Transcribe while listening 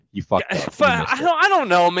You fucked up. But You missed it. I don't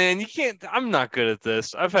know, man. You can't. I'm not good at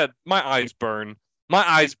this. I've had my eyes burn. My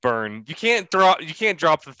eyes burn. You can't drop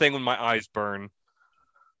the thing when my eyes burn.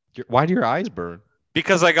 Why do your eyes burn?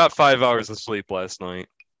 Because I got 5 hours of sleep last night.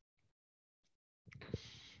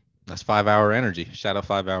 That's 5-hour energy. Shout out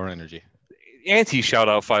 5-hour energy. Shout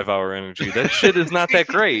out 5-hour energy. That shit is not that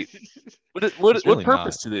great. What really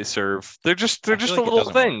purpose not. do they serve? They're just I a feel like it little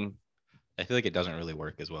doesn't work. thing. I feel like it doesn't really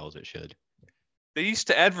work as well as it should. They used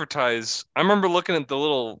to advertise. I remember looking at the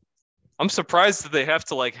little. I'm surprised that they have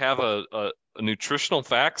to like have a nutritional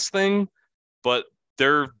facts thing, but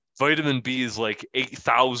their vitamin B is like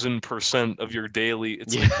 8,000% of your daily.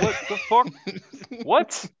 It's like, what the fuck?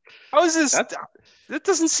 What? How is this? That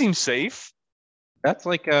doesn't seem safe. That's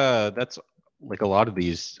like a lot of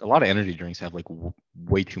energy drinks have like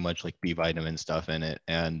way too much like B vitamin stuff in it,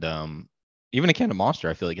 and even a can of Monster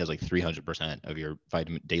I feel like has like 300% of your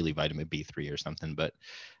daily vitamin B3 or something. But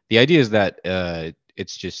the idea is that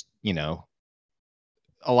it's just, you know,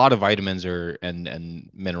 a lot of vitamins and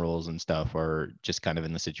minerals and stuff are just kind of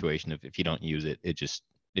in the situation of if you don't use it, it just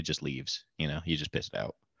leaves. You know, you just piss it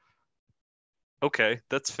out. Okay,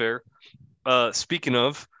 that's fair. Speaking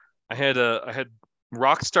of, I had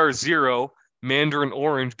Rockstar Zero Mandarin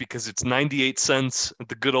Orange because it's 98 cents at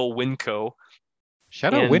the good old Winco.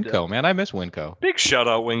 Shout out Winco, man. I miss Winco. Big shout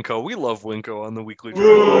out Winco. We love Winco on the weekly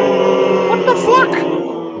drive-by. What the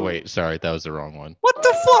fuck? Wait, sorry, that was the wrong one. What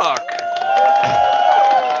the fuck?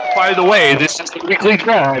 By the way, this is the weekly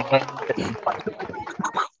drive.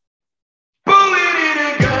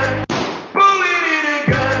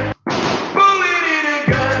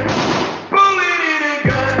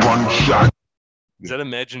 One shot. Is that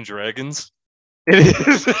Imagine Dragons? It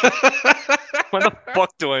is. Why the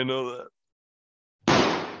fuck do I know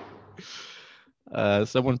that?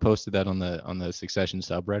 Someone posted that on the Succession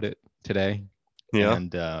subreddit today. Yeah.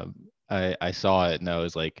 And I saw it and I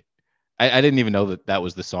was like, I didn't even know that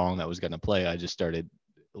was the song that was going to play. I just started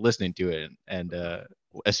listening to it. And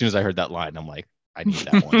as soon as I heard that line, I'm like, I need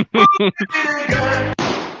that one.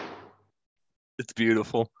 It's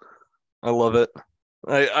beautiful. I love it.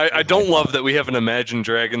 I don't love that we have an Imagine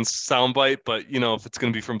Dragons soundbite, but you know, if it's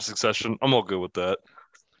going to be from Succession, I'm all good with that.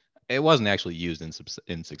 It wasn't actually used in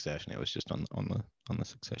Succession. It was just on the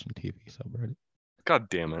Succession TV subreddit. God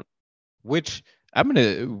damn it. Which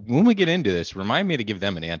when we get into this, remind me to give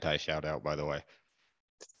them an anti-shout out, by the way.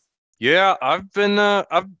 Yeah,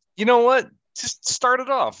 you know what? Just start it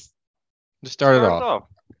off. Just start it off.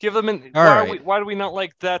 Give them an. Why do we not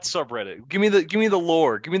like that subreddit? Give me the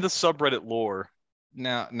lore. Give me the subreddit lore.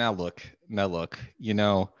 Now look. You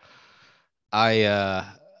know,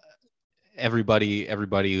 everybody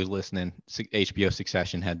who's listening, HBO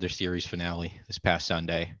Succession had their series finale this past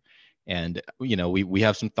Sunday, and you know we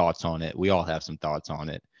have some thoughts on it. We all have some thoughts on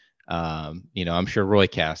it. You know, I'm sure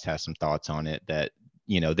Roycast has some thoughts on it. That,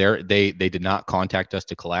 you know, they did not contact us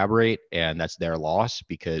to collaborate, and that's their loss,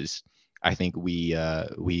 because I think we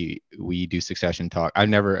do Succession talk. I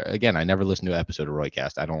never listened to an episode of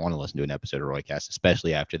Roycast. I don't want to listen to an episode of Roycast,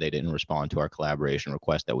 especially after they didn't respond to our collaboration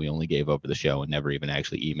request that we only gave over the show and never even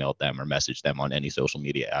actually emailed them or messaged them on any social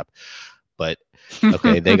media app. But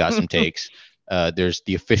okay, they got some takes. There's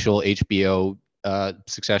the official HBO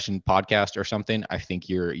Succession podcast or something. I think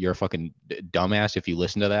you're a fucking dumbass if you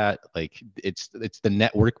listen to that. Like, it's the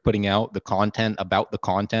network putting out the content about the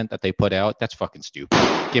content that they put out. That's fucking stupid.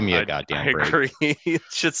 Give me a goddamn break. I agree.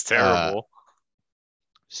 It's just terrible.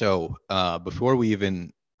 So before we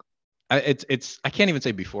even, I can't even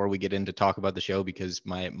say before we get into talk about the show, because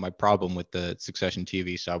my problem with the Succession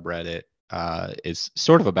TV subreddit is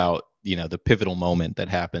sort of about, you know, the pivotal moment that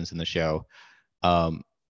happens in the show.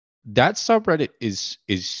 That subreddit is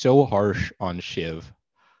so harsh on Shiv,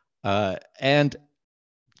 and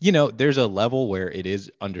you know, there's a level where it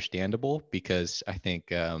is understandable, because I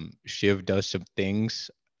think Shiv does some things,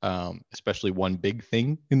 especially one big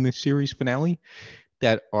thing in the series finale,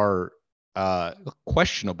 that are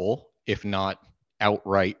questionable, if not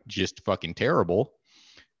outright just fucking terrible.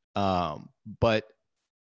 But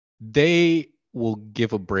they will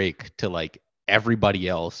give a break to like everybody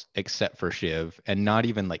else except for Shiv, and not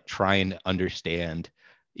even like try and understand,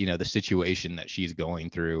 you know, the situation that she's going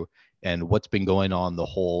through and what's been going on the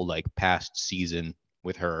whole like past season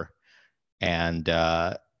with her, and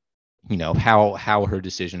you know, how her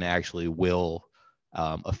decision actually will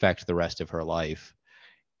affect the rest of her life.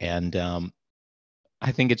 And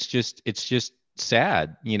I think it's just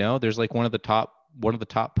sad. You know, there's like one of the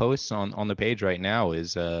top posts on the page right now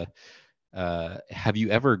is have you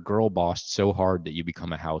ever girl bossed so hard that you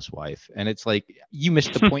become a housewife? And it's like, you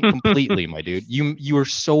missed the point completely, my dude. You are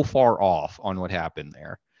so far off on what happened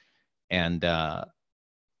there. And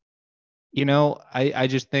you know, I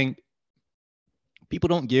just think people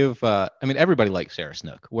don't give. I mean, everybody likes Sarah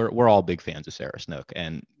Snook. We're all big fans of Sarah Snook,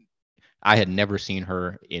 and I had never seen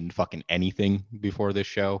her in fucking anything before this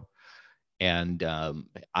show, and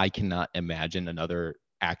I cannot imagine another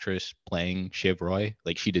actress playing Shiv Roy.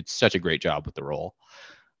 Like, she did such a great job with the role.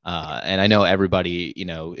 And I know everybody, you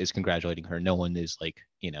know, is congratulating her. No one is like,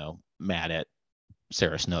 you know, mad at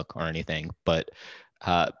Sarah Snook or anything, but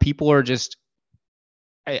people are just,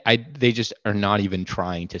 they just are not even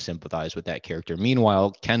trying to sympathize with that character.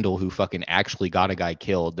 Meanwhile, Kendall, who fucking actually got a guy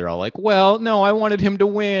killed, they're all like, well, no, I wanted him to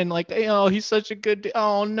win. Like, oh, he's such a good,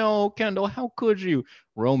 oh no, Kendall, how could you?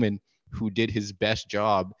 Roman, who did his best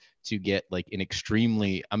job to get like an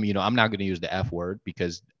extremely, I mean, you know, I'm not going to use the F word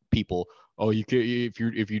because people, oh, you can, if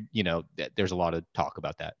you, you know, there's a lot of talk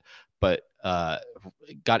about that, but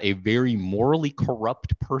got a very morally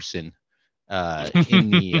corrupt person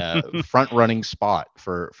in the front running spot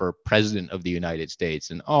for president of the United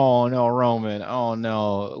States. And oh no, Roman, oh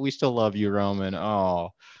no, we still love you, Roman. Oh,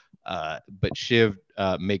 but Shiv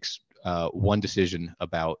makes one decision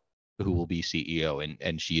about who will be CEO,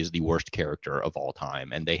 and she is the worst character of all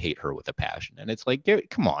time, and they hate her with a passion. And it's like,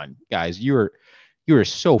 come on, guys, you're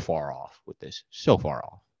so far off with this, so far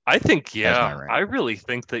off. I think, That's my yeah, rant. I really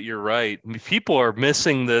think that you're right. I mean, people are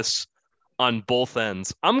missing this on both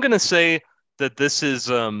ends. I'm gonna say that this is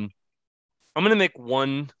I'm gonna make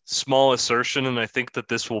one small assertion, and I think that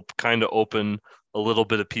this will kind of open a little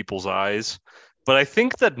bit of people's eyes. But I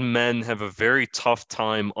think that men have a very tough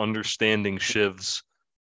time understanding Shiv's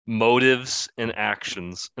motives and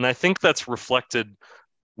actions. And I think that's reflected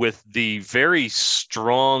with the very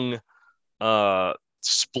strong uh,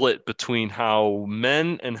 split between how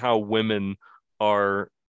men and how women are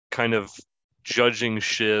kind of judging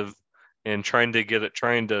Shiv and trying to get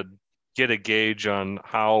a gauge on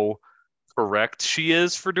how correct she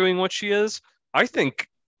is for doing what she is. I think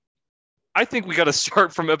I think we got to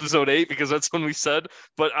start from episode 8 because that's when we said,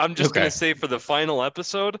 but I'm just going to say for the final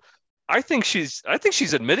episode, I think she's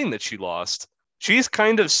admitting that she lost. She's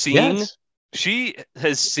kind of seeing Yes. she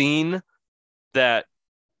has seen that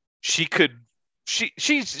she could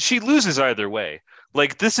she loses either way.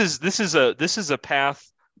 Like this is a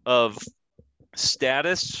path of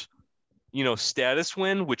status, you know, status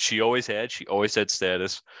win, which she always had. She always had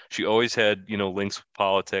status. She always had, you know, links with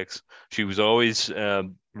politics. She was always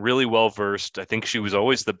really well versed. I think she was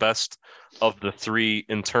always the best of the three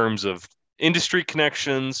in terms of industry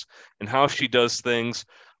connections and how she does things.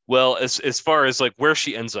 Well, as far as like where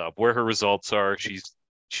she ends up, where her results are, she's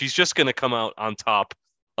just going to come out on top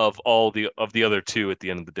of all the other two at the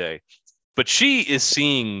end of the day. But she is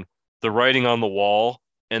seeing the writing on the wall,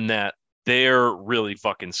 and that they're really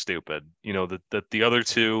fucking stupid. You know, that the other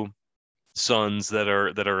two sons that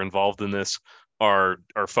are involved in this are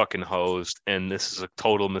fucking hosed, and this is a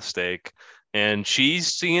total mistake. And she's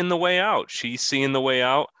seeing the way out. She's seeing the way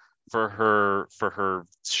out for her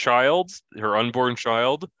child, her unborn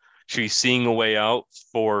child. She's seeing a way out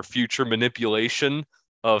for future manipulation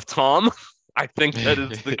of Tom. I think that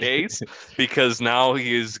is the case because now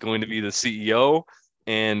he is going to be the CEO,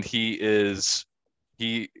 and he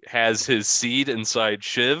has his seed inside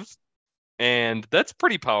Shiv, and that's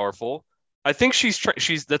pretty powerful. I think she's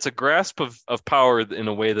that's a grasp of power in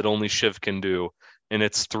a way that only Shiv can do, and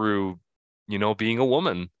it's through, you know, being a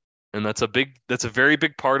woman. And that's a very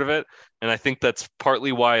big part of it. And I think that's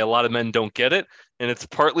partly why a lot of men don't get it, and it's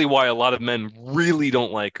partly why a lot of men really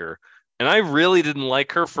don't like her. And I really didn't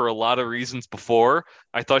like her for a lot of reasons before.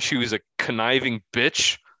 I thought she was a conniving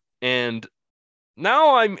bitch, and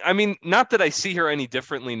now I mean, not that I see her any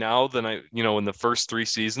differently now than you know, in the first 3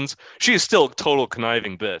 seasons. She is still a total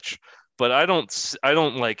conniving bitch, but I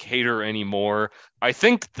don't like hate her anymore. I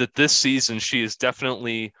think that this season she is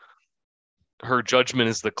definitely, her judgment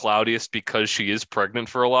is the cloudiest because she is pregnant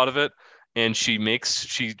for a lot of it, and she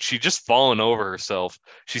just fallen over herself.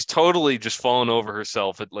 She's totally just fallen over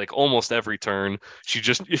herself at like almost every turn. She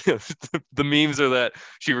just the memes are that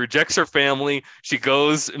she rejects her family, she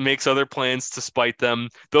goes and makes other plans to spite them.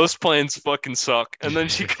 Those plans fucking suck, and then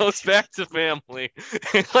she goes back to family.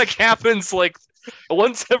 It like happens like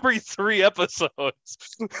once every 3 episodes.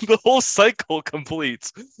 The whole cycle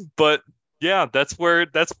completes. But yeah, I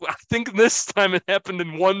think this time it happened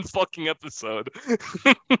in one fucking episode.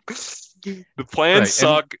 The plans Right. And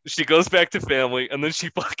suck. She goes back to family, and then she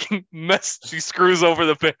screws over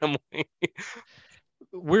the family.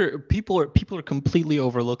 people are completely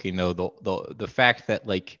overlooking though the fact that,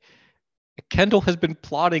 like, Kendall has been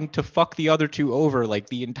plotting to fuck the other two over like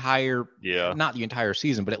the entire, Yeah. not the entire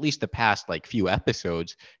season, but at least the past like few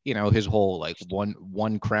episodes. His whole like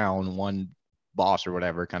one crown, one boss or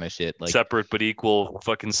whatever kind of shit. Like, Separate but equal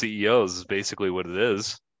fucking CEOs is basically what it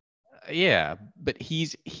is. yeah, but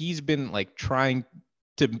he's been like trying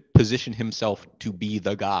to position himself to be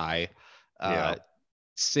the guy Yeah.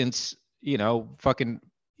 since fucking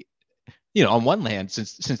on one hand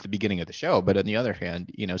since the beginning of the show, but on the other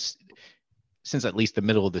hand, since at least the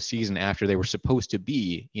middle of the season after they were supposed to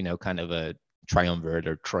be, kind of a triumvirate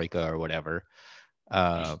or troika or whatever.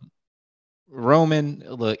 Um, Roman,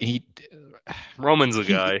 look, Roman's a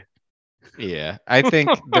he, guy. yeah, I think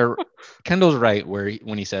Kendall's right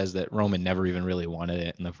when he says that Roman never even really wanted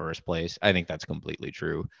it in the first place. I think that's completely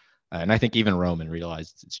true. And I think even Roman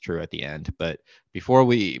realized it's true at the end. But before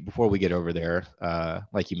we get over there,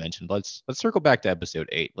 like you mentioned, let's circle back to episode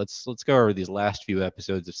 8. Let's go over these last few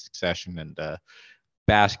episodes of Succession and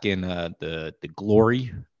bask in the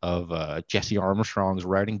glory of Jesse Armstrong's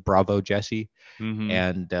writing. Bravo, Jesse, Mm-hmm.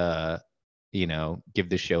 and give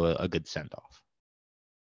this show a good send off.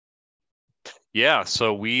 Yeah,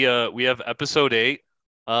 so we have episode 8.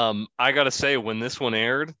 I gotta say, when this one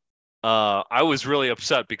aired, I was really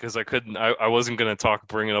upset because I wasn't gonna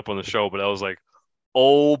bring it up on the show, but I was like,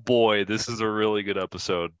 oh boy, this is a really good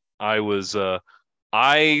episode.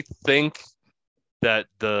 I think that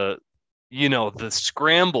the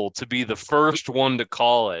scramble to be the first one to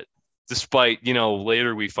call it, despite,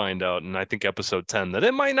 later we find out, and I think episode 10, that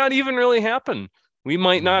it might not even really happen. We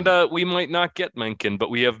might not get Mencken, but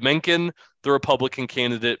we have Mencken, the Republican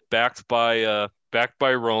candidate, backed by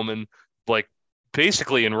Roman, like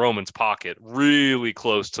basically in Roman's pocket, really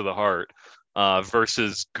close to the heart,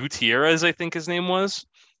 versus Gutierrez, I think his name was,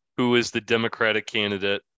 who is the Democratic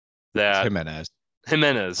candidate It's that Jimenez.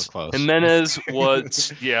 Close. Jimenez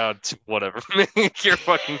was, yeah, whatever. Make your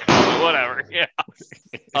fucking comment, whatever. Yeah.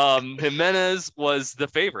 Jimenez was the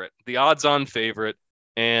favorite, the odds-on favorite,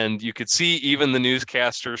 and you could see even the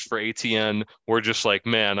newscasters for ATN were just like,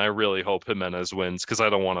 man, I really hope Jimenez wins because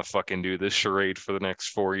I don't want to fucking do this charade for the next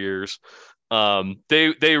 4 years.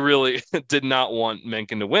 They really did not want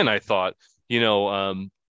Mencken to win, I thought.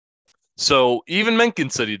 So even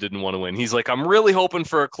Mencken said he didn't want to win. He's like, I'm really hoping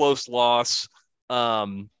for a close loss,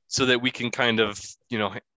 so that we can kind of,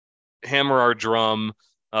 hammer our drum,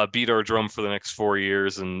 beat our drum for the next 4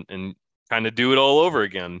 years, and kind of do it all over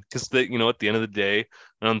again. Because at the end of the day,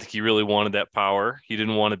 I don't think he really wanted that power. He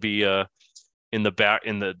didn't want to be in the back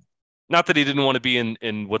in the, not that he didn't want to be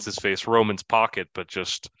in what's his face Roman's pocket, but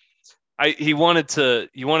just he wanted to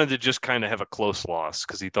just kind of have a close loss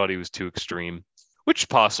because he thought he was too extreme, which is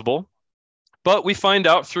possible. But we find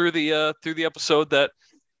out through the episode that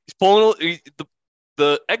he's pulling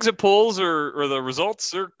the exit polls or the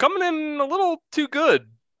results are coming in a little too good.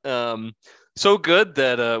 So good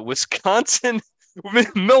that Wisconsin,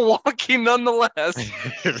 Milwaukee, nonetheless,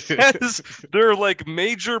 has their like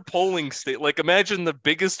major polling state. Like imagine the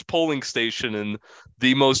biggest polling station in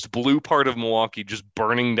the most blue part of Milwaukee just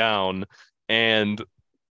burning down, and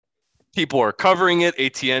people are covering it.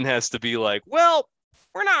 ATN has to be like, well,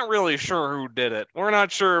 we're not really sure who did it. We're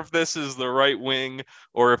not sure if this is the right wing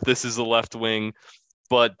or if this is the left wing.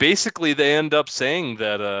 But basically, they end up saying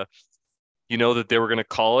that, that they were going to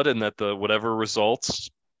call it, and that the whatever results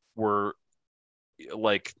were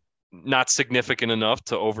like not significant enough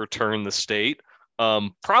to overturn the state.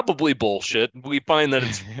 Probably bullshit. We find that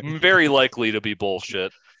it's very likely to be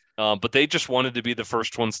bullshit. But they just wanted to be the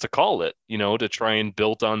first ones to call it, to try and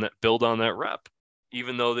build on that rep,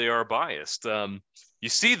 even though they are biased. You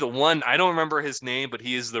see the one, I don't remember his name, but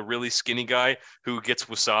he is the really skinny guy who gets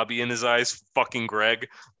wasabi in his eyes, fucking Greg.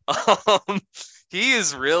 He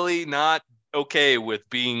is really not okay with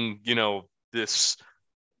being, this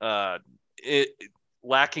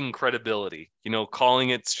lacking credibility, calling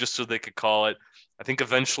it just so they could call it. I think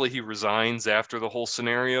eventually he resigns after the whole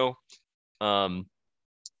scenario.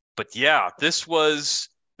 But yeah, this was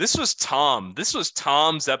Tom. This was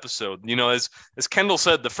Tom's episode. As Kendall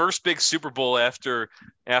said, the first big Super Bowl after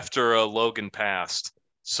Logan passed.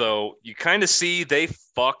 So you kind of see they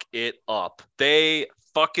fuck it up. They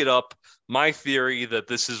fuck it up. My theory that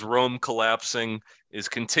this is Rome collapsing is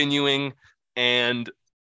continuing, and at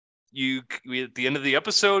the end of the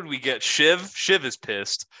episode we get Shiv. Shiv is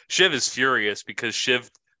pissed. Shiv is furious because Shiv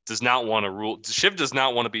does not want to rule. Shiv does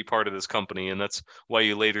not want to be part of this company, and that's why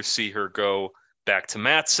you later see her go back to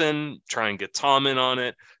Mattson, try and get Tom in on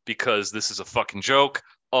it because this is a fucking joke.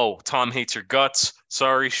 Oh, Tom hates your guts.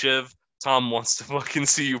 Sorry, Shiv. Tom wants to fucking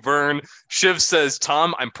see you burn. Shiv says,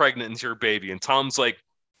 Tom, I'm pregnant into your baby. And Tom's like,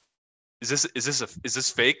 is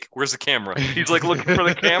this fake? Where's the camera? He's like looking for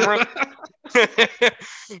the camera.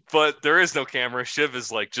 But there is no camera. Shiv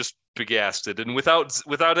is like just begasted, and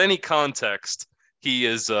without any context, he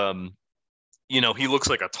is he looks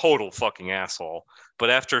like a total fucking asshole. But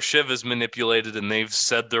after Shiv is manipulated and they've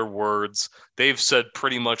said their words, they've said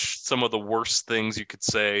pretty much some of the worst things you could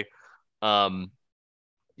say. I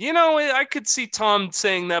could see Tom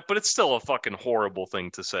saying that, but it's still a fucking horrible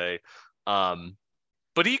thing to say.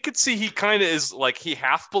 But he could see he kind of is like he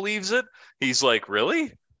half believes it. He's like,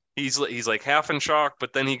 really? He's like half in shock,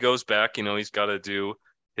 but then he goes back. He's got to do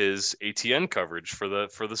his ATN coverage for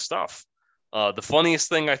the stuff. The funniest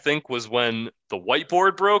thing I think was when the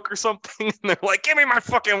whiteboard broke or something, and they're like, "Give me my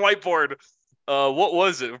fucking whiteboard." What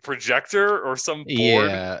was it? A projector or some board?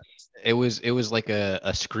 Yeah, it was like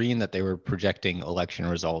a screen that they were projecting election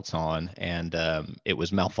results on, and it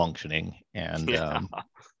was malfunctioning, and Yeah.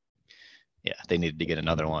 yeah, they needed to get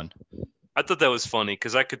another one. I thought that was funny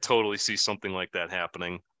because I could totally see something like that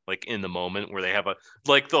happening, like in the moment where they have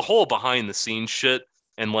like the whole behind the scenes shit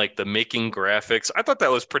and like the making graphics. I thought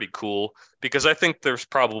that was pretty cool because I think there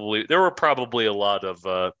were probably a lot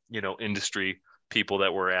of industry people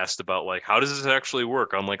that were asked about like how does this actually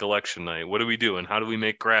work on like election night? What do we do and how do we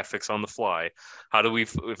make graphics on the fly? How do we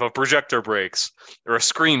if a projector breaks or a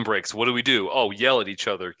screen breaks, what do we do? Oh, yell at each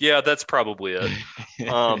other. Yeah, that's probably it.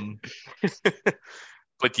 Um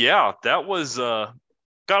But yeah, that was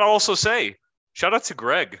gotta also say, shout out to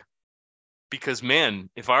Greg because man,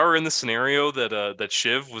 if I were in the scenario that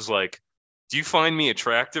Shiv was like, "Do you find me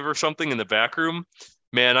attractive or something in the back room?"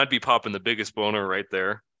 Man, I'd be popping the biggest boner right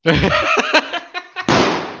there. In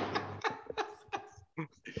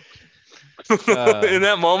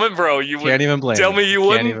that moment, bro, you would Can't even blame tell me. me you Can't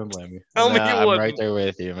wouldn't. even blame me. Tell No, me you I'm right wouldn't. there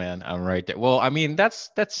with you, man. I'm right there. Well, I mean, that's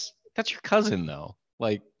your cousin though.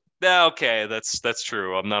 Like, Yeah, okay, that's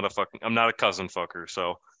true. I'm not a cousin fucker.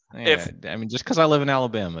 So yeah, if I mean, just because I live in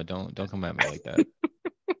Alabama, don't come at me like that.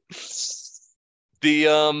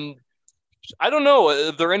 the I don't know.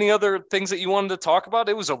 Are there any other things that you wanted to talk about?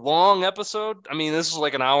 It was a long episode. I mean, this is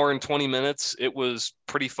like an hour and 20 minutes. It was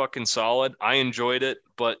pretty fucking solid. I enjoyed it,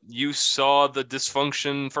 but you saw the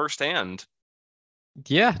dysfunction firsthand.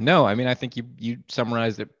 Yeah, no, I mean, I think you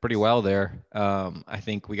summarized it pretty well there. I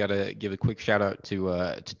think we got to give a quick shout out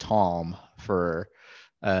to Tom for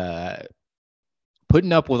uh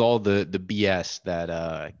putting up with all the BS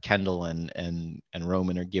that Kendall and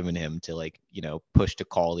Roman are giving him to like push to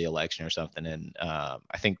call the election or something. And I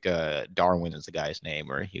think Darwin is the guy's name,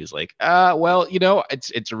 where he was like, well,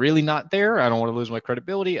 it's really not there. I don't want to lose my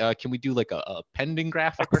credibility. Can we do like a pending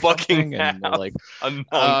graphic or Fucking something? And they're have like, a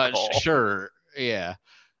non-call. sure, yeah.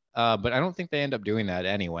 But I don't think they end up doing that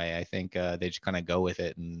anyway. I think they just kind of go with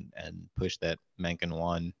it and push that Mencken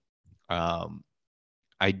won. Um,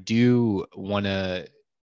 I do want to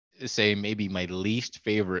say maybe my least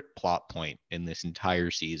favorite plot point in this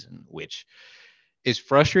entire season, which is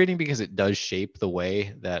frustrating because it does shape the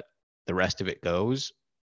way that the rest of it goes,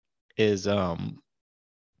 is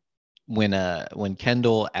when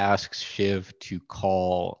Kendall asks Shiv to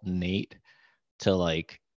call Nate to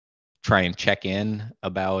like try and check in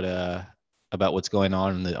about what's going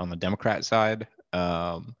on the Democrat side,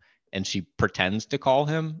 and she pretends to call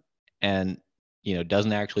him and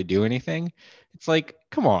doesn't actually do anything. It's like,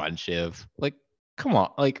 come on, Shiv, like, come on,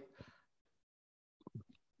 like,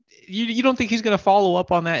 you don't think he's going to follow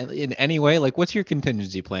up on that in any way? Like, what's your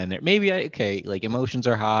contingency plan there? Maybe okay, like emotions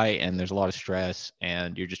are high and there's a lot of stress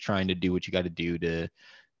and you're just trying to do what you got to do to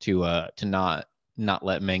not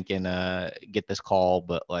let Mencken get this call,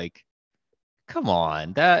 but like, come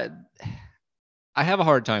on, that I have a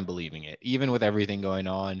hard time believing it, even with everything going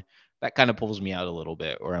on. That kind of pulls me out a little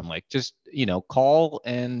bit, where I'm like, just call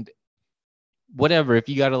and whatever. If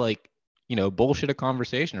you got to like bullshit a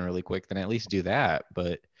conversation really quick, then at least do that.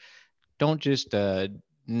 But don't just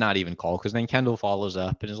not even call, because then Kendall follows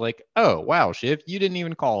up and is like, oh wow, Shiv, you didn't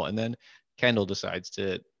even call, and then Kendall decides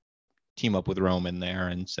to team up with Roman there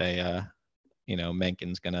and say,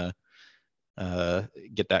 Mencken's gonna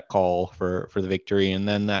get that call for the victory, and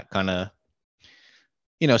then that kind of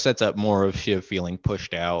sets up more of Shiv feeling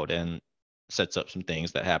pushed out and sets up some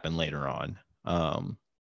things that happen later on.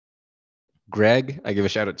 Greg, I give a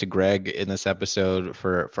shout out to Greg in this episode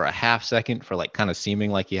for a half second, for like kind of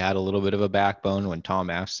seeming like he had a little bit of a backbone when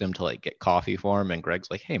Tom asks him to like get coffee for him, and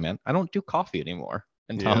Greg's like, hey man, I don't do coffee anymore.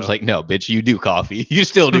 And Tom's like, no, bitch, you do coffee. You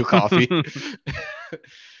still do coffee.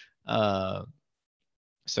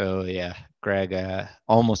 So yeah, Greg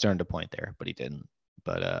almost earned a point there, but he didn't.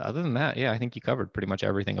 But other than that, yeah, I think you covered pretty much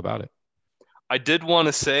everything about it. I did want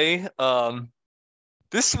to say,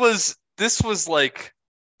 this was like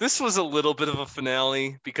this was a little bit of a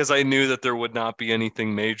finale because I knew that there would not be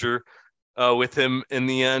anything major with him in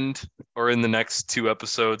the end or in the next 2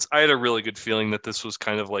 episodes. I had a really good feeling that this was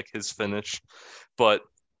kind of like his finish, but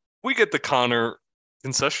we get the Connor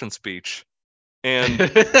concession speech, and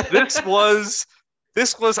this was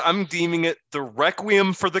I'm deeming it the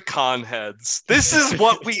requiem for the con heads. This is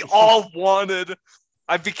what we all wanted.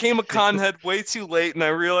 I became a con head way too late, and I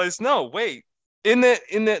realized, no, wait. In that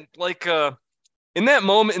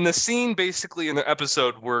moment, in the scene, basically in the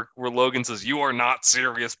episode where Logan says, "You are not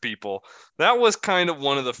serious people," that was kind of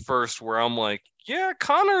one of the first where I'm like, yeah,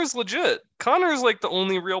 Connor is legit. Connor is like the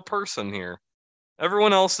only real person here.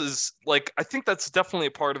 Everyone else is like, I think that's definitely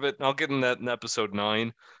a part of it. And I'll get in that in episode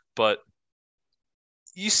 9, but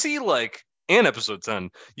you see, like, and episode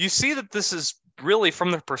 10, you see that this is really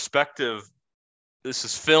from the perspective. This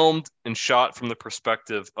is filmed and shot from the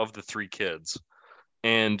perspective of the 3 kids.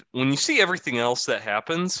 And when you see everything else that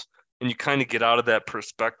happens and you kind of get out of that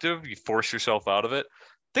perspective, you force yourself out of it,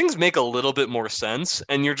 things make a little bit more sense.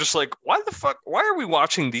 And you're just like, why the fuck? Why are we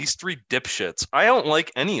watching these 3 dipshits? I don't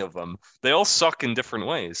like any of them. They all suck in different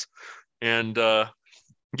ways. And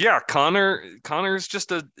yeah, Connor's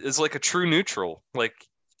just is like a true neutral. Like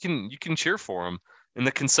you can cheer for him. And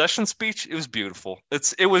the concession speech, it was beautiful.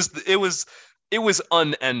 It was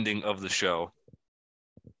unending of the show.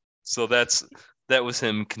 So that was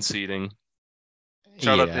him conceding.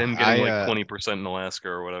 Shout out to him getting like 20% in Alaska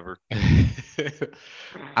or whatever.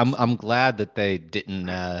 I'm glad that they didn't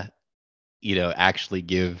actually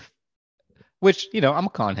give, which, I'm a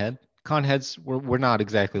con head. Con heads we're not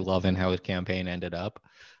exactly loving how his campaign ended up.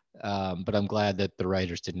 But I'm glad that the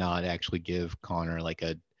writers did not actually give Connor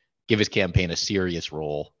give his campaign a serious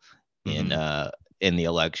role in the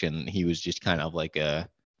election. He was just kind of like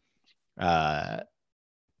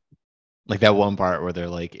like that one part where they're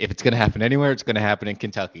like, if it's going to happen anywhere, it's going to happen in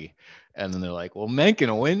Kentucky. And then they're like, well,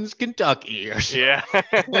 Mencken wins Kentucky. Or yeah.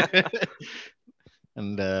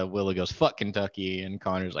 And Willow goes, fuck Kentucky. And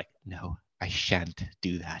Connor's like, no, I shan't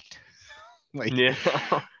do that. Like, yeah.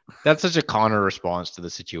 That's such a Connor response to the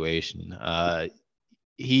situation.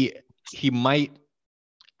 He might,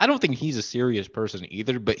 I don't think he's a serious person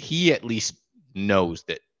either, but he at least knows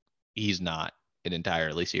that he's not an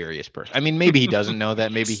entirely serious person. I mean, maybe he doesn't know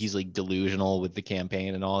that. Maybe he's like delusional with the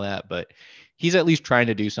campaign and all that, but he's at least trying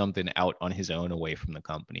to do something out on his own away from the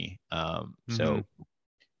company. So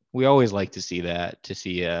we always like to see that, to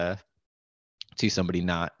see somebody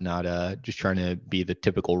not just trying to be the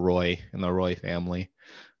typical Roy in the Roy family.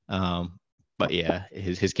 But yeah,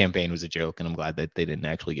 his campaign was a joke, and I'm glad that they didn't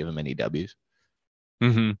actually give him any W's.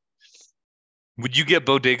 Would you get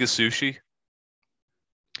bodega sushi?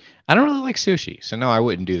 I don't really like sushi, so no, I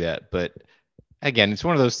wouldn't do that. But again, it's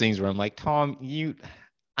one of those things where I'm like, Tom,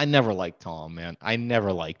 I never liked Tom, man. I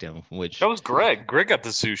never liked him. Which that was Greg. Greg got the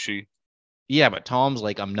sushi. Yeah, but Tom's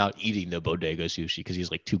like, I'm not eating the bodega sushi because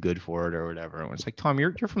he's like too good for it or whatever. And it's like, Tom,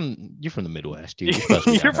 you're from the Midwest, dude.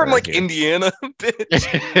 You're from like here. Indiana,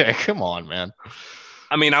 bitch. Come on, man.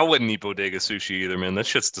 I mean, I wouldn't eat bodega sushi either, man. That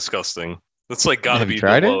shit's disgusting. That's like gotta be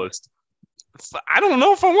the lowest. I don't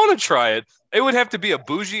know if I want to try it. It would have to be a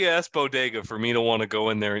bougie ass bodega for me to want to go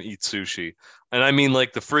in there and eat sushi. And I mean,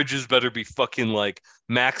 like, the fridges better be fucking like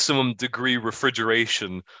maximum degree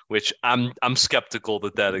refrigeration, which I'm skeptical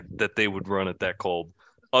that they would run it that cold.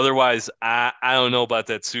 Otherwise, I don't know about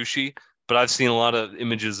that sushi, but I've seen a lot of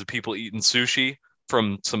images of people eating sushi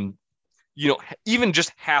from some, even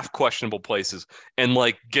just half questionable places and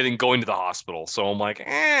like going to the hospital. So I'm like,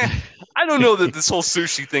 I don't know that this whole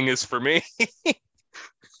sushi thing is for me.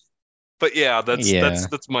 But yeah,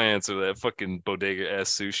 that's my answer to that fucking bodega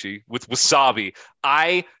ass sushi with wasabi.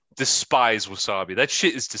 I despise wasabi. That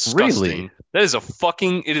shit is disgusting. Really? That is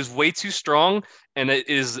it is way too strong, and it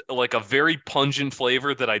is like a very pungent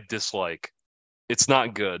flavor that I dislike. It's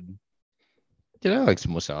not good. Did I like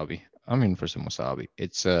some wasabi? I'm in for some wasabi.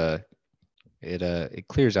 It's it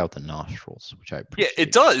clears out the nostrils, which I appreciate. Yeah,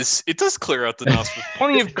 it does. It does clear out the nostrils.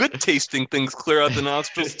 Plenty of good tasting things clear out the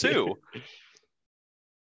nostrils too.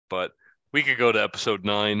 But we could go to episode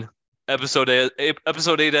 9. Episode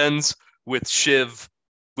 8 ends with Shiv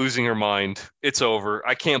losing her mind. It's over.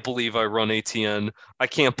 I can't believe I run ATN. I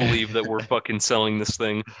can't believe that we're fucking selling this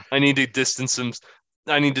thing. I need to distance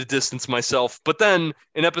myself. But then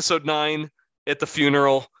in episode 9, at the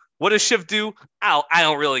funeral, what does Shiv do? I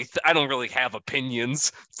don't really have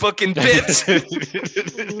opinions. Fucking bitch.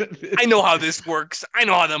 I know how this works. I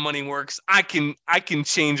know how the money works. I can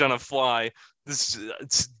change on a fly.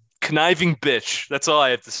 It's conniving bitch. That's all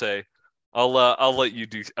I have to say. I'll let you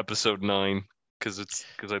do episode 9 because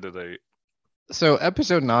I did 8. So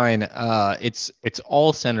episode 9, it's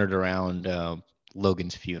all centered around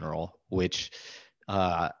Logan's funeral, which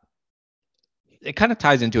uh, it kind of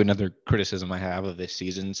ties into another criticism I have of this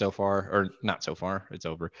season so far, or not so far, it's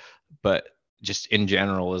over, but just in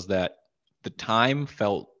general is that the time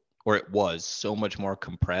felt, or it was so much more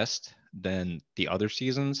compressed than the other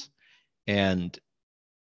seasons, and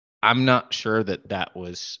I'm not sure that that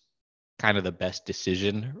was kind of the best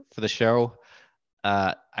decision for the show.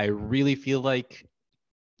 I really feel like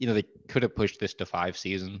they could have pushed this to 5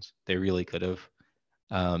 seasons. They really could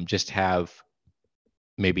have. Just have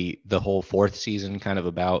maybe the whole fourth season kind of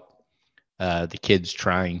about the kids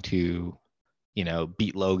trying to,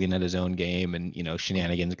 beat Logan at his own game and,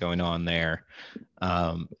 shenanigans going on there.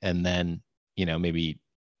 And then, maybe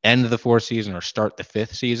end the fourth season or start the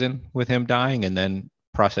fifth season with him dying and then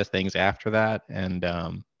process things after that. And,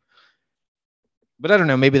 but I don't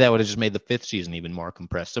know, maybe that would have just made the fifth season even more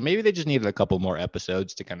compressed. So maybe they just needed a couple more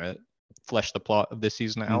episodes to kind of flesh the plot of this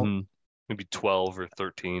season out. Mm-hmm. Maybe 12 or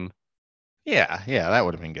 13. Yeah, that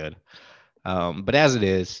would have been good. But as it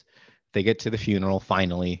is, they get to the funeral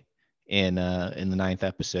finally in the ninth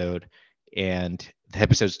episode, and the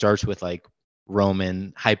episode starts with like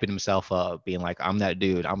Roman hyping himself up, being like, "I'm that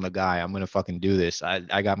dude. I'm the guy. I'm gonna fucking do this.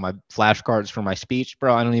 I got my flashcards for my speech,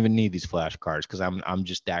 bro. I don't even need these flashcards because I'm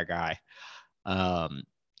just that guy." Um,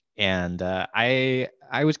 and I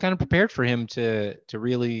was kind of prepared for him to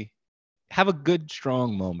really have a good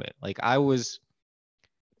strong moment. Like I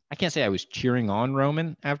can't say I was cheering on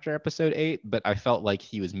Roman after episode 8, but I felt like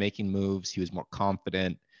he was making moves. He was more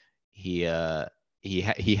confident. He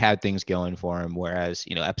had things going for him. Whereas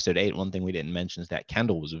episode 8, one thing we didn't mention is that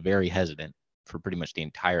Kendall was very hesitant for pretty much the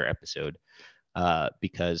entire episode,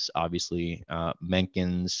 because obviously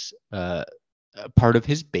Menken's part of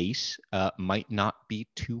his base might not be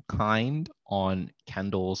too kind on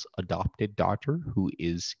Kendall's adopted daughter, who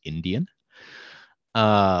is Indian.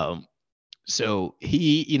 So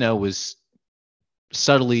he, was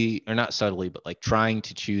subtly, or not subtly, but like trying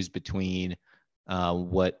to choose between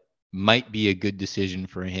what might be a good decision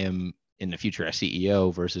for him in the future as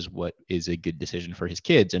CEO versus what is a good decision for his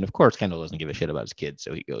kids. And of course, Kendall doesn't give a shit about his kids,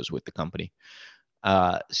 so he goes with the company.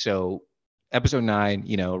 So episode 9,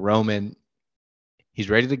 Roman, he's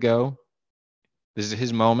ready to go. This is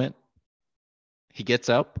his moment. He gets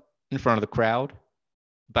up in front of the crowd,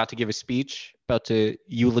 about to give a speech, about to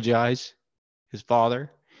eulogize his father.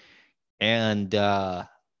 And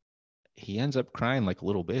he ends up crying like a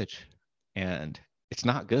little bitch. And it's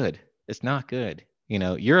not good. It's not good.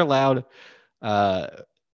 You're allowed. Uh,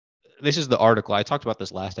 this is the article. I talked about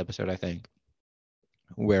this last episode, I think,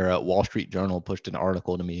 where Wall Street Journal pushed an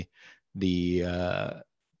article to me the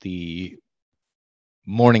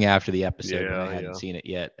morning after the episode when I hadn't seen it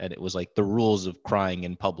yet. And it was like the rules of crying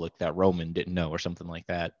in public that Roman didn't know or something like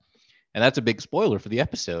that. And that's a big spoiler for the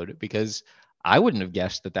episode because I wouldn't have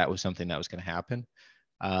guessed that that was something that was going to happen.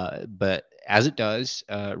 But as it does,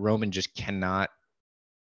 Roman just cannot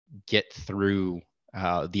get through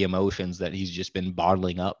the emotions that he's just been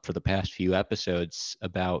bottling up for the past few episodes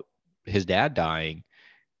about his dad dying.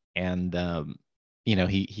 And,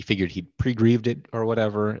 he figured he'd pre-grieved it or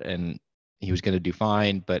whatever, and he was going to do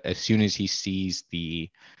fine. But as soon as he sees the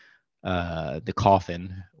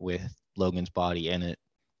coffin with Logan's body in it,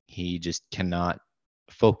 he just cannot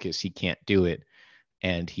focus. He can't do it.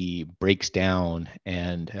 And he breaks down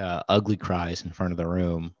and ugly cries in front of the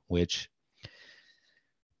room, which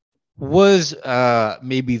was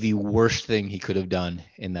maybe the worst thing he could have done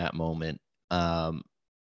in that moment.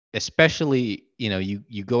 Especially,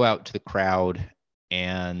 you go out to the crowd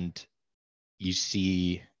and you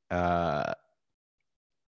see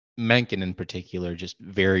Mencken in particular just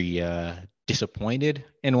very disappointed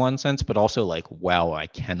in one sense, but also like, wow, I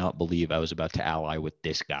cannot believe I was about to ally with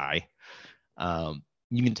this guy.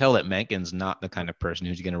 You can tell that Mencken's not the kind of person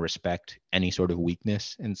who's going to respect any sort of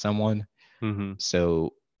weakness in someone. Mm-hmm.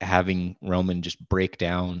 So having Roman just break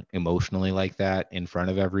down emotionally like that in front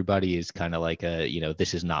of everybody is kind of like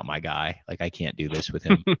this is not my guy. Like I can't do this with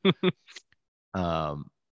him. I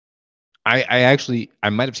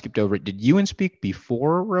might have skipped over it. Did Ewan speak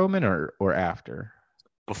before Roman or after?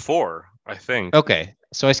 Before, I think. Okay,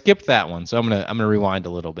 so I skipped that one. So I'm gonna rewind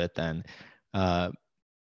a little bit then.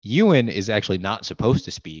 Ewan is actually not supposed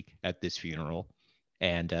to speak at this funeral,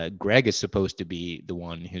 and Greg is supposed to be the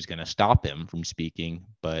one who's going to stop him from speaking,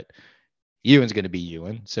 but Ewan's going to be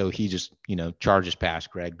Ewan, so he just charges past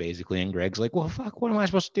Greg basically, and Greg's like, "Well, fuck, what am I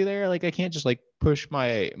supposed to do there? Like, I can't just like push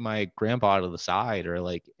my grandpa to the side, or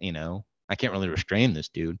like I can't really restrain this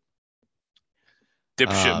dude."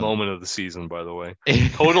 Dipshit moment of the season, by the way.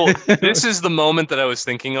 Total. This is the moment that I was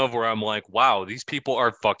thinking of where I'm like, wow, these people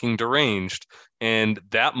are fucking deranged. And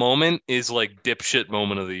that moment is like dipshit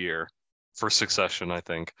moment of the year for Succession, I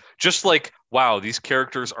think. Just like, wow, these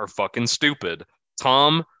characters are fucking stupid.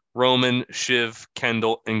 Tom, Roman, Shiv,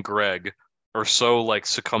 Kendall, and Greg are so like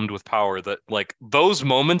succumbed with power that like those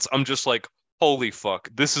moments, I'm just like, holy fuck,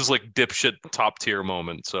 this is like dipshit top tier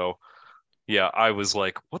moment. So yeah, I was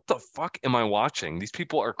like, what the fuck am I watching? These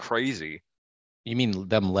people are crazy. You mean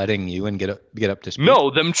them letting you and get up to speed? No,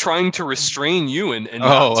 them trying to restrain you and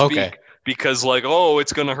not Oh, okay. speak because like, oh,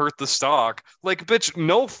 it's gonna hurt the stock. Like, bitch,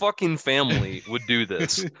 no fucking family would do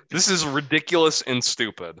this. This is ridiculous and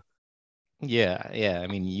stupid. Yeah. I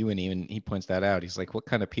mean, Ewan even he points that out. He's like, what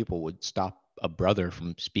kind of people would stop a brother from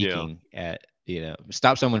Yeah. speaking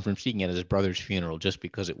stop someone from speaking at his brother's funeral just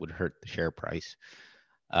because it would hurt the share price?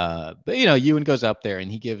 But Ewan goes up there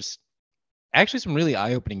and he gives actually some really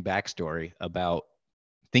eye-opening backstory about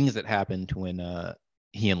things that happened when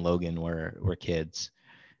he and Logan were kids,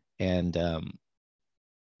 and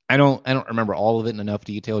I don't remember all of it in enough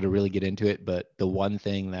detail to really get into it. But the one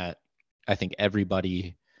thing that I think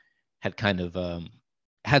everybody had kind of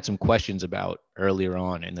had some questions about earlier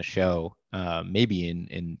on in the show, maybe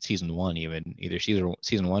in season one, even either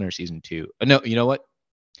season one or season two. No, you know what?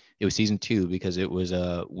 It was season two because it was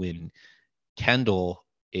when Kendall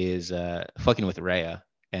is fucking with Rhea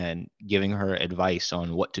and giving her advice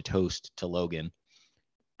on what to toast to Logan,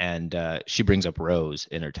 and she brings up Rose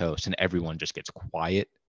in her toast, and everyone just gets quiet,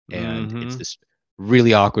 and it's Mm-hmm. this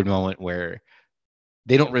really awkward moment where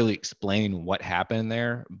they don't really explain what happened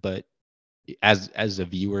there, but as a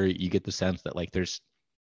viewer, you get the sense that like there's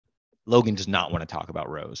Logan does not want to talk about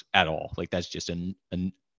Rose at all. Like that's just a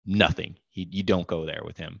nothing. You don't go there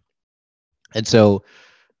with him, and so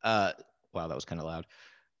wow, that was kind of loud.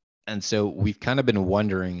 And so we've kind of been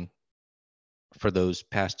wondering for those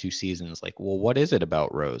past two seasons, like, well, what is it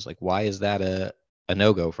about Rose? Like, why is that a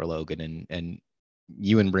no go for Logan? And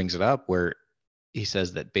Ewan brings it up where he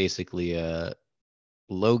says that basically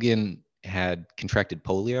Logan had contracted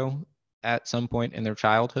polio at some point in their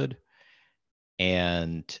childhood,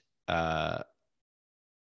 and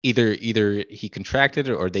either he contracted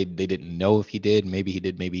it or they didn't know if he did. Maybe he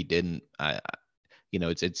did, maybe he didn't.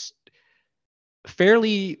 It's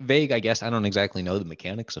fairly vague, I guess. I don't exactly know the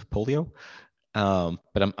mechanics of polio,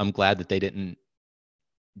 but I'm glad that they didn't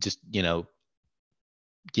just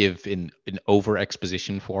give an over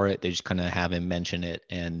exposition for it. They just kind of have him mention it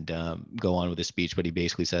and go on with his speech. But he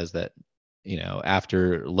basically says that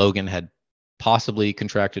after Logan had possibly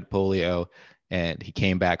contracted polio and he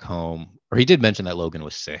came back home, or he did mention that Logan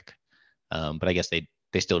was sick, but I guess they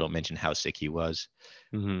still don't mention how sick he was.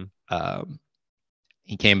 Mm-hmm.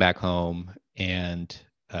 He came back home and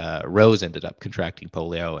Rose ended up contracting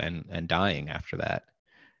polio and dying after that.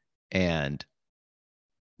 And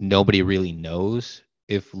nobody really knows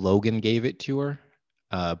if Logan gave it to her,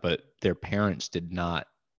 but their parents did not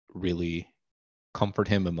really comfort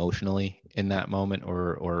him emotionally in that moment,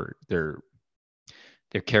 or their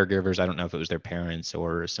caregivers. I don't know if it was their parents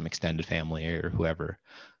or some extended family or whoever,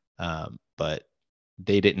 but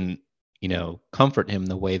they didn't, comfort him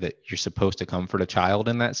the way that you're supposed to comfort a child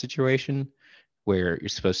in that situation, where you're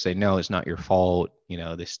supposed to say, no, it's not your fault.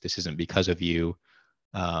 This isn't because of you.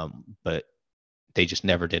 But they just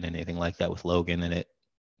never did anything like that with Logan, and it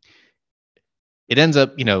ends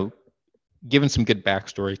up, giving some good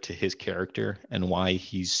backstory to his character and why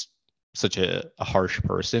he's such a harsh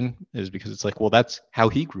person, is because it's like, well, that's how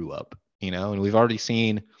he grew up, and we've already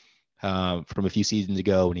seen from a few seasons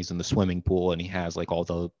ago when he's in the swimming pool and he has like all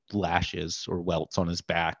the lashes or welts on his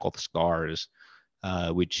back, all the scars,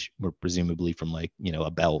 which were presumably from like, a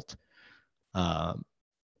belt.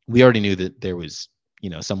 We already knew that there was,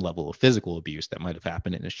 some level of physical abuse that might have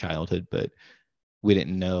happened in his childhood, but we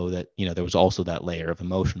didn't know that, there was also that layer of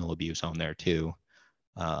emotional abuse on there too.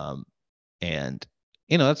 And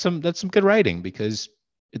that's some good writing, because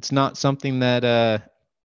it's not something that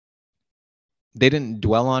they didn't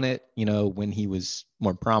dwell on it, when he was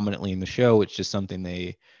more prominently in the show. It's just something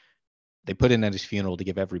they put in at his funeral to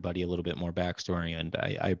give everybody a little bit more backstory, and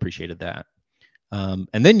I appreciated that. And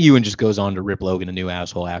then Ewan just goes on to rip Logan a new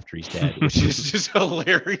asshole after he's dead, which is just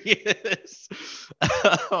hilarious.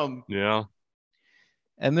 Yeah.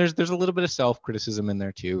 And there's a little bit of self-criticism in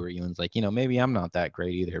there too, where Ewan's like, maybe I'm not that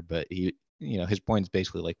great either, but his point is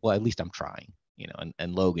basically like, well, at least I'm trying,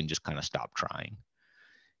 and Logan just kind of stopped trying.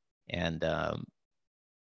 And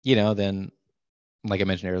then like I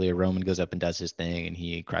mentioned earlier, Roman goes up and does his thing, and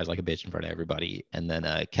he cries like a bitch in front of everybody. And then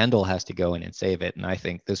Kendall has to go in and save it. And I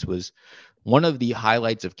think this was one of the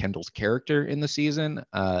highlights of Kendall's character in the season.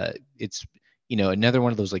 It's another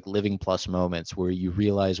one of those like living plus moments where you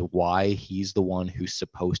realize why he's the one who's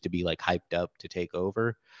supposed to be like hyped up to take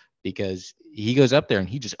over, because he goes up there and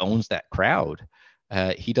he just owns that crowd.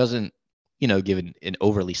 He doesn't give an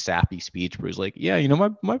overly sappy speech where he's like, yeah,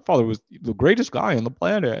 my father was the greatest guy on the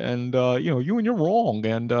planet, and you and you're wrong,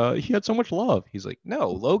 and he had so much love. He's like, no,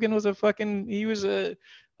 Logan was he was a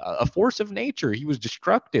force of nature. He was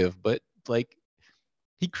destructive, but like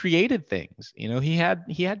he created things. He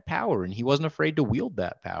had power, and he wasn't afraid to wield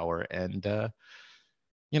that power. And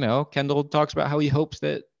Kendall talks about how he hopes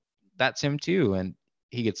that that's him too, and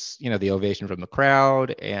he gets the ovation from the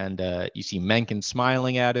crowd, and you see Mencken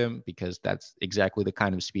smiling at him because that's exactly the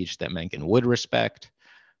kind of speech that Mencken would respect.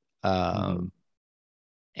 And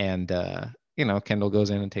Kendall goes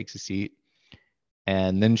in and takes a seat,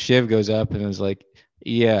 and then Shiv goes up and is like,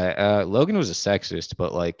 yeah, Logan was a sexist,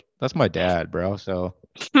 but like that's my dad, bro, so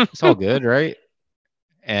it's all good, right?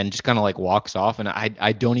 And just kind of like walks off, and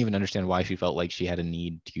I don't even understand why she felt like she had a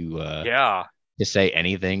need Yeah. to say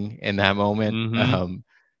anything in that moment.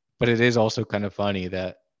 But it is also kind of funny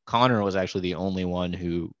that Connor was actually the only one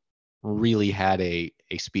who really had a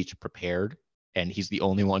speech prepared, and he's the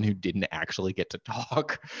only one who didn't actually get to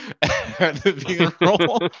talk at the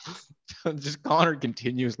funeral. Just Connor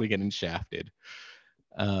continuously getting shafted.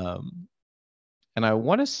 And I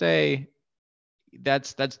want to say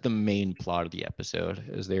that's the main plot of the episode.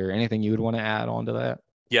 Is there anything you would want to add on to that?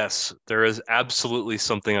 Yes, there is absolutely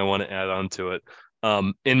something I want to add on to it.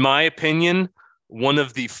 In my opinion, one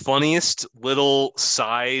of the funniest little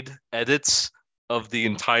side edits of the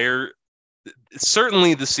entire,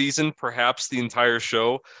 certainly the season, perhaps the entire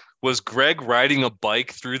show, was Greg riding a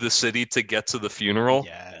bike through the city to get to the funeral.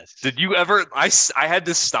 Yes. Did you ever? I had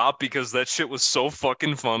to stop because that shit was so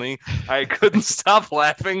fucking funny. I couldn't stop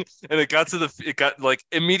laughing, and it got like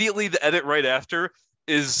immediately the edit right after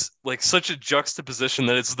is like such a juxtaposition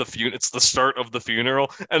that it's the start of the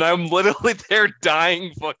funeral, and I'm literally there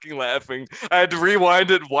dying fucking laughing. I had to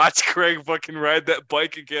rewind it, watch Craig fucking ride that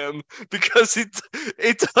bike again because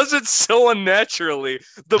it does it so unnaturally.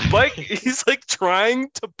 The bike, he's like trying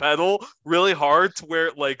to pedal really hard to where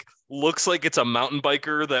it like looks like it's a mountain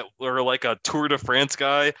biker that or like a Tour de France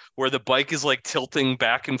guy where the bike is like tilting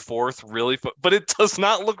back and forth really but it does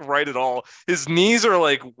not look right at all. His knees are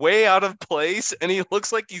like way out of place and he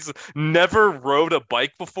looks like he's never rode a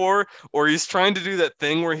bike before, or he's trying to do that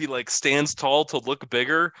thing where he like stands tall to look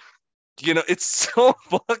bigger. It's so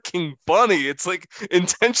fucking funny. It's like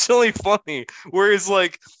intentionally funny. Whereas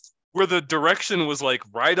like where the direction was like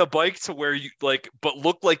ride a bike to where you like but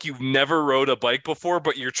look like you've never rode a bike before,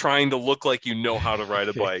 but you're trying to look like you know how to ride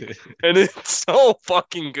a bike. And it's so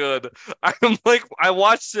fucking good. I'm like, I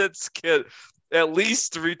watched that skit at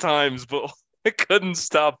least 3 times, but I couldn't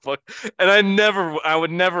stop. And I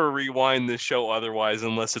would never rewind this show otherwise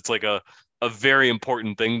unless it's like a very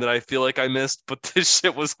important thing that I feel like I missed. But this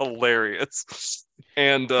shit was hilarious.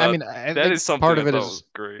 And I mean, I that think is something I thought was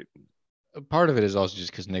great. part of it is also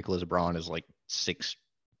just because Nicholas Braun is like 6'7"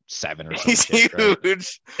 or some He's shit, right?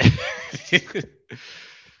 huge.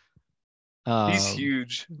 He's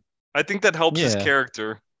huge. I think that helps his Yeah,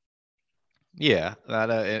 character. yeah. That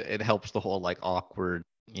it helps the whole like awkward,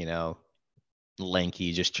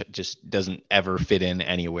 lanky, just doesn't ever fit in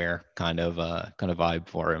anywhere kind of vibe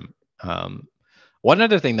for him. One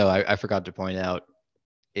other thing though, I forgot to point out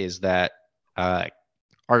is that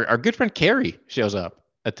our good friend Carrie shows up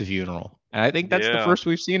at the funeral, and I think that's the Yeah. first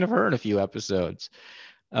we've seen of her in a few episodes.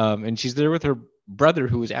 And she's there with her brother,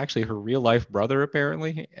 who is actually her real life brother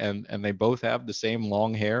apparently, and they both have the same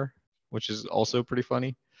long hair, which is also pretty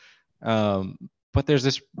funny. But there's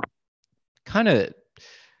this kind of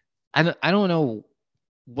I don't know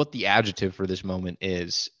what the adjective for this moment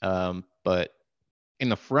is, but in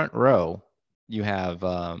the front row you have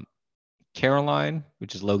Caroline,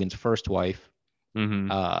 which is Logan's first wife,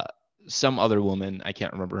 Mm-hmm. uh, some other woman, I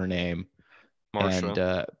can't remember her name, and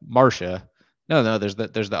Marsha. Marcia. No, there's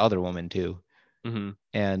the other woman too, Mm-hmm.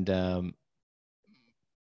 and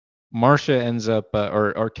Marcia ends up,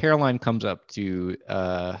 or Caroline comes up to.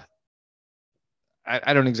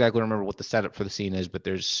 I don't exactly remember what the setup for the scene is, but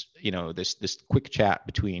there's this quick chat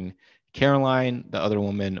between Caroline, the other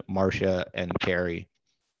woman, Marcia, and Carrie,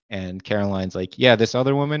 and Caroline's like, yeah, this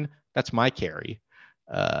other woman, that's my Carrie.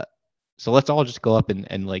 Uh, so let's all just go up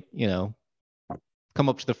and like come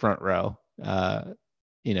up to the front row,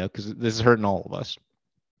 because this is hurting all of us.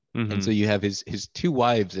 And so Mm-hmm. you have his two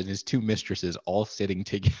wives and his two mistresses all sitting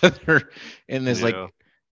together in this Yeah. like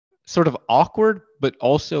sort of awkward but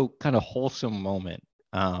also kind of wholesome moment.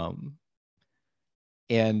 Um,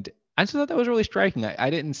 and I just thought that was really striking. I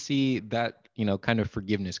didn't see that, kind of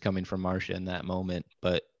forgiveness coming from Marcia in that moment,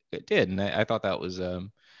 but it did. And I thought that was a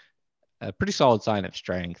pretty solid sign of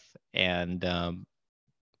strength. And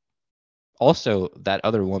also, that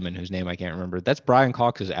other woman whose name I can't remember, that's Brian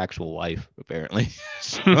Cox's actual wife, apparently.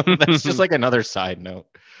 So that's just like another side note.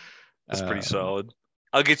 That's pretty Um, solid.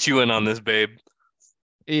 I'll get you in on this, babe.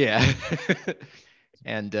 yeah.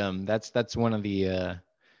 And that's one of the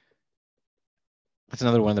that's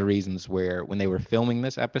another one of the reasons where when they were filming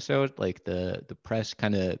this episode, like the press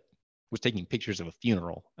kind of was taking pictures of a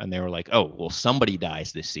funeral, and they were like, "Oh, well, somebody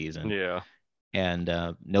dies this season," Yeah.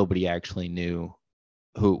 and nobody actually knew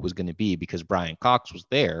who it was going to be because Brian Cox was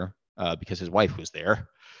there because his wife was there.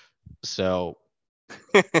 So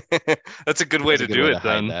That's a good it way was a to good do way to it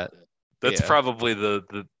hide then. that. That's Yeah. probably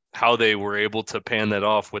the how they were able to pan that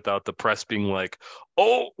off without the press being like,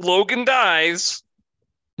 "Oh, Logan dies."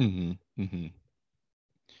 Hmm. Hmm. So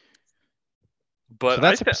But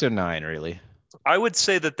that's episode 9, really. I would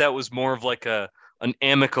say that that was more of like a an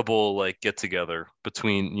amicable like get together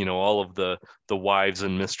between all of the wives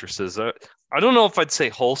and mistresses. I don't know if I'd say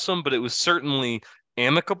wholesome, but it was certainly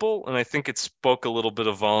amicable, and I think it spoke a little bit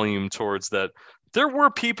of volume towards that. There were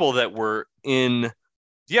people that were in.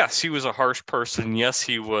 Yes, he was a harsh person. Yes,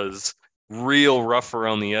 he was real rough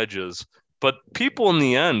around the edges. But people in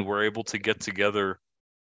the end were able to get together,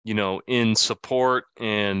 in support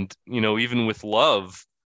and, even with love,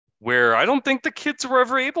 where I don't think the kids were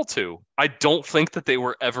ever able to. I don't think that they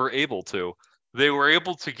were ever able to. They were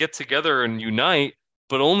able to get together and unite,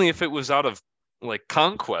 but only if it was out of like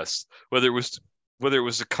conquest, whether it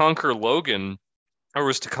was to conquer Logan or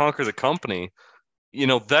was to conquer the company.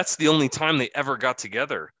 That's the only time they ever got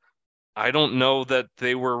together. I don't know that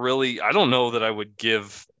they were really. I don't know that I would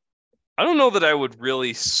give. I don't know that I would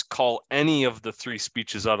really call any of the three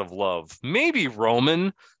speeches out of love. Maybe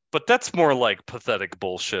Roman, but that's more like pathetic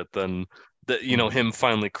bullshit than that. Hmm. Him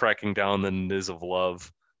finally cracking down than it is of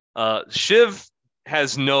love. Shiv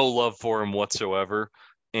has no love for him whatsoever,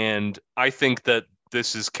 and I think that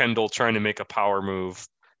this is Kendall trying to make a power move.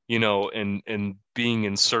 And being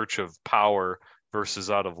in search of power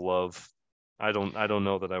versus out of love. I don't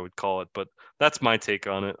know that I would call it, but that's my take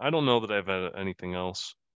on it. I don't know that I've had anything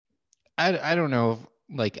else. I don't know.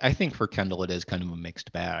 Like, I think for Kendall, it is kind of a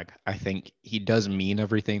mixed bag. I think he does mean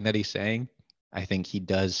everything that he's saying. I think he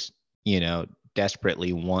does,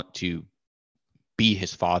 desperately want to be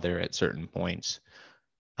his father at certain points.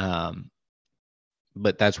 Um,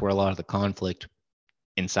 but that's where a lot of the conflict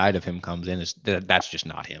inside of him comes in, is that's just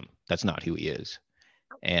not him. That's not who he is.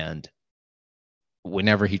 And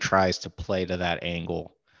whenever he tries to play to that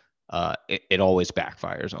angle, it always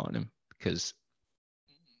backfires on him because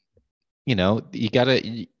you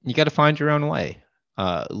gotta find your own way.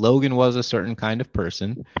 Logan was a certain kind of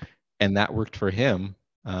person, and that worked for him.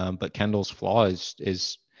 But Kendall's flaw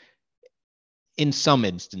is in some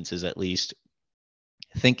instances, at least,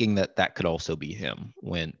 thinking that that could also be him.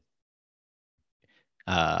 When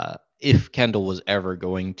if Kendall was ever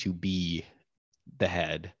going to be the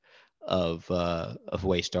head of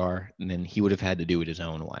Waystar, then he would have had to do it his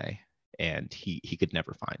own way, and he could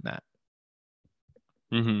never find that.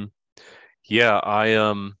 Hmm. Yeah,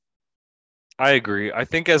 I agree. I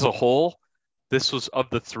think as a whole, this was of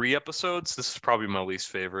the three episodes, this is probably my least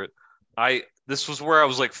favorite. I This was where I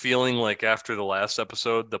was like feeling like after the last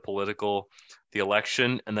episode, the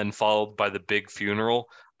election, and then followed by the big funeral.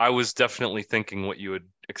 I was definitely thinking what you had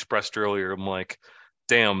expressed earlier. I'm like,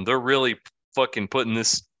 damn, they're really fucking putting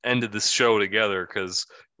this end of this show together because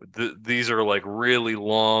these are like really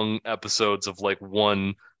long episodes of like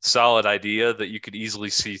one solid idea that you could easily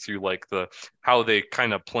see through like the how they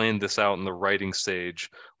kind of planned this out in the writing stage.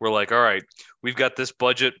 We're like, all right, we've got this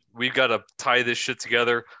budget, we've got to tie this shit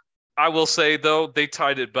together. I will say though, they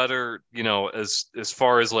tied it better, as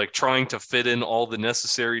far as like trying to fit in all the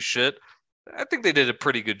necessary shit. I think they did a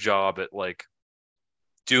pretty good job at like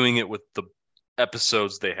doing it with the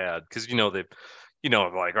episodes they had because they like,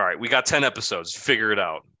 all right, we got 10 episodes, figure it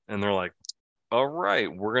out. And they're like, all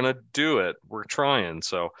right, we're gonna do it, we're trying.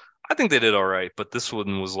 So I think they did all right, but this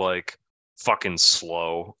one was like fucking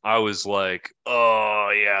slow. I was like,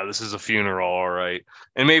 oh yeah, this is a funeral, all right.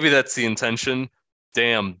 And maybe that's the intention.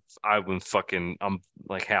 Damn, I'm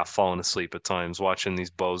like half falling asleep at times watching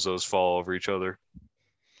these bozos fall over each other.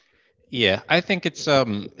 Yeah, I think it's a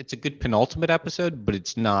good penultimate episode, but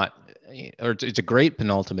it's not, or it's a great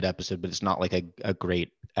penultimate episode, but it's not like a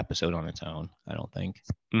great episode on its own, I don't think.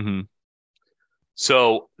 Mm-hmm.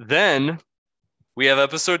 So then we have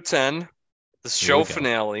episode 10, the show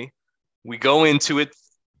finale. We go into it.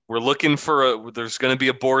 We're looking for there's going to be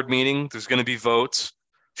a board meeting. There's going to be votes.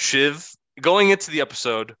 Shiv, going into the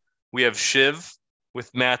episode, we have Shiv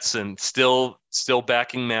with Mattson still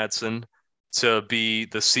backing Mattson to be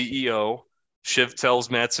the CEO. Shiv tells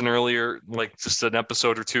Mattson earlier, like just an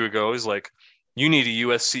episode or two ago, he's like, you need a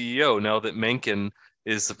US CEO now that Mencken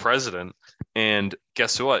is the president. And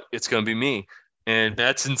guess what? It's going to be me. And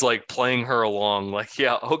Mattson's like playing her along, like,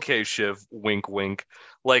 yeah, okay, Shiv, wink, wink.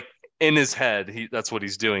 Like in his head, that's what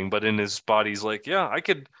he's doing. But in his body, he's like, yeah, I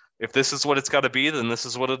could, if this is what it's got to be, then this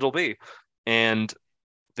is what it'll be. And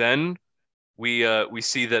then we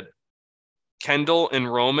see that Kendall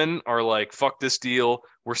and Roman are like, fuck this deal.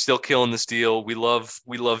 We're still killing this deal. We love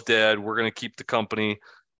Dad. We're gonna keep the company.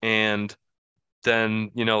 And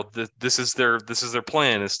then this is their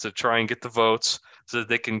plan, is to try and get the votes so that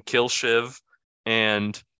they can kill Shiv.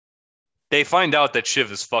 And they find out that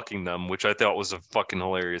Shiv is fucking them, which I thought was a fucking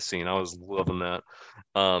hilarious scene. I was loving that.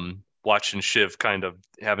 Watching Shiv kind of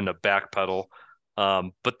having to backpedal.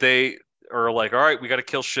 But they are like, all right, we got to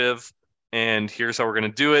kill Shiv, and here's how we're going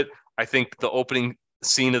to do it. I think the opening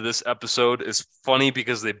scene of this episode is funny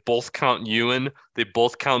because they both count Ewan, they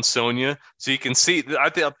both count Sonya. So you can see, I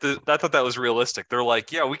thought that was realistic. They're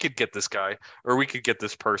like, yeah, we could get this guy, or we could get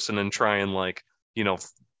this person and try and like,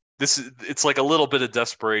 it's like a little bit of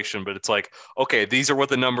desperation, but it's like, okay, these are what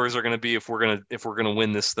the numbers are going to be if we're going to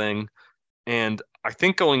win this thing. And I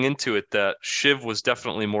think going into it that Shiv was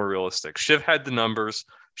definitely more realistic. Shiv had the numbers.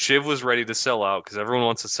 Shiv was ready to sell out because everyone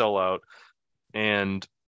wants to sell out. And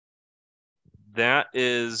that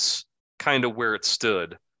is kind of where it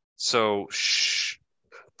stood. So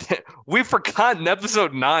we forgot in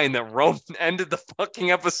episode 9 that Roman ended the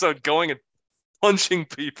fucking episode going and punching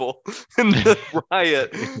people in the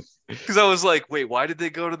riot. Because I was like, wait, why did they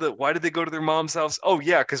go to their mom's house? Oh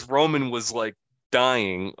yeah, because Roman was like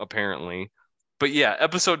dying apparently. But yeah,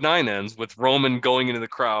 episode 9 ends with Roman going into the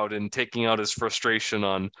crowd and taking out his frustration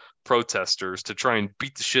on protesters to try and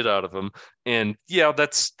beat the shit out of them. And yeah,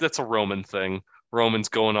 that's a Roman thing. Roman's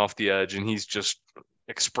going off the edge and he's just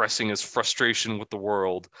expressing his frustration with the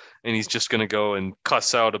world, and he's just going to go and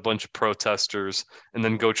cuss out a bunch of protesters and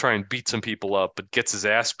then go try and beat some people up, but gets his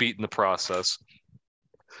ass beat in the process.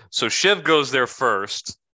 So Shiv goes there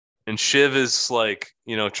first, and Shiv is like,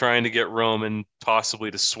 trying to get Roman possibly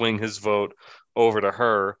to swing his vote over to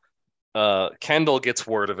her. Kendall gets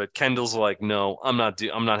word of it. Kendall's like, no, I'm not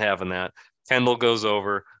having that. Kendall goes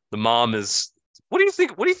over. The mom is, what do you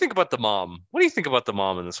think about the mom? What do you think about the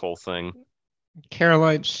mom in this whole thing?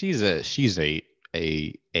 Caroline, she's a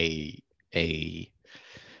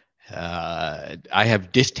I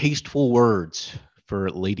have distasteful words for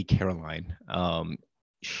Lady Caroline.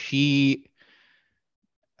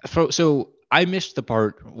 So I missed the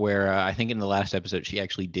part where I think in the last episode she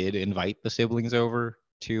actually did invite the siblings over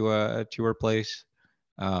to her place.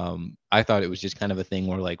 I thought it was just kind of a thing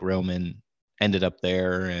where like Roman ended up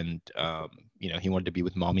there and he wanted to be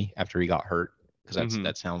with mommy after he got hurt, because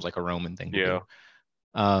that sounds like a Roman thing to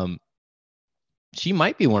do. She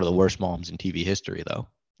might be one of the worst moms in TV history, though.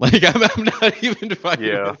 Like I'm not even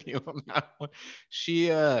fighting with you on that one. She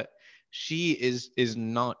is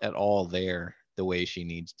not at all there the way she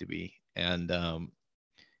needs to be, and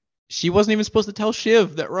she wasn't even supposed to tell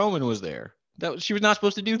Shiv that Roman was there. That she was not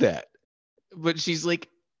supposed to do that, but she's like,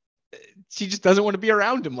 she just doesn't want to be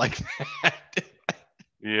around him like that.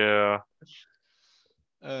 Yeah.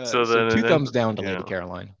 So two thumbs down to Lady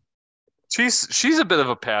Caroline. She's a bit of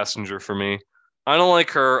a passenger for me. I don't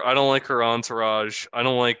like her. I don't like her entourage. I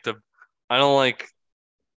don't like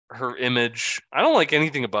her image. I don't like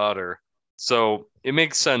anything about her. So it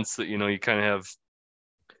makes sense that, you kind of have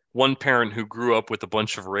one parent who grew up with a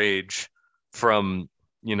bunch of rage from,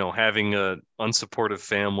 having a unsupportive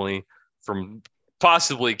family, from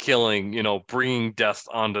possibly killing, bringing death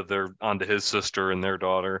onto his sister and their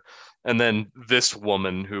daughter. And then this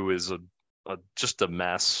woman who is just a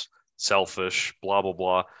mess, selfish, blah, blah,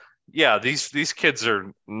 blah. Yeah, these kids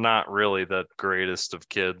are not really the greatest of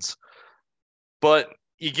kids. But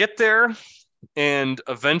you get there, and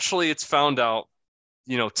eventually it's found out,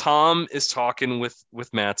 Tom is talking with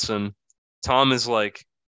Mattson. Tom is like,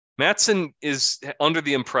 Mattson is under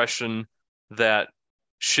the impression that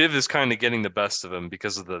Shiv is kind of getting the best of him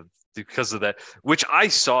because of that, which I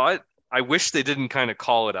saw it. I wish they didn't kind of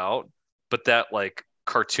call it out, but that like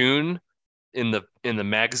cartoon in the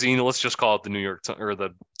magazine, let's just call it the New York or the,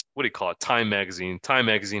 what do you call it? Time magazine. Time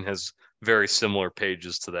magazine has very similar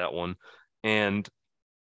pages to that one. And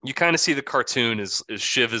you kind of see the cartoon is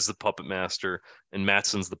Shiv is the puppet master and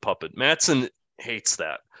Matsson's the puppet. Matsson hates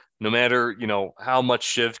that. No matter, how much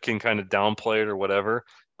Shiv can kind of downplay it or whatever,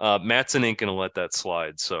 Matsson ain't gonna let that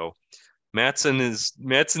slide. So Matsson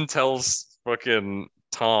tells fucking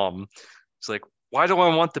Tom, he's like, why do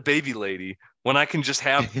I want the baby lady when I can just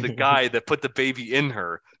have the guy that put the baby in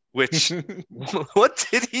her? Which, what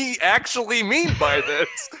did he actually mean by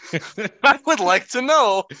this? I would like to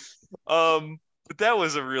know. But that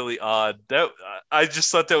was a really odd. I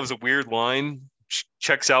just thought that was a weird line.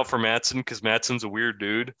 Checks out for Matsson because Matsson's a weird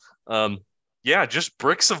dude. Yeah, just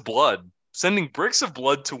bricks of blood, sending bricks of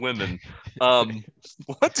blood to women.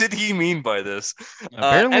 What did he mean by this?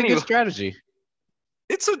 Apparently, a good Anyway, strategy.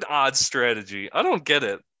 it's an odd strategy. I don't get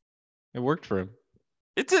it. It worked for him.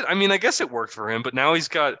 It did. I mean, I guess it worked for him, but now he's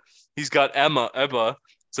got Ebba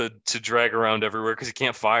to drag around everywhere because he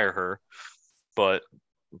can't fire her. But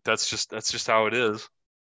that's just how it is.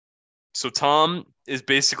 So Tom is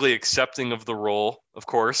basically accepting of the role, of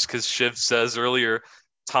course, because Shiv says earlier,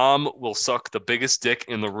 Tom will suck the biggest dick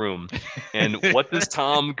in the room. And what does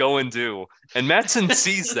Tom go and do? And Matsson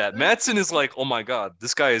sees that. Matsson is like, oh my God,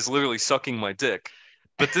 this guy is literally sucking my dick.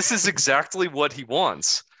 But this is exactly what he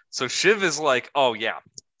wants. So Shiv is like, oh yeah,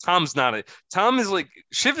 Tom's not it. Tom is like,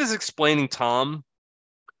 Shiv is explaining Tom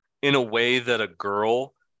in a way that a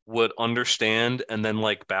girl would understand and then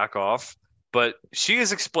like back off. But she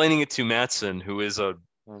is explaining it to Matsson, who is a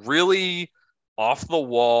really off the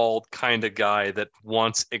wall kind of guy that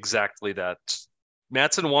wants exactly that.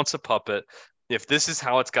 Matsson wants a puppet. If this is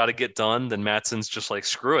how it's got to get done, then Matsson's just like,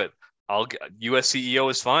 screw it. US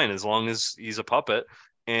CEO is fine as long as he's a puppet.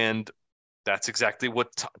 And that's exactly what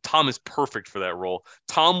Tom is perfect for that role.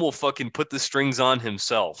 Tom will fucking put the strings on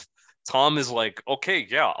himself. Tom is like, okay,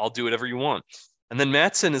 yeah, I'll do whatever you want. And then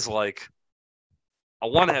Matsson is like, I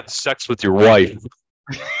want to have sex with your wife.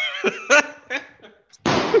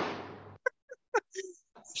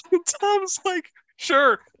 Tom's like,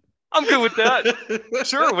 sure, I'm good with that.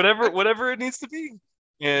 Sure, whatever it needs to be.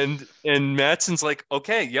 And Matsson's like,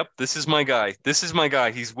 okay, yep, this is my guy. This is my guy.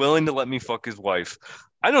 He's willing to let me fuck his wife.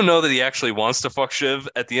 I don't know that he actually wants to fuck Shiv.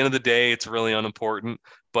 At the end of the day, it's really unimportant.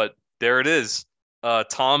 But there it is.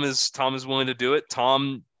 Tom is willing to do it.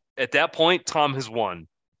 Tom, at that point, Tom has won.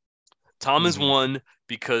 Tom has won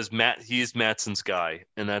because he is Matsson's guy,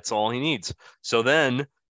 and that's all he needs. So then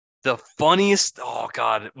the funniest, oh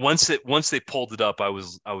God, once they pulled it up, I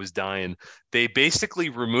was dying. They basically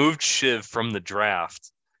removed Shiv from the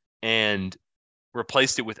draft and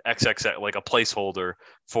replaced it with XXX, like a placeholder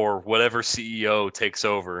for whatever CEO takes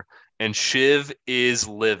over. And Shiv is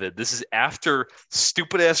livid. This is after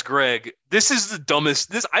stupid ass Greg. This is the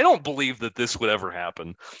dumbest. I don't believe that this would ever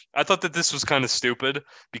happen. I thought that this was kind of stupid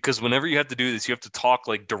because whenever you have to do this, you have to talk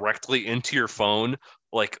like directly into your phone.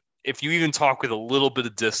 Like if you even talk with a little bit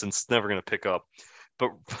of distance, it's never going to pick up. But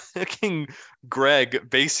fucking Greg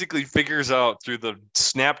basically figures out through the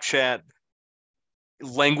Snapchat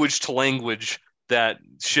language to language that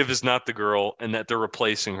Shiv is not the girl and that they're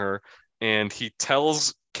replacing her. And he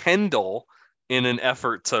tells Kendall in an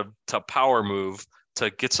effort to power move to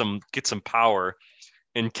get some power.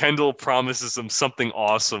 And Kendall promises him something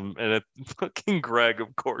awesome, and fucking Greg,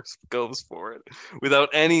 of course, goes for it without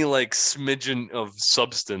any like smidgen of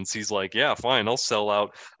substance. He's like, "Yeah, fine, I'll sell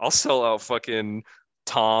out. I'll sell out fucking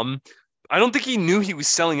Tom." I don't think he knew he was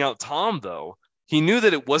selling out Tom though. He knew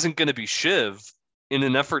that it wasn't going to be Shiv in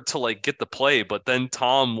an effort to like get the play, but then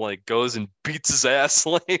Tom like goes and beats his ass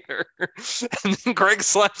later. And then Greg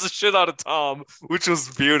slaps the shit out of Tom, which was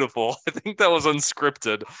beautiful. I think that was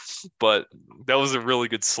unscripted, but that was a really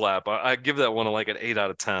good slap. I give that one like an 8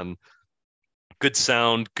 out of 10. Good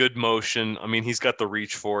sound, good motion. I mean, he's got the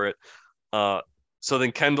reach for it. So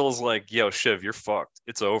then Kendall's like, yo, Shiv, you're fucked.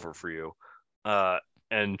 It's over for you.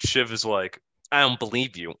 And Shiv is like, I don't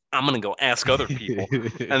believe you. I'm gonna go ask other people.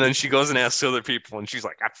 And then she goes and asks other people, and she's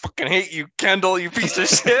like, I fucking hate you, Kendall, you piece of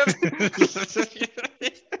shit.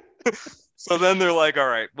 So then they're like, all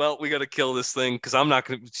right, well, we got to kill this thing because I'm not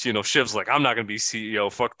going to, Shiv's like, I'm not going to be CEO.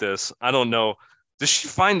 Fuck this. I don't know. Does she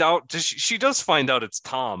find out? She does find out it's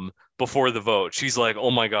Tom before the vote. She's like,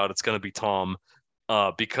 oh my God, it's going to be Tom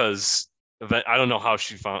because I don't know how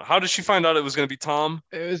she found. How did she find out it was going to be Tom?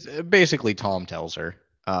 It was basically Tom tells her.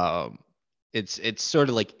 It's sort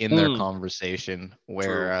of like in their conversation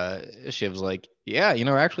where Shiv's like, yeah,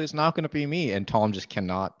 actually it's not going to be me, and Tom just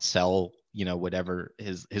cannot sell whatever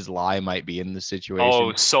his lie might be in the situation.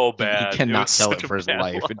 Oh, so bad. He cannot sell it for his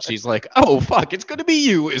life. And she's like, oh fuck, it's gonna be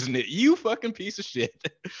you, isn't it? You fucking piece of shit.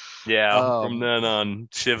 Yeah. From then on,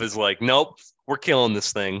 Shiv is like, nope, we're killing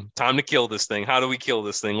this thing. Time to kill this thing. How do we kill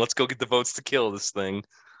this thing? Let's go get the votes to kill this thing.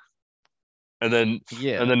 And then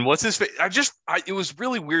Yeah. what's his face? It was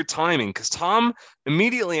really weird timing because Tom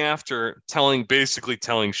immediately after basically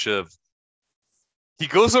telling Shiv, he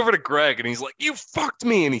goes over to Greg and he's like, "You fucked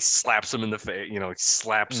me," and he slaps him in the face. He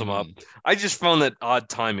slaps him up. I just found that odd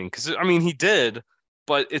timing because I mean he did,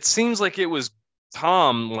 but it seems like it was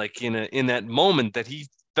Tom like in that moment that he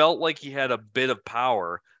felt like he had a bit of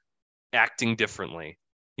power acting differently.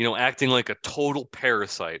 Acting like a total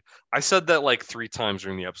parasite. I said that like 3 times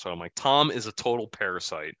during the episode. I'm like, Tom is a total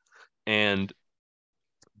parasite. And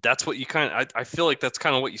that's what you I feel like that's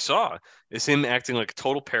kind of what you saw is him acting like a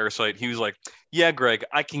total parasite. He was like, yeah, Greg,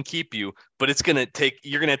 I can keep you, but you're going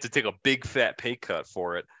to have to take a big fat pay cut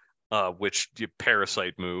for it. Which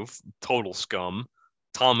parasite move, total scum.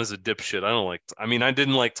 Tom is a dipshit. I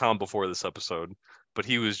didn't like Tom before this episode, but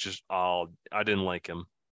he was just, I didn't like him.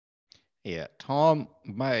 Yeah, Tom,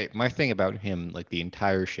 my thing about him, like the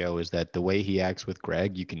entire show, is that the way he acts with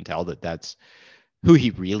Greg, you can tell that that's who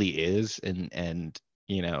he really is, and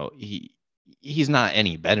he's not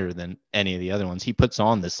any better than any of the other ones. He puts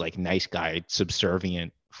on this like nice guy,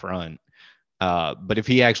 subservient front. But if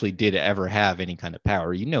he actually did ever have any kind of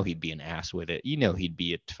power, he'd be an ass with it. He'd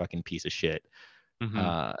be a fucking piece of shit.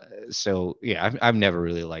 Mm-hmm. So yeah, I've never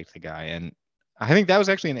really liked the guy, and I think that was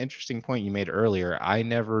actually an interesting point you made earlier. I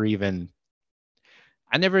never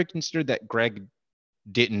considered that Greg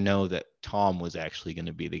didn't know that Tom was actually going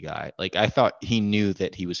to be the guy. Like I thought he knew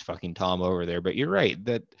that he was fucking Tom over there, but you're right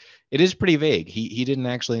that it is pretty vague. He didn't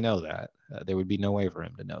actually know that. There would be no way for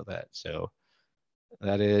him to know that. So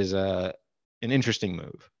that is an interesting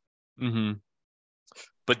move. Mm-hmm.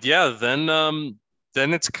 But yeah, then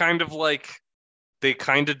it's kind of like they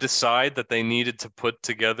kind of decide that they needed to put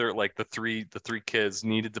together like the three kids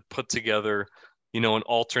needed to put together, an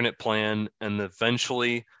alternate plan, and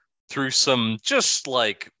eventually through some just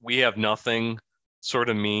like we have nothing sort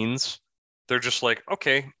of means, they're just like,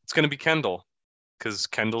 okay, it's gonna be Kendall because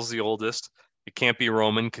Kendall's the oldest. It can't be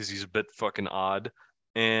Roman because he's a bit fucking odd,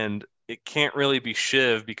 and it can't really be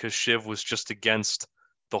Shiv because Shiv was just against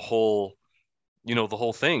the whole the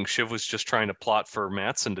whole thing. Shiv was just trying to plot for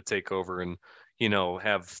Matson to take over and,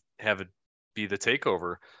 have it be the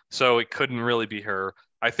takeover. So it couldn't really be her.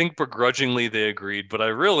 I think begrudgingly they agreed, but I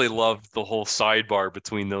really loved the whole sidebar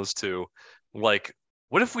between those two. Like,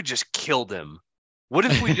 what if we just killed him? What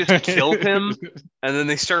if we just killed him? And then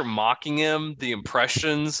they start mocking him. The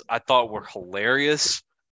impressions I thought were hilarious.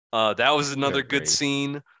 That was another They're good great.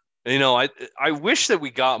 scene. I wish that we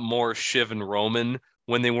got more Shiv and Roman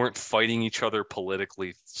when they weren't fighting each other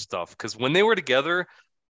politically stuff. Because when they were together,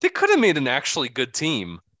 they could have made an actually good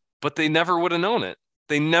team, but they never would have known it.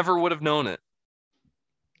 They never would have known it.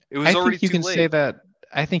 It was I already think you too can say late. that.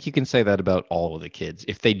 I think you can say that about all of the kids.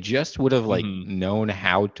 If they just would have like Mm-hmm. known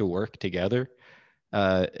how to work together,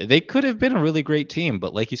 they could have been a really great team.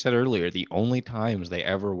 But like you said earlier, the only times they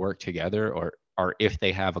ever work together are if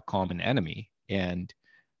they have a common enemy. And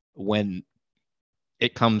when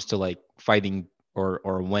it comes to like fighting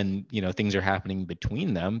or when things are happening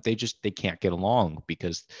between them, they can't get along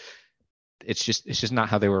because it's just not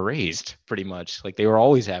how they were raised. Pretty much like they were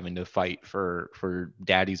always having to fight for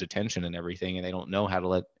daddy's attention and everything, and they don't know how to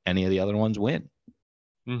let any of the other ones win.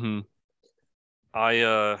 Mm-hmm.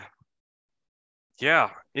 I Yeah,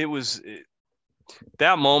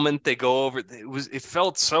 that moment they go over. It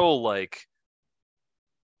felt so like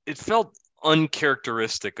it felt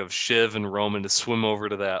uncharacteristic of Shiv and Roman to swim over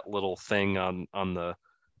to that little thing on the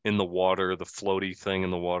in the water, the floaty thing in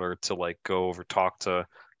the water to like go over talk to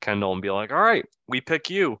Kendall and be like, "All right, we pick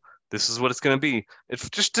you. This is what it's going to be." It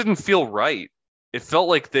just didn't feel right. It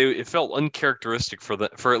felt uncharacteristic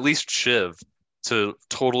for at least Shiv to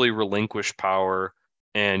totally relinquish power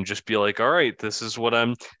and just be like, "All right, this is what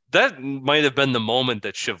I'm." That might have been the moment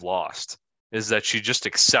that Shiv lost is that she just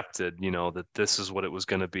accepted, that this is what it was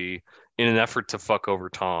going to be in an effort to fuck over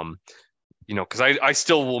Tom. Because I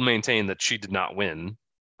still will maintain that she did not win.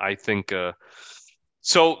 I think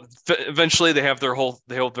so. Eventually, they hold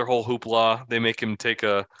their whole hoopla. They make him take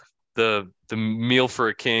the meal for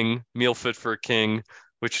a king, meal fit for a king,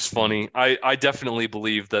 which is funny. I definitely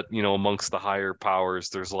believe that amongst the higher powers,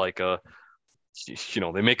 there's like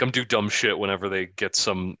they make them do dumb shit whenever they get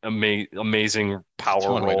some amazing That's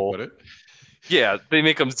power one way to roll. put it. Yeah, they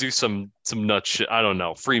make them do some nut shit. I don't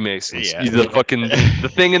know. Freemasons. Yeah.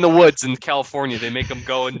 The thing in the woods in California. They make them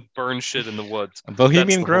go and burn shit in the woods. That's Bohemian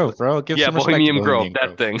the whole thing. Grove, bro. Give Yeah, some respect to Bohemian Grove.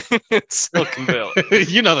 Bohemian That Grove. thing. Silicon Valley.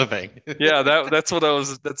 You know the thing. Yeah, that's what I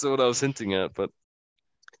was hinting at. But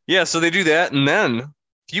yeah, so they do that, and then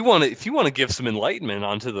if you want to give some enlightenment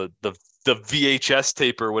onto the VHS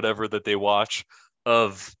tape or whatever that they watch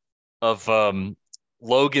of of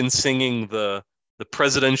Logan singing the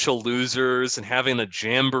presidential losers and having a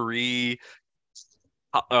jamboree.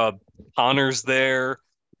 Connor's there.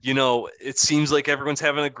 It seems like everyone's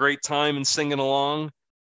having a great time and singing along,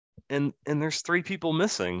 and there's three people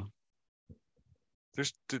missing.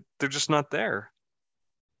 They're just not there.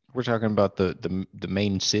 We're talking about the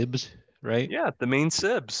main sibs, right? Yeah, the main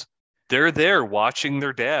sibs. They're there watching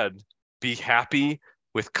their dad be happy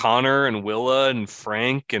with Connor and Willa and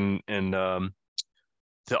Frank and the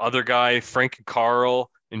other guy, Frank and Carl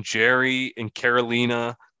and Jerry and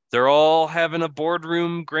Carolina. They're all having a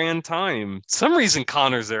boardroom grand time. Some reason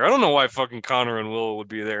Connor's there. I don't know why fucking Connor and Willa would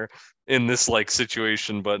be there in this like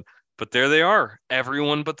situation, but there they are.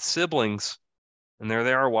 Everyone but the siblings. And there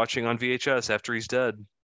they are watching on VHS after he's dead.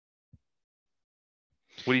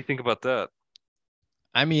 What do you think about that?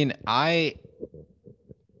 I mean, I'm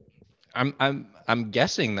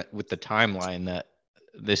guessing that with the timeline that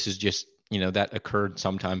this is just, that occurred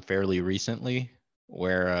sometime fairly recently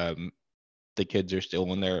where the kids are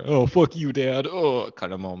still in their, oh fuck you dad, oh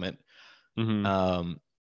kind of moment. Mm-hmm.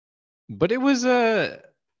 But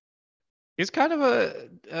it's kind of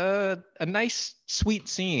a nice sweet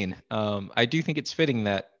scene. I do think it's fitting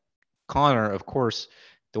that Connor, of course,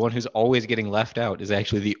 the one who's always getting left out, is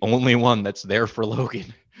actually the only one that's there for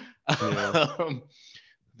Logan. Yeah.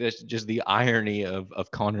 There's just the irony of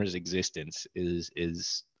Connor's existence is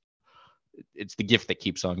it's the gift that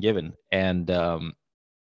keeps on giving. And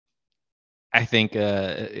I think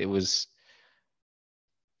it was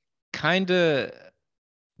kind of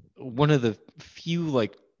one of the few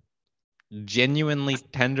like genuinely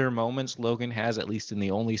tender moments Logan has, at least in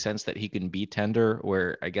the only sense that he can be tender,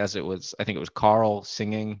 where I think it was Carl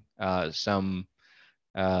singing some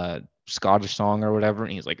Scottish song or whatever,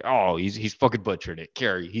 and he's like, oh, he's fucking butchering it,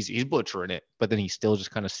 Carrie, he's butchering it, but then he still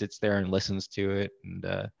just kind of sits there and listens to it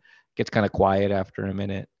and gets kind of quiet after a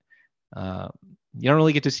minute. You don't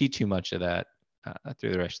really get to see too much of that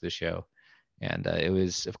through the rest of the show, and it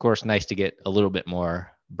was of course nice to get a little bit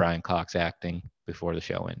more Brian Cox acting before the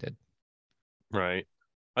show ended. Right.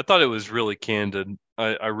 I thought it was really candid.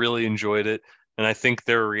 I really enjoyed it. And I think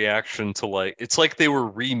their reaction to it's like they were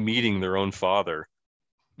re-meeting their own father.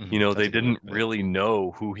 That's They a good way to didn't put it. really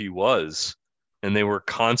know who he was. And they were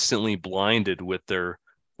constantly blinded with the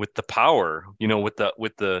power, what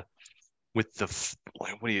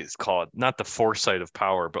do you call it? Not the foresight of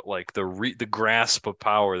power, but like the grasp of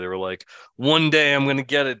power. They were like, one day I'm going to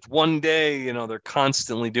get it. One day, they're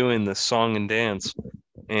constantly doing this song and dance.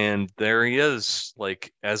 And there he is,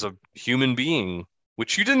 like as a human being,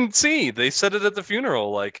 which you didn't see. They said it at the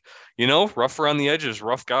funeral, like, rough around the edges,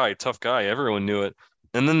 rough guy, tough guy. Everyone knew it.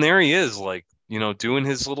 And then there he is, like, doing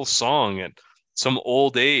his little song at some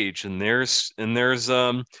old age. And there's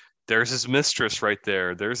his mistress right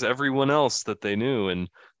there. There's everyone else that they knew. And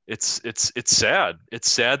it's sad. It's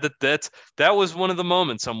sad that was one of the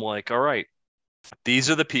moments I'm like, all right, these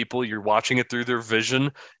are the people, you're watching it through their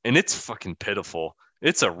vision, and it's fucking pitiful.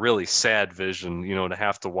 It's a really sad vision, to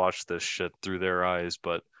have to watch this shit through their eyes.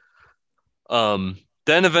 But then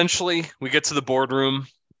eventually we get to the boardroom,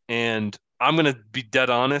 and I'm gonna be dead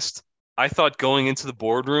honest. I thought going into the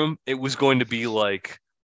boardroom, it was going to be like,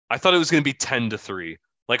 I thought it was going to be 10-3.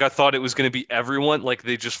 Like I thought it was going to be everyone, like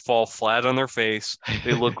they just fall flat on their face.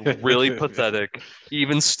 They look really pathetic.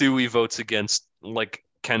 Even Stewie votes against like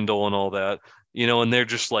Kendall and all that, and they're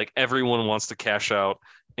just like everyone wants to cash out,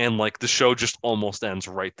 and like the show just almost ends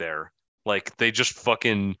right there. Like they just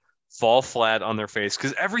fucking fall flat on their face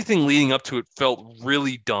because everything leading up to it felt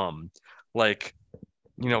really dumb. Like,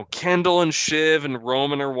 Kendall and Shiv and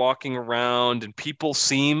Roman are walking around, and people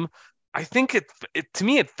seem. I think it to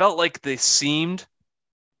me it felt like they seemed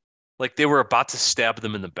like they were about to stab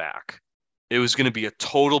them in the back. It was going to be a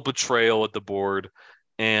total betrayal at the board,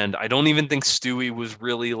 and I don't even think Stewie was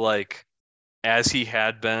really like as he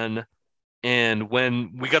had been. And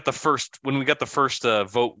when we got the first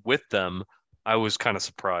vote with them, I was kind of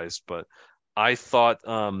surprised, but I thought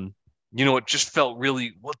it just felt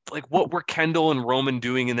really what were Kendall and Roman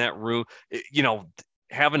doing in that room?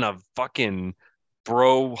 Having a fucking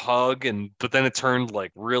bro hug, but then it turned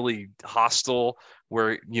like really hostile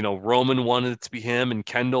where Roman wanted it to be him, and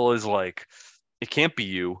Kendall is like, it can't be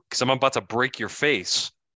you because I'm about to break your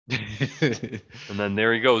face. And then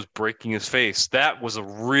there he goes, breaking his face. That was a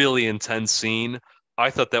really intense scene. I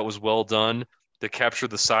thought that was well done to capture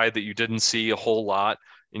the side that you didn't see a whole lot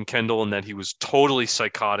in Kendall, and that he was totally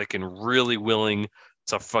psychotic and really willing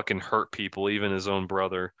to fucking hurt people, even his own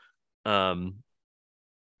brother. Um,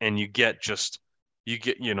 and you get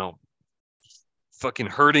fucking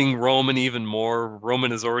hurting Roman even more.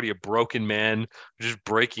 Roman is already a broken man, just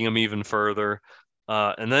breaking him even further.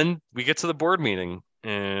 And then we get to the board meeting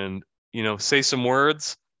and, say some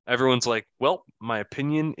words. Everyone's like, well, my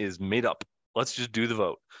opinion is made up. Let's just do the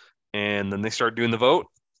vote. And then they start doing the vote,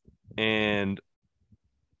 and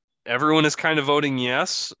everyone is kind of voting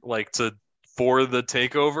yes, like for the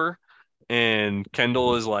takeover. And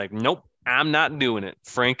Kendall is like, nope, I'm not doing it.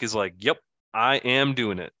 Frank is like, yep, I am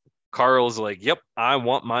doing it. Carl is like, yep, I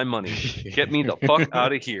want my money. Get me the fuck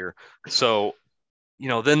out of here. So,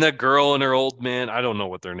 then that girl and her old man, I don't know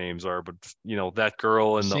what their names are, but that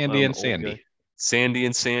girl and the Sandy and old guy, Sandy. Sandy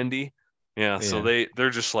and Sandy. Yeah, so Yeah. they're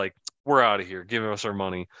just like, we're out of here. Give us our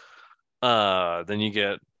money. Then you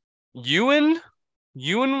get Ewan.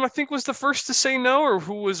 Ewan, I think, was the first to say no, or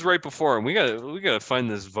who was right before him? We gotta find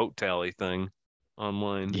this vote tally thing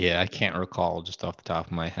online. Yeah, I can't recall just off the top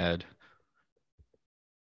of my head.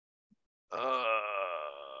 Uh,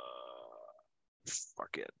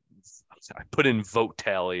 Fuck it. I put in vote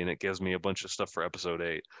tally and it gives me a bunch of stuff for episode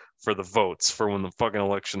 8 for the votes for when the fucking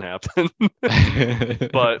election happened.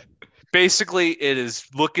 But basically, it is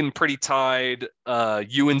looking pretty tied.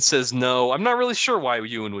 Ewan says no. I'm not really sure why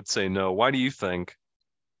Ewan would say no. Why do you think?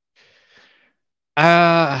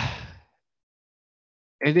 uh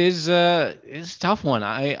it's a tough one.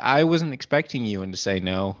 I wasn't expecting Ewan to say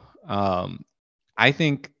no. I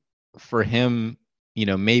think for him,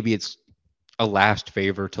 maybe it's a last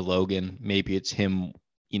favor to Logan. Maybe it's him,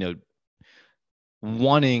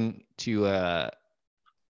 wanting to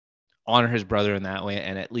honor his brother in that way,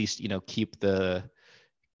 and at least keep the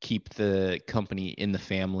company in the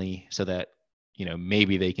family, so that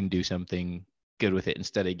maybe they can do something good with it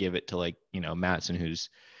instead of give it to, like, Matson,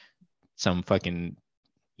 who's some fucking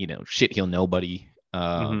shit heel nobody.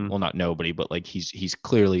 Mm-hmm. Well, not nobody, but like he's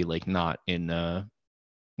clearly like not going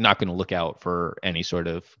to look out for any sort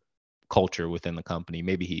of culture within the company.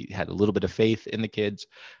 Maybe he had a little bit of faith in the kids.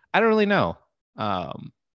 I don't really know.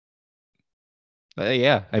 Um, but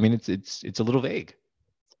yeah, I mean, it's a little vague.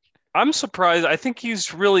 I'm surprised. I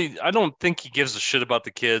don't think he gives a shit about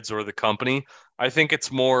the kids or the company. I think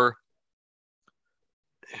it's more,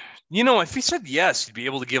 if he said yes, he'd be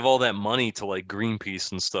able to give all that money to like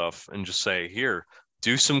Greenpeace and stuff and just say, here,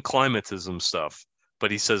 do some climatism stuff.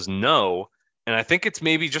 But he says no. And I think it's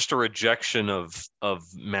maybe just a rejection of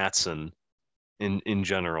Matson in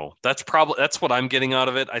general. That's what I'm getting out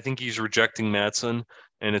of it. I think he's rejecting Matson,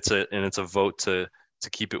 and it's a vote to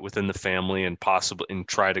keep it within the family and possibly and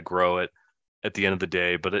try to grow it at the end of the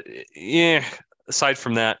day. But yeah, aside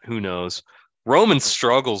from that, who knows? Roman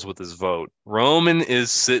struggles with his vote. Roman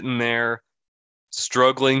is sitting there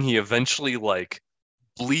struggling. He eventually like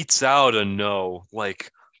bleats out a no.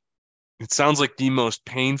 Like it sounds like the most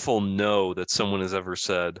painful no that someone has ever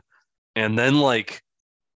said. And then like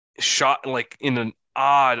shot like in an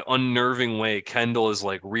odd, unnerving way, Kendall is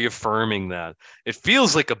like reaffirming that. It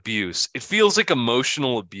feels like abuse. It feels like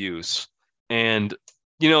emotional abuse. And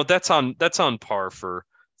that's on par for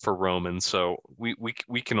Roman. So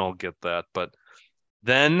we can all get that. But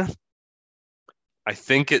then I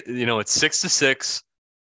think it's 6-6,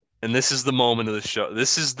 and this is the moment of the show.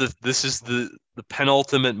 This is the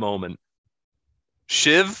penultimate moment.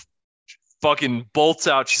 Shiv fucking bolts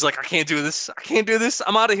out. She's like, I can't do this. I can't do this.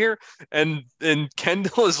 I'm out of here. And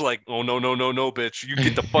Kendall is like, oh no, no, no, no, bitch. You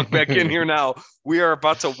get the fuck back in here now. We are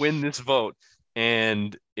about to win this vote.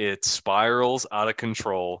 And it spirals out of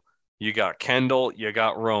control. You got Kendall, you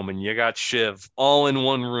got Roman, you got Shiv all in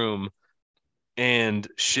one room. And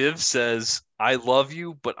Shiv says, I love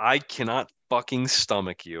you, but I cannot fucking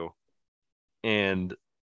stomach you. And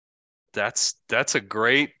that's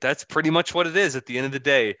pretty much what it is at the end of the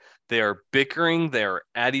day. They are bickering, they're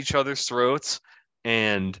at each other's throats,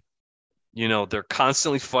 and they're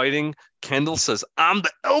constantly fighting. Kendall says, I'm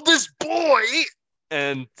the eldest boy,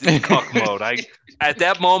 and it's cuck mode. At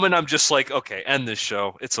that moment I'm just like, okay, end this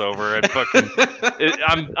show. It's over.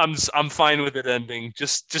 I'm fine with it ending.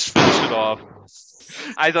 Just finish it off.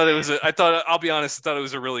 I'll be honest, I thought it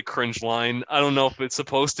was a really cringe line. I don't know if it's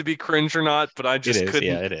supposed to be cringe or not, but I It just is, yeah,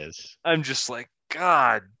 couldn't. it is. I'm just like,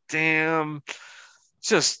 God damn,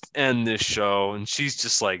 just end this show. And she's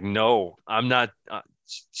just like, no, I'm not.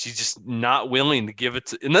 She's just not willing to give it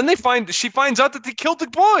to. And then she finds out that they killed the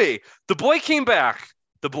boy. The boy came back.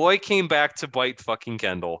 The boy came back to bite fucking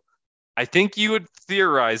Kendall. I think you would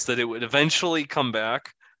theorize that it would eventually come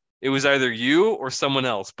back. It was either you or someone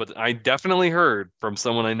else, but I definitely heard from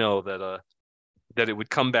someone I know that it would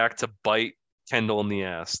come back to bite Kendall in the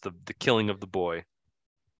ass, the killing of the boy.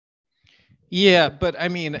 Yeah, but I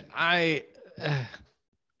mean,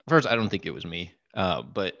 first, I don't think it was me.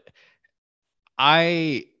 But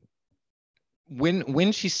I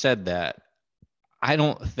when she said that, I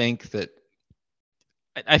don't think that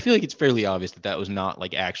I feel like it's fairly obvious that that was not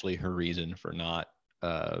like actually her reason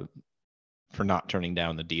uh for not turning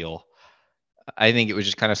down the deal. I think it was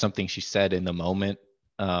just kind of something she said in the moment,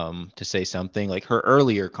 to say something. Like her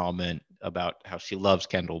earlier comment about how she loves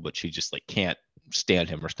Kendall, but she just like can't stand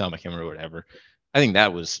him or stomach him or whatever. I think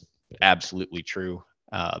that was absolutely true,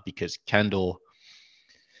 because Kendall,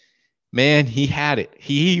 man, he had it.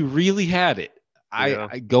 He really had it. Yeah.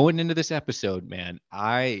 I going into this episode, man,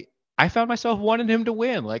 I found myself wanting him to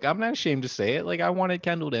win. Like, I'm not ashamed to say it. Like, I wanted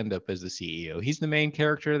Kendall to end up as the CEO. He's the main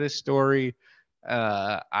character of this story.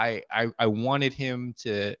 I wanted him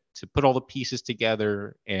to put all the pieces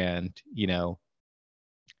together, and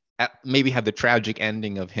maybe have the tragic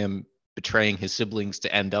ending of him betraying his siblings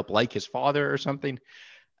to end up like his father or something.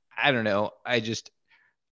 I don't know. I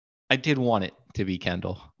did want it to be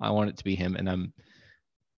Kendall. I want it to be him, and I'm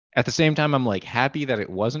at the same time I'm like happy that it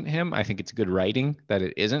wasn't him. I think it's good writing that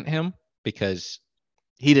it isn't him, because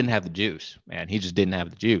he didn't have the juice, man. He just didn't have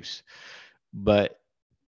the juice. But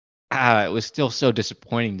it was still so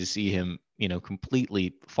disappointing to see him,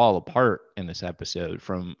 completely fall apart in this episode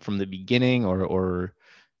from the beginning, or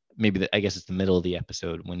maybe I guess it's the middle of the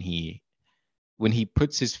episode when he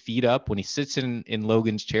puts his feet up, when he sits in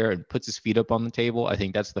Logan's chair and puts his feet up on the table. I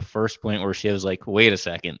think that's the first point where she was like, wait a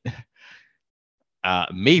second,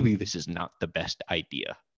 maybe this is not the best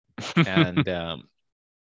idea. And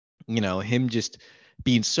him just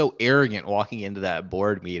being so arrogant walking into that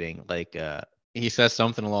board meeting, like he says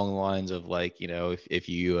something along the lines of like, if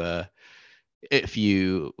you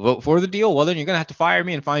vote for the deal, well then you're gonna have to fire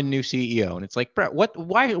me and find a new CEO. And it's like, Brett, what?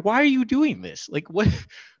 Why are you doing this? Like, what?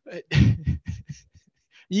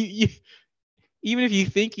 you even if you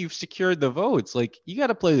think you've secured the votes, like you got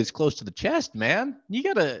to play this close to the chest, man. You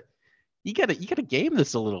gotta game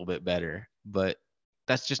this a little bit better. But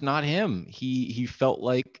that's just not him. He felt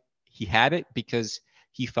like he had it because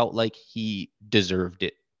he felt like he deserved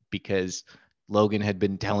it, because Logan had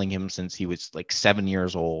been telling him since he was like 7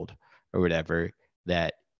 years old or whatever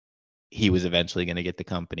that he was eventually going to get the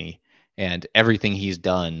company, and everything he's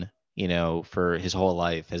done, for his whole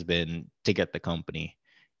life has been to get the company,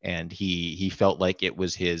 and he felt like it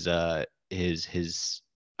was his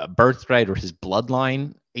birthright or his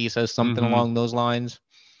bloodline. He says something Mm-hmm. along those lines,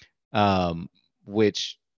 um,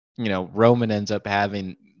 which Roman ends up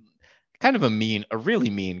having kind of a really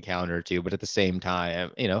mean counter to, but at the same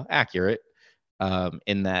time, accurate,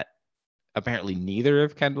 in that apparently neither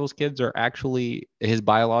of Kendall's kids are actually his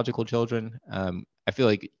biological children. I feel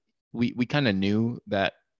like we kind of knew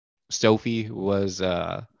that Sophie was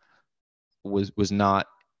not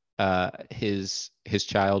his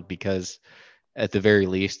child, because at the very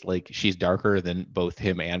least, like she's darker than both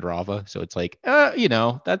him and Rava. So it's like,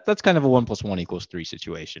 that's kind of a 1 + 1 = 3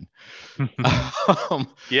 situation. um,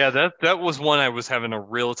 Yeah, that was one I was having a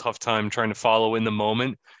real tough time trying to follow in the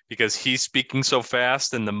moment because he's speaking so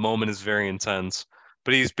fast and the moment is very intense.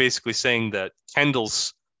 But he's basically saying that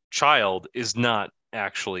Kendall's child is not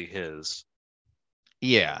actually his.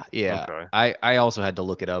 yeah, yeah. Okay. I also had to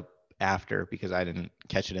look it up after because I didn't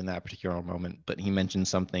catch it in that particular moment. But he mentioned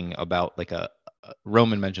something about like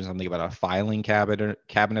Roman mentioned something about a filing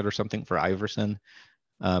cabinet or something for Iverson.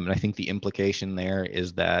 And I think the implication there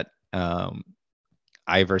is that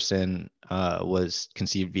Iverson was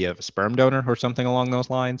conceived via a sperm donor or something along those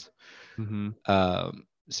lines. Mm-hmm.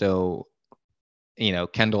 So,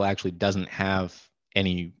 Kendall actually doesn't have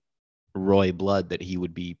any Roy blood that he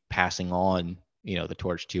would be passing on, the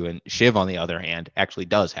torch to. And Shiv, on the other hand, actually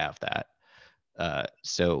does have that.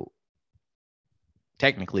 So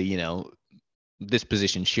technically, this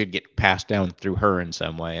position should get passed down through her in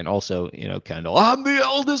some way. And also, Kendall, I'm the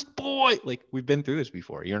eldest boy. Like, we've been through this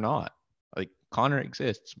before. You're not. Like, Connor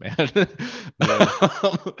exists, man.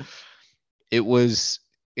 Yeah. it was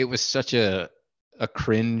it was such a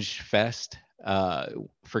cringe fest,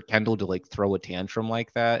 for Kendall to like throw a tantrum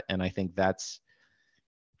like that. And I think that's,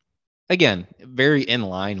 again, very in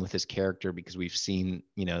line with his character, because we've seen,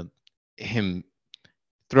 him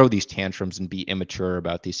throw these tantrums and be immature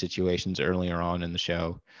about these situations earlier on in the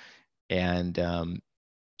show. And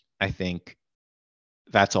I think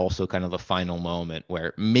that's also kind of the final moment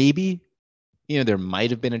where maybe, there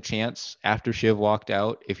might have been a chance after Shiv walked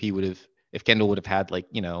out, if Kendall would have had like,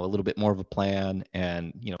 a little bit more of a plan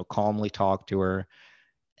and, calmly talked to her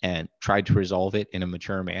and tried to resolve it in a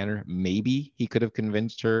mature manner, maybe he could have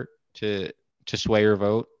convinced her to sway her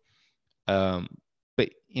vote. But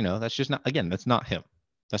that's just not, again, that's not him.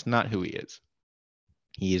 That's not who he is.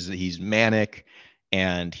 He's manic,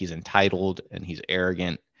 and he's entitled, and he's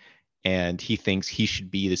arrogant, and he thinks he should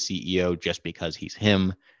be the CEO just because he's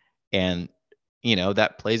him. And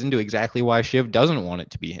that plays into exactly why Shiv doesn't want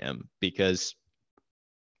it to be him, because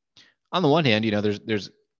on the one hand, there's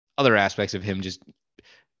other aspects of him just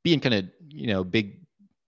being kind of, big,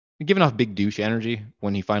 giving off big douche energy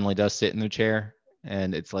when he finally does sit in the chair.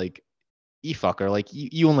 And it's like, you fucker, like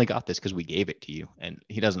you only got this because we gave it to you. And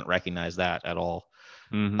he doesn't recognize that at all.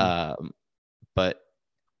 Mm-hmm. But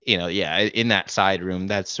yeah, in that side room,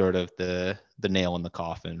 that's sort of the nail in the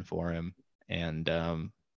coffin for him. And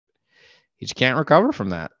he just can't recover from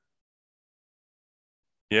that.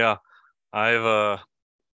 Yeah,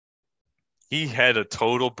 he had a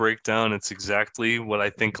total breakdown. It's exactly what I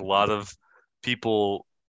think a lot of people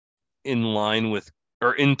in line with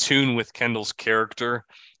or in tune with Kendall's character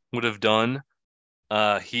would have done.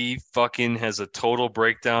 He fucking has a total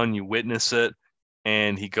breakdown. You witness it,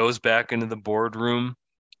 and he goes back into the boardroom,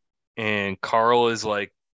 and Carl is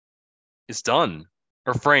like, "It's done,"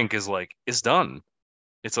 or Frank is like, "It's done.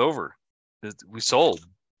 It's over. We sold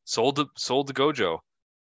the Gojo."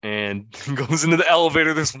 And goes into the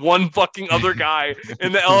elevator. There's one fucking other guy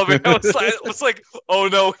in the elevator. I was like, oh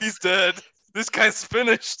no, he's dead. This guy's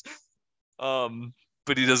finished.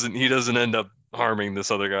 But he doesn't end up harming this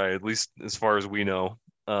other guy, at least as far as we know.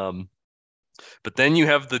 But then you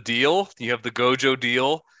have the deal. You have the Gojo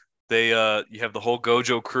deal. You have the whole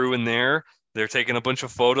Gojo crew in there. They're taking a bunch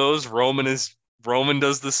of photos. Roman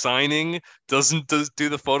does the signing, doesn't do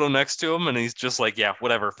the photo next to him, and he's just like, yeah,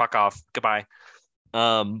 whatever, fuck off, goodbye.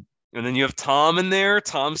 And then you have Tom in there.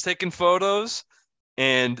 Tom's taking photos,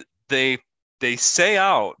 and they say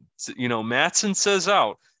out. Matson says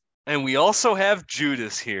out, and we also have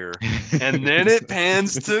Judas here. And then it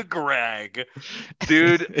pans to Greg,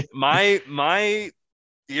 dude. My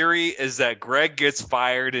theory is that Greg gets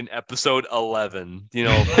fired in episode 11.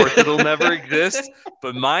 Of course, it'll never exist,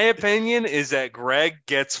 but my opinion is that Greg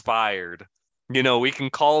gets fired. We can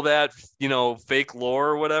call that, fake lore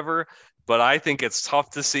or whatever, but I think it's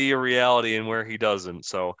tough to see a reality in where he doesn't.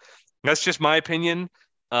 So that's just my opinion.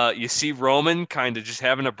 You see Roman kind of just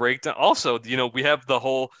having a breakdown. Also, we have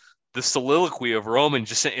the soliloquy of Roman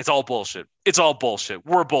just saying, it's all bullshit. It's all bullshit.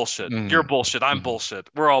 We're bullshit. You're bullshit. I'm bullshit.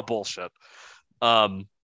 We're all bullshit. Um,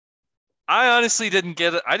 I honestly didn't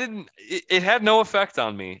get it. It had no effect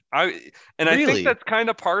on me. I think Really? that's kind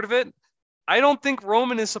of part of it. I don't think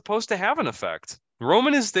Roman is supposed to have an effect.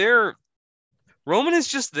 Roman is there. Roman is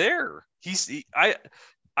just there.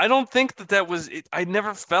 I don't think that was it. I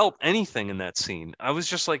never felt anything in that scene. I was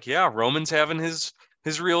just like, yeah, Roman's having his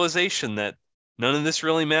realization that none of this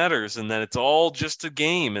really matters and that it's all just a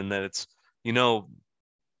game and that you know,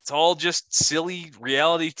 it's all just silly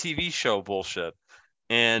reality TV show bullshit.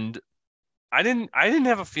 And I didn't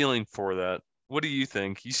have a feeling for that. What do you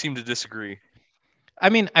think? You seem to disagree. I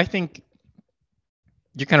mean, I think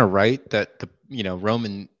you're kind of right that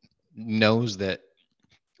Roman knows that,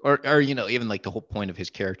 or even like the whole point of his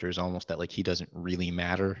character is almost that like he doesn't really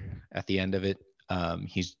matter at the end of it.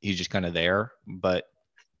 He's just kind of there. But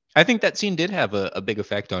I think that scene did have a big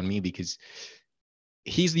effect on me because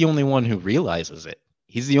he's the only one who realizes it.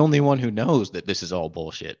 He's the only one who knows that this is all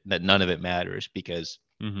bullshit, that none of it matters. Because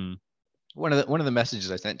Mm-hmm. one of the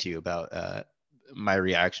messages I sent to you about my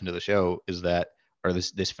reaction to the show is that, or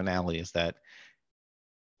this finale is that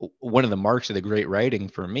one of the marks of the great writing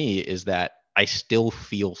for me is that I still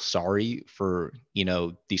feel sorry for,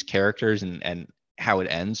 these characters and how it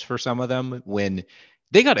ends for some of them when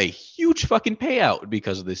they got a huge fucking payout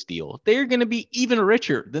because of this deal. They're going to be even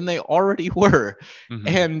richer than they already were. Mm-hmm.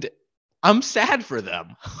 And I'm sad for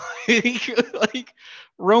them. Like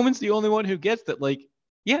Roman's the only one who gets that, like,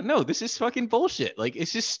 yeah, no, this is fucking bullshit. Like,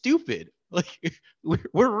 it's just stupid. Like,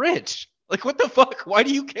 we're rich. Like, what the fuck? Why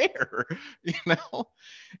do you care? You know?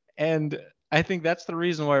 And I think that's the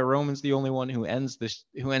reason why Roman's the only one who ends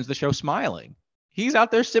the show smiling. He's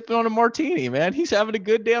out there sipping on a martini, man. He's having a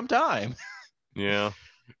good damn time. Yeah.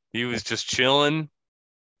 He was just chilling.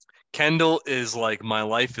 Kendall is like, my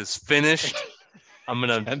life is finished. I'm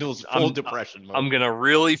gonna Kendall's full I'm depression I'm mode. gonna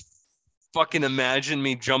really fucking imagine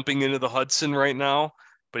me jumping into the Hudson right now,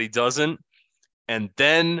 but he doesn't. And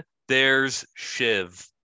then there's Shiv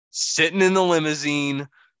sitting in the limousine.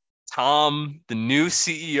 Tom, the new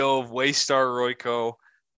CEO of Waystar Royco,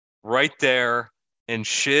 right there. And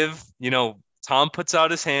Shiv, Tom puts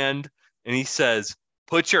out his hand and he says,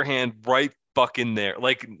 put your hand right fucking there.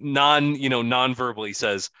 Like non-verbally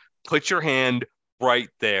says, put your hand right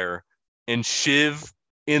there. And Shiv,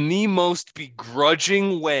 in the most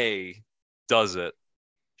begrudging way, does it.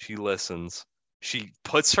 She listens. She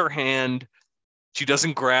puts her hand, she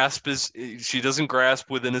doesn't grasp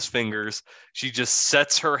within his fingers. She just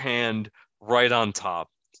sets her hand right on top.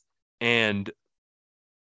 And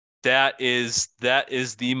That is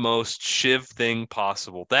the most Shiv thing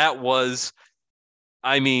possible. That was,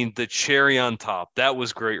 I mean, the cherry on top. That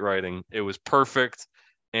was great writing. It was perfect.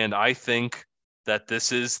 And I think that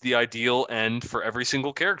this is the ideal end for every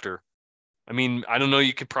single character. I mean, I don't know.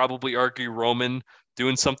 You could probably argue Roman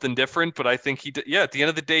doing something different, but I think yeah, at the end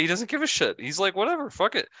of the day, he doesn't give a shit. He's like, whatever,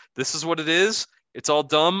 fuck it. This is what it is. It's all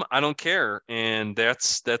dumb. I don't care. And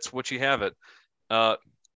that's what you have it. Uh,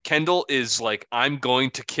 Kendall is like, I'm going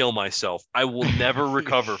to kill myself. I will never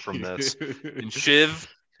recover from this. And Shiv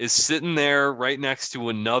is sitting there right next to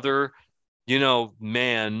another,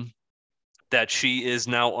 man that she is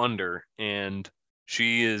now under, and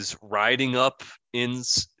she is riding up in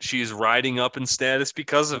status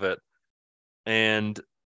because of it. And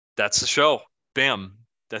that's the show. Bam.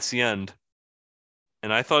 That's the end.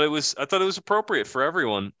 And I thought it was appropriate for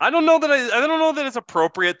everyone. I don't know that it's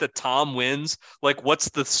appropriate that Tom wins. Like, what's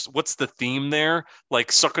the theme there?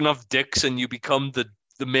 Like, suck enough dicks and you become the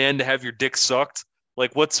man to have your dick sucked.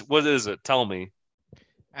 Like, what is it? Tell me.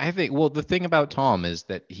 I think, well, the thing about Tom is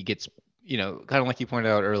that he gets, kind of like you pointed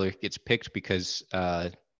out earlier, gets picked because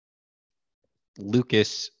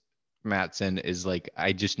Lucas Matson is like,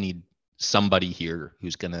 I just need somebody here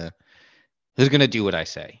who's gonna do what I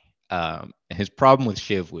say. And his problem with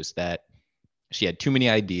Shiv was that she had too many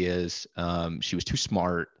ideas. She was too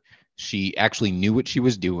smart. She actually knew what she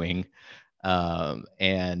was doing.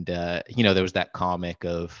 And there was that comic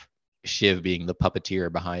of Shiv being the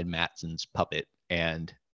puppeteer behind Matson's puppet,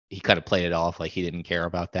 and he kind of played it off like he didn't care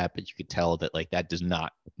about that, but you could tell that like that does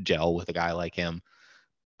not gel with a guy like him.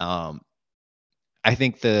 I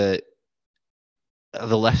think the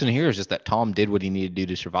lesson here is just that Tom did what he needed to do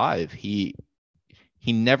to survive. He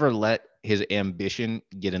never let his ambition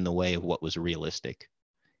get in the way of what was realistic,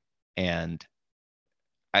 and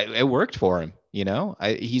it worked for him.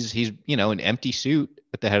 He's an empty suit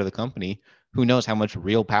at the head of the company. Who knows how much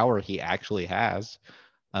real power he actually has?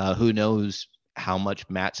 Who knows how much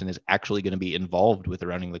Matson is actually going to be involved with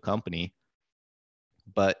running the company?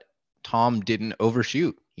 But Tom didn't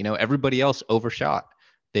overshoot. Everybody else overshot.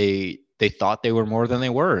 They thought they were more than they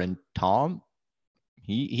were, and Tom,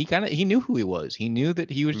 he knew who he was. He knew that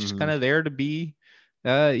he was just kind of there to be,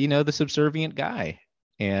 the subservient guy.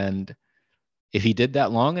 And if he did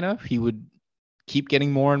that long enough, he would keep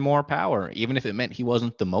getting more and more power, even if it meant he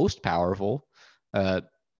wasn't the most powerful.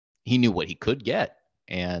 He knew what he could get,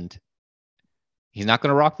 and he's not going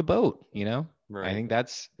to rock the boat. Right. I think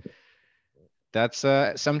that's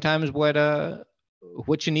sometimes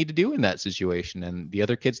what you need to do in that situation. And the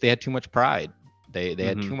other kids, they had too much pride. They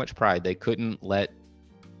had too much pride. They couldn't let,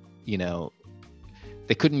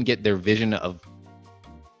 they couldn't get their vision of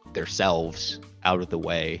themselves out of the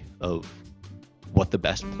way of what the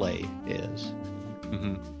best play is.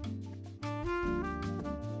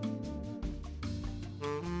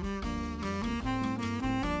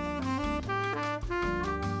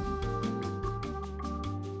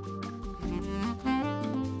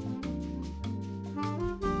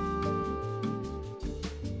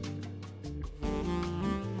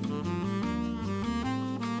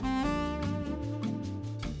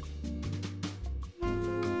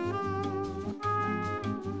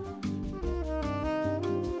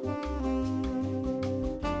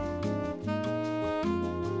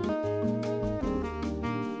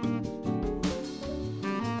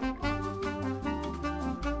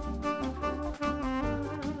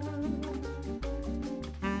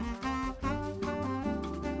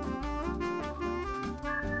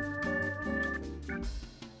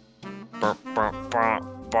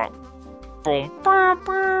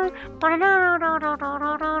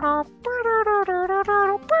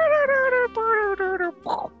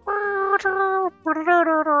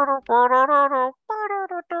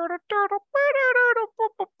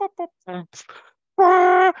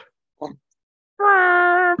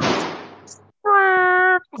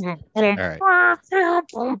 All right.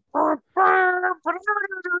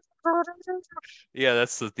 Yeah,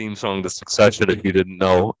 that's the theme song to Succession. If you didn't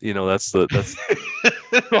know, that's for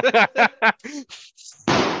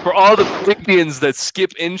all the Philippians that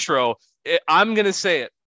skip intro. I'm gonna say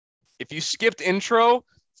it. If you skipped intro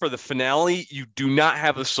for the finale, you do not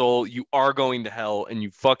have a soul. You are going to hell, and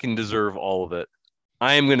you fucking deserve all of it.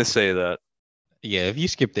 I am gonna say that. Yeah, if you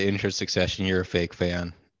skip the intro Succession, you're a fake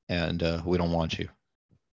fan, and we don't want you.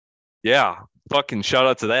 Yeah, fucking shout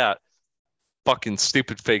out to that. Fucking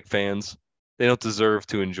stupid fake fans. They don't deserve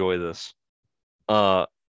to enjoy this.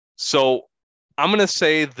 So I'm gonna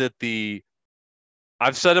say that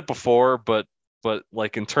I've said it before, but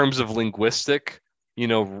like in terms of linguistic,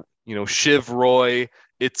 Shiv Roy,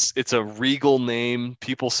 it's a regal name.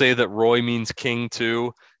 People say that Roy means king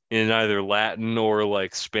too, in either Latin or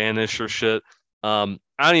like Spanish or shit. I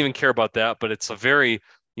don't even care about that, but it's a very,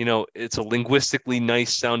 it's a linguistically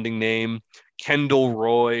nice sounding name. Kendall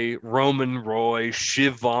Roy, Roman Roy,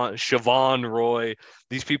 Siobhan Roy.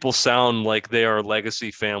 These people sound like they are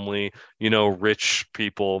legacy family, rich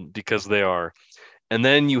people because they are. And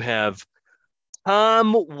then you have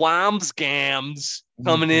Tom Wamsgams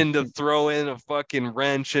coming in to throw in a fucking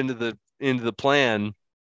wrench into the plan.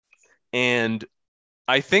 And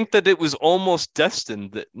I think that it was almost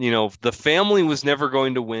destined that, the family was never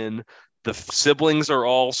going to win. The siblings are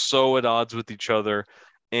all so at odds with each other.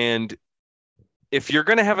 And if you're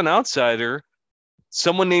going to have an outsider,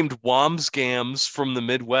 someone named Wamsgams from the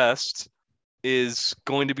Midwest is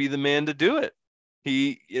going to be the man to do it.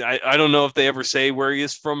 I don't know if they ever say where he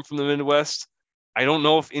is from the Midwest. I don't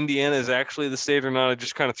know if Indiana is actually the state or not. I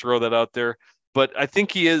just kind of throw that out there. But I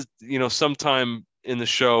think he is, sometime in the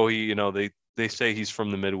show, they say he's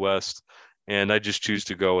from the Midwest, and I just choose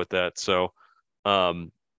to go with that. So,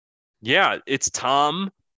 um, yeah, it's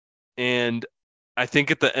Tom, and I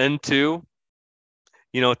think at the end too,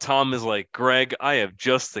 Tom is like, Greg, I have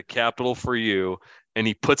just the capital for you, and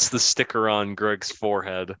he puts the sticker on Greg's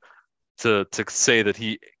forehead to say that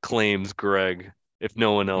he claims Greg if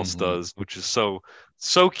no one else Mm-hmm. does, which is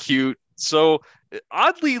so cute, so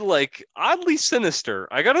oddly sinister.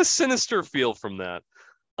 I got a sinister feel from that.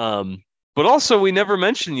 But also we never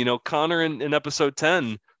mentioned, Connor in episode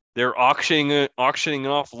 10, they're auctioning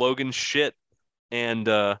off Logan's shit, and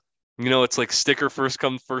it's like sticker first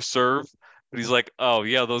come first serve. But he's like, oh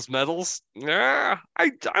yeah, those medals, yeah, I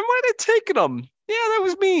might have taken them. Yeah, that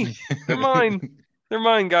was me. They're mine. They're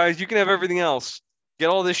mine, guys. You can have everything else. Get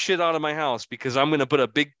all this shit out of my house because I'm gonna put a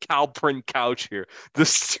big cow print couch here. The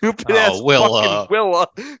stupid ass Oh, fucking Willa. Willa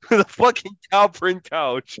with a fucking cow print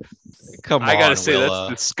couch. Come I gotta on, say that's Willa.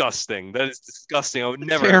 disgusting. That is disgusting. I would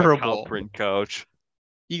never have a cow Terrible. print couch.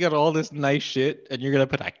 You got all this nice shit, and you're gonna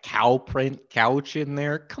put a cow print couch in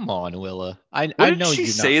there? Come on, Willa. I What I did know she you're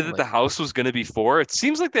say not that the like. house was gonna be for? It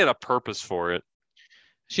seems like they had a purpose for it.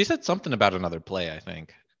 She said something about another play, I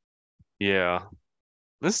think. Yeah.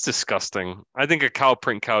 This is disgusting. I think a cow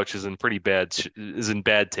print couch is in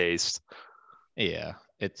bad taste. Yeah,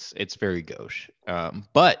 it's very gauche.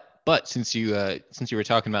 But since you were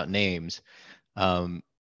talking about names, um,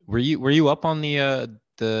 were you up on the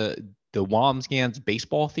Wamsgans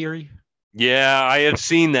baseball theory? Yeah, I have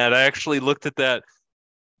seen that. I actually looked at that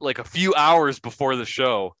like a few hours before the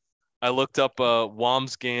show. I looked up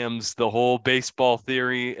Wamsgams, the whole baseball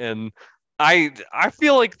theory, and I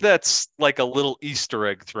feel like that's like a little Easter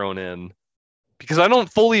egg thrown in because I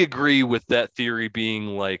don't fully agree with that theory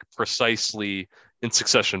being like precisely in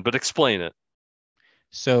succession, but explain it.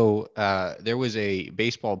 So there was a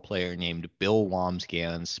baseball player named Bill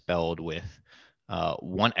Wamsgans, spelled with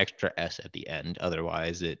one extra S at the end.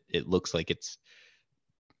 Otherwise, it looks like it's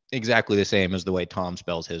exactly the same as the way Tom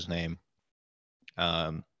spells his name.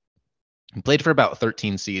 Um, he played for about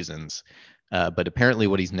 13 seasons, but apparently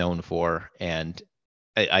what he's known for, and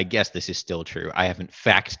I guess this is still true. I haven't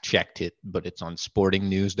fact checked it, but it's on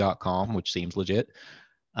sportingnews.com, which seems legit.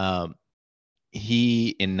 Um, he,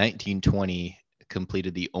 in 1920,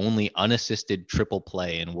 completed the only unassisted triple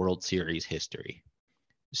play in World Series history.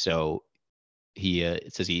 So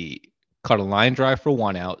it says he caught a line drive for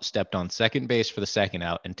one out, stepped on second base for the second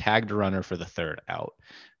out, and tagged a runner for the third out.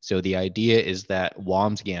 So the idea is that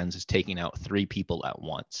Wamsgans is taking out three people at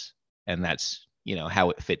once, and that's how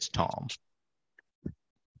it fits Tom.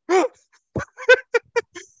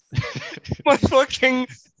 My fucking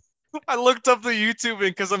I looked up the YouTube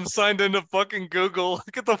because I'm signed into fucking Google.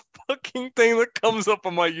 Look at the fucking thing that comes up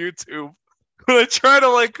on my YouTube when I try to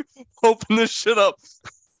like open this shit up.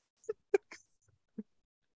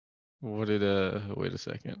 What did wait a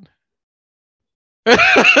second. They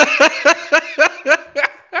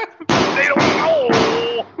don't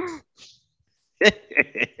know.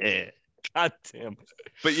 God damn.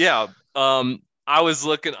 But yeah, I'm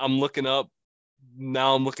looking up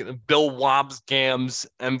now. I'm looking at Bill Wamsgams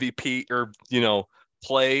MVP or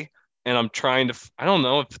play, and I'm trying to. I don't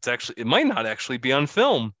know if it might not actually be on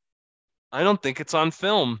film. I don't think it's on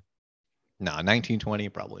film. No, 1920,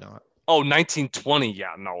 probably not. Oh, 1920. Yeah,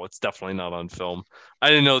 no, it's definitely not on film. I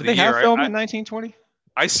didn't know Did the they have year. film in 1920?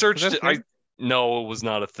 I Was searched that a it. thing? No, it was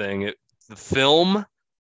not a thing. The film,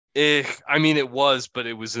 I mean, it was, but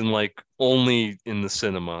it was in like only in the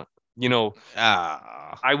cinema. You know,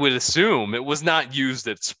 Ah, I would assume it was not used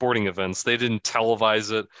at sporting events. They didn't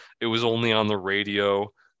televise it. It was only on the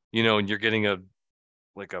radio, and you're getting a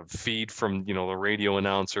feed from, the radio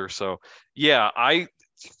announcer. So yeah,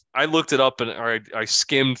 I looked it up and I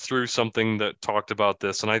skimmed through something that talked about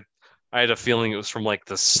this, and I had a feeling it was from like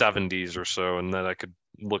the 70s or so, and that I could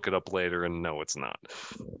look it up later, and no, it's not.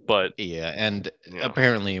 But Yeah, and yeah,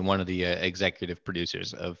 apparently one of the executive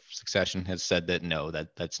producers of Succession has said that no,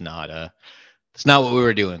 that's not what we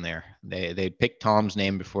were doing there. They'd picked Tom's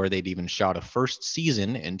name before they'd even shot a first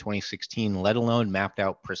season in 2016, let alone mapped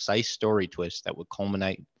out precise story twists that would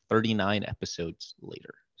culminate 39 episodes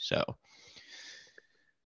later. So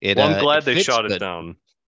well, I'm it glad they fits shot it good. down.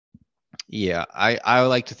 Yeah, I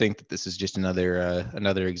like to think that this is just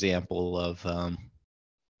another example of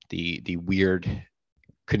the weird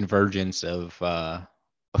convergence of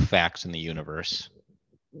facts in the universe.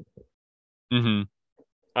 Hmm.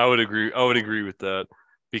 I would agree. I would agree with that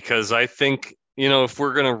because I think, if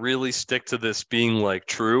we're gonna really stick to this being like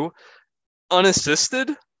true, unassisted,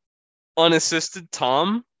 unassisted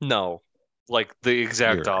Tom, no, like the You're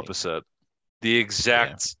exact right. opposite, the Yeah.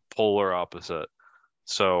 exact polar opposite.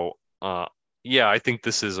 So, yeah, I think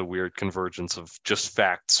this is a weird convergence of just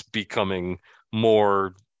facts becoming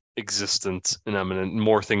more existent and eminent,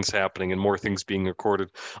 more things happening and more things being recorded.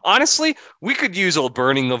 Honestly, we could use a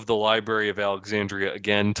burning of the Library of Alexandria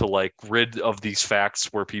again to like rid of these facts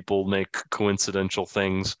where people make coincidental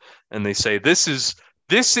things and they say this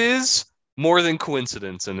is more than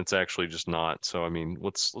coincidence and it's actually just not. So I mean,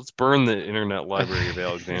 let's burn the Internet Library of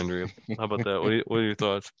Alexandria. How about that? What are your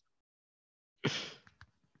thoughts?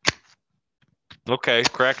 Okay,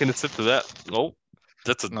 cracking a tip to that. Oh,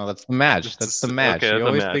 that's a No, that's the match. That's the okay. match. You That's a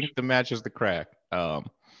always match. think the match is the crack.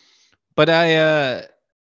 But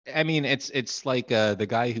I mean, it's like the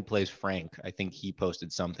guy who plays Frank. I think he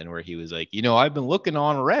posted something where he was like, I've been looking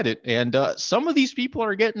on Reddit, and some of these people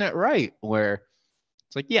are getting it right. Where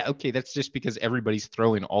it's like, yeah, okay, that's just because everybody's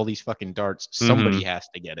throwing all these fucking darts. Mm-hmm. Somebody has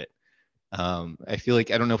to get it. I feel like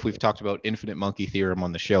I don't know if we've talked about infinite monkey theorem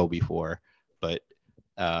on the show before, but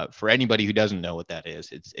for anybody who doesn't know what that is,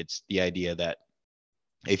 it's the idea that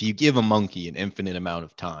if you give a monkey an infinite amount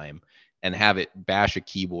of time and have it bash a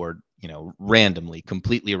keyboard, randomly,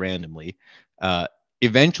 completely randomly, uh,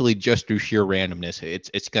 eventually, just through sheer randomness,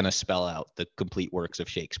 it's going to spell out the complete works of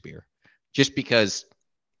Shakespeare. Just because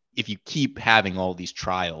if you keep having all these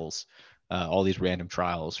trials, all these random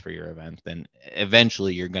trials for your event, then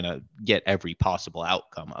eventually you're going to get every possible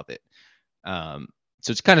outcome of it.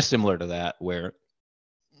 So it's kind of similar to that, where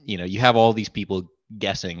you have all these people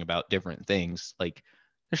guessing about different things. Like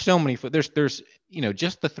there's so many. There's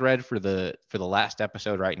just the thread for the last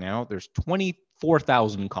episode right now. There's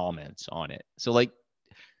 24,000 comments on it. So like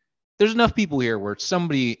there's enough people here where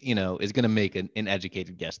somebody is going to make an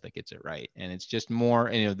educated guess that gets it right, and it's just more.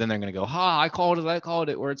 Then they're going to go, "Ha, I called it. I called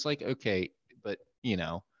it." Where it's like, okay, but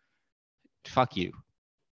fuck you.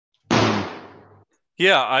 Mm-hmm.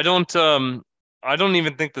 Yeah, I don't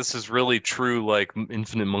even think this is really true like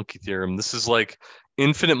infinite monkey theorem. This is like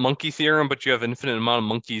infinite monkey theorem, but you have infinite amount of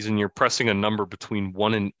monkeys and you're pressing a number between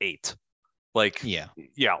 1 and 8. Like, Yeah.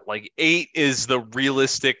 yeah, like 8 is the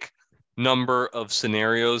realistic number of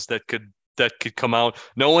scenarios that could come out.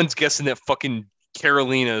 No one's guessing that fucking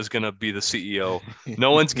Carolina is gonna be the CEO.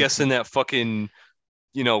 No one's guessing that fucking,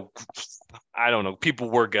 you know, I don't know. People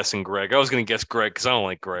were guessing Greg. I was gonna guess Greg because I don't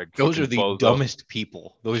like Greg. Those are Fucking the bozo. dumbest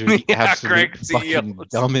people. Those are the Yeah, Greg absolute CEO. fucking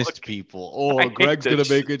It's dumbest fucking, people. Oh, I hate Greg's that gonna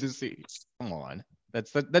shit. make it to see. Come on,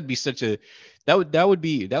 that'd be such a that would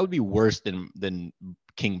be worse than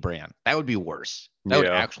King Bran. That would be worse. That would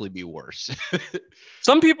Yeah. actually be worse.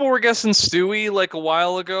 Some people were guessing Stewie like a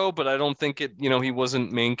while ago, but I don't think he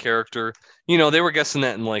wasn't main character. They were guessing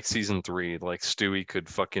that in like season 3, like Stewie could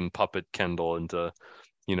fucking puppet Kendall into,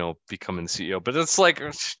 becoming the CEO. But it's like,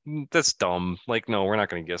 that's dumb. Like, no, we're not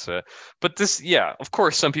going to guess that. But this, yeah, of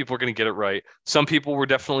course, some people are going to get it right. Some people were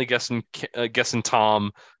definitely guessing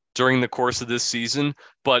Tom during the course of this season.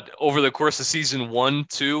 But over the course of season 1,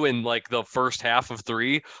 2, and like the first half of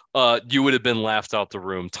 3, you would have been laughed out the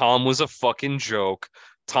room. Tom was a fucking joke.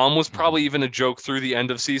 Tom was probably even a joke through the end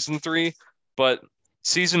of season 3, but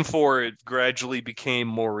season 4 it gradually became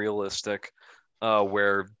more realistic,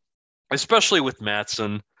 where especially with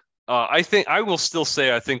Matson, I think I will still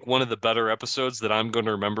say I think one of the better episodes that I'm going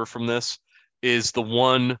to remember from this is the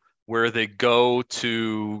one where they go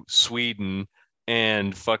to Sweden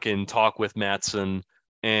and fucking talk with Matson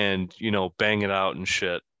and bang it out and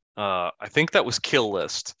shit. I think that was Kill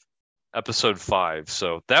List episode 5.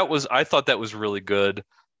 So I thought that was really good.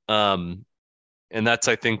 Um, and that's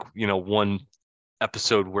I think one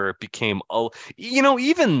episode where it became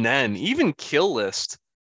even then, even Kill List.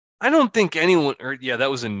 I don't think anyone, or yeah,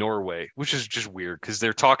 that was in Norway, which is just weird because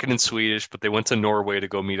they're talking in Swedish, but they went to Norway to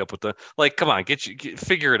go meet up with like, come on,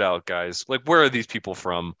 figure it out, guys. Like, where are these people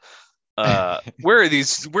from? Where are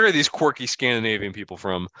these quirky Scandinavian people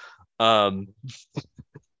from? Um,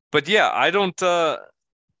 but yeah, I don't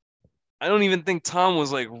even think Tom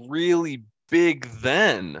was like really big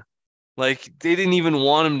then. Like they didn't even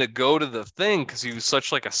want him to go to the thing because he was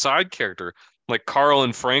such like a side character. Like Carl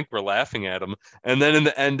and Frank were laughing at him, and then in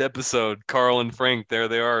the end episode, Carl and Frank there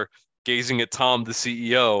they are gazing at Tom, the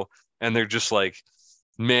CEO, and they're just like,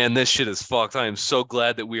 "Man, this shit is fucked. I am so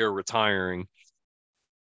glad that we are retiring."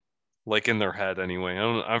 Like in their head, anyway.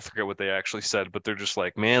 I forget what they actually said, but they're just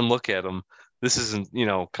like, "Man, look at him. This isn't,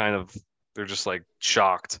 kind of." They're just like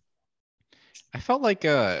shocked. I felt like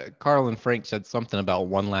Carl and Frank said something about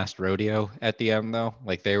one last rodeo at the end though.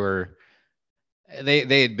 Like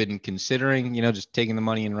they had been considering, just taking the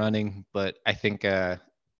money and running, but I think at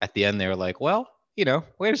the end they were like, well,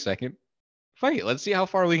 wait a second. Fight. Let's see how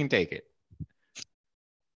far we can take it.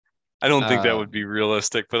 I don't think that would Um, be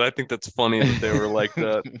realistic, but I think that's funny that they were like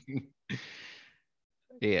that.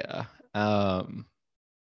 yeah.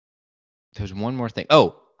 There's one more thing.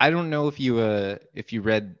 Oh, I don't know if you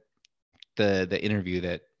read the interview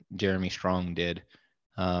that Jeremy Strong did,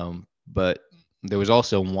 but there was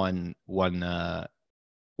also one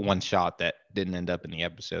shot that didn't end up in the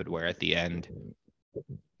episode where at the end,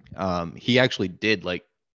 he actually did like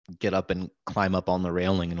get up and climb up on the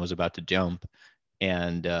railing and was about to jump,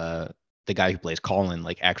 and the guy who plays Colin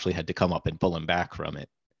like actually had to come up and pull him back from it,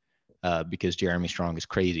 because Jeremy Strong is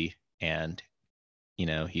crazy and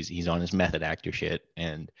he's on his method actor shit,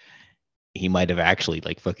 and he might have actually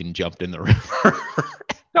like fucking jumped in the river.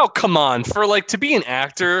 No, come on. For like to be an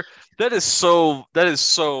actor, that is so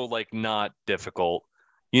like not difficult.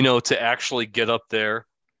 To actually get up there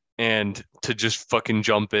and to just fucking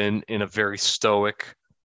jump in a very stoic,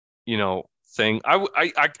 thing.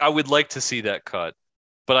 I would like to see that cut.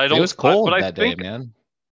 But I It don't was but cold I that day, think man.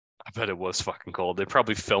 I bet it was fucking cold. They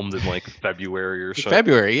probably filmed in like February or so.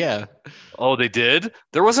 February, yeah. Oh, they did?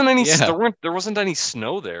 There wasn't any Yeah. there wasn't any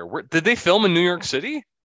snow there. Did they film in New York City?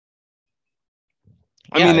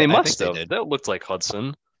 I mean, Yeah, they I think must they have. did. That looked like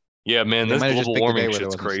Hudson. Yeah, man, They this might have just global picked a day warming where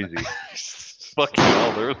there shit's wasn't snow. crazy. Fucking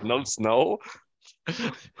hell, there was no snow.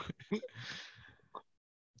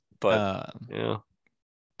 But um, yeah,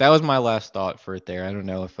 that was my last thought for it there. I don't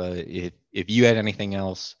know if you had anything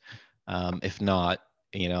else. If not,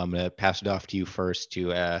 I'm gonna pass it off to you first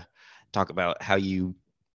to talk about how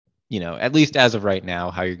at least as of right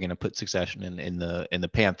now, how you're gonna put Succession in the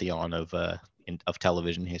pantheon of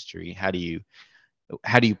television history. How do you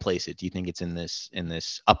place it? Do you think it's in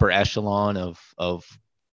this upper echelon of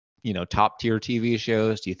top tier TV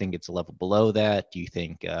shows? Do you think it's a level below that? Do you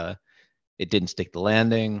think it didn't stick the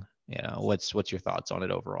landing? What's your thoughts on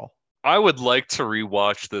it overall? I would like to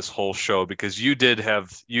rewatch this whole show because you did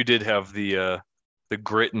have the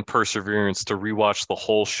grit and perseverance to rewatch the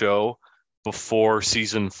whole show before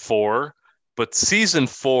season 4. But season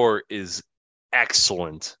 4 is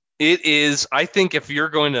excellent. It is, I think if you're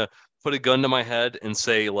going to put a gun to my head and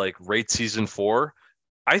say like rate season 4,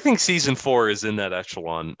 I think season 4 is in that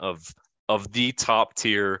echelon of the top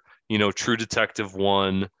tier, True Detective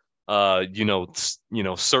 1,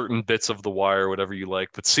 certain bits of The Wire, whatever you like.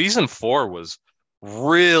 But season 4 was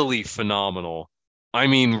really phenomenal. I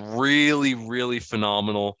mean, really, really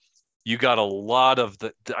phenomenal. You got a lot of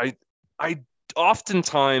I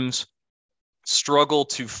oftentimes struggle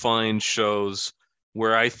to find shows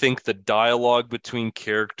where I think the dialogue between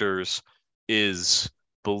characters is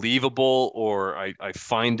believable or I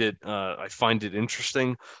find it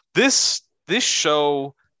interesting. This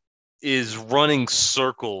show is running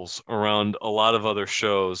circles around a lot of other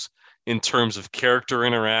shows in terms of character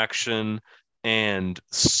interaction and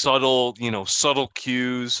subtle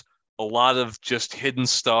cues, a lot of just hidden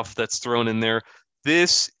stuff that's thrown in there.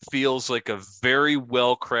 This feels like a very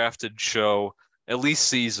well crafted show, at least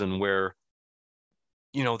season where,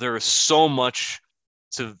 there is so much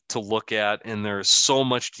to look at and there is so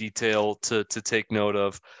much detail to take note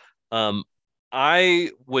of. Um,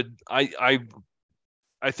 I would I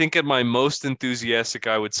think at my most enthusiastic,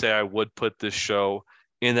 I would say I would put this show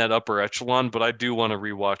in that upper echelon, but I do want to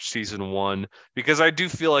rewatch season 1 because I do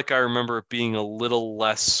feel like I remember it being a little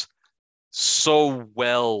less so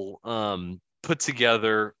well put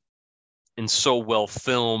together and so well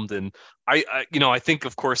filmed. And I think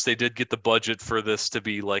of course they did get the budget for this to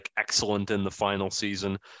be like excellent in the final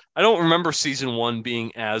season. I don't remember season 1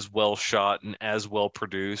 being as well shot and as well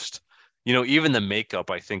produced. even the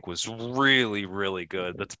makeup I think was really, really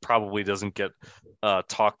good. That probably doesn't get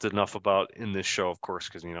talked enough about in this show, of course,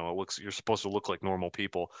 because you're supposed to look like normal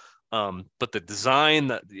people. But the design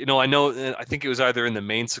that I think it was either in the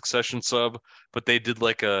main Succession sub, but they did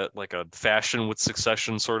like a fashion with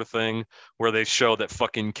Succession sort of thing where they show that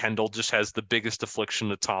fucking Kendall just has the biggest affliction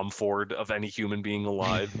to Tom Ford of any human being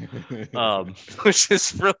alive. Which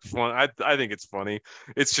is really fun. I think it's funny.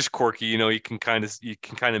 It's just quirky, you can kind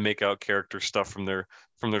of make out character stuff from their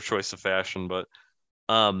choice of fashion. But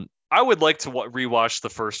I would like to rewatch the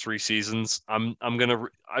first 3 seasons.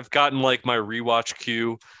 I've gotten like my rewatch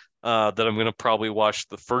queue. That I'm gonna probably watch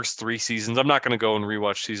the first 3 seasons. I'm not gonna go and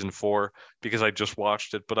rewatch season 4 because I just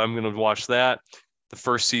watched it, but I'm gonna watch that, the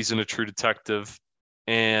first season of True Detective,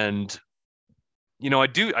 and I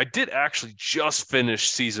did actually just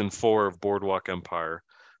finish season 4 of Boardwalk Empire,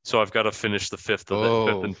 so I've got to finish the fifth of it,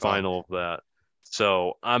 fifth Oh, and fuck. final of that.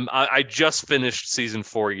 So I just finished season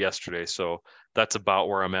 4 yesterday, so that's about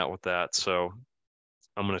where I'm at with that. So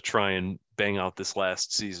I'm gonna try and bang out this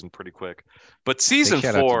last season pretty quick. But Big season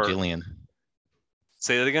shout out to 4, Jillian.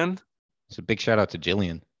 say that again. So big shout out to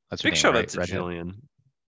Jillian. That's her Big name, shout out right? to Redhead. Jillian.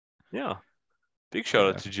 Yeah, big shout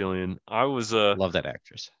out Yeah, to Jillian. I was love that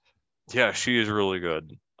actress. yeah, she is really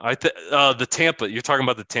good. The Tampa. You're talking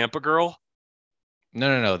about the Tampa girl?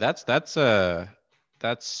 No. That's Patricia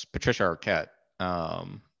Arquette.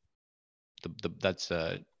 Um, that's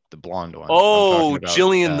the blonde one. I'm talking Oh, about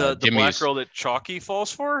Jillian, the black Jimmy's. girl that Chalky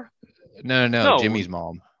falls for? No, No. Jimmy's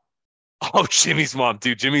mom. Oh, Jimmy's mom,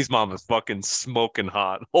 dude. Jimmy's mom is fucking smoking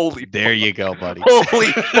hot. Holy There fuck. you go, buddy.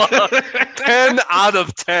 Holy fuck. 10 out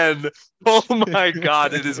of 10. Oh my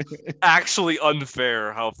god, it is actually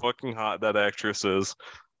unfair how fucking hot that actress is.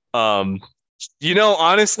 Um,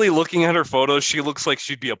 honestly, looking at her photos, she looks like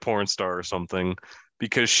she'd be a porn star or something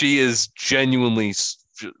because she is genuinely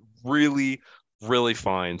really, really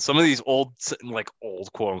fine. Some of these old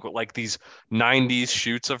quote unquote, like these 90s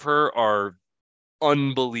shoots of her are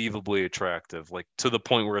unbelievably attractive, like to the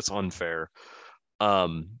point where it's unfair.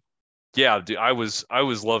 Um, yeah, dude, I was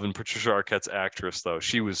loving Patricia Arquette's actress though.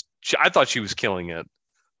 I thought she was killing it.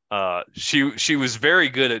 She was very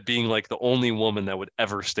good at being like the only woman that would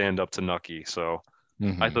ever stand up to Nucky. So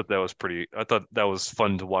Hmm. I thought that was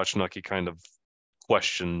fun to watch Nucky kind of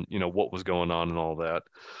question, what was going on and all that.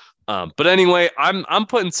 But anyway, I'm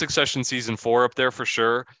putting Succession season 4 up there for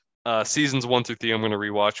sure. Seasons 1 through 3, I'm going to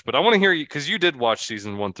rewatch, but I want to hear you because you did watch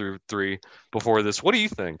season 1 through 3 before this. What do you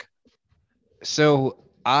think? So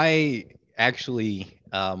I actually,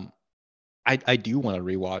 I do want to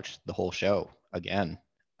rewatch the whole show again.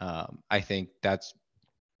 I think that's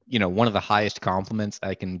one of the highest compliments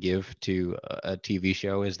I can give to a TV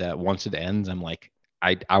show is that once it ends, I'm like,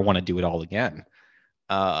 I want to do it all again.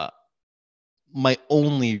 Uh, my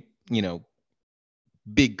only,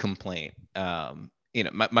 big complaint,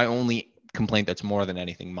 my only complaint that's more than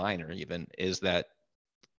anything minor even is that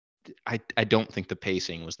I don't think the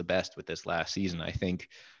pacing was the best with this last season. I think,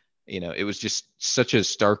 it was just such a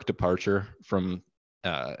stark departure from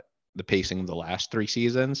uh, the pacing of the last 3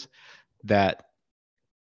 seasons that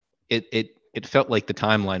it felt like the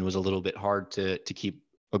timeline was a little bit hard to keep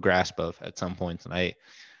a grasp of at some points. And I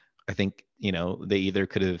think, they either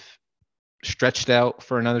could have stretched out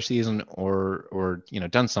for another season or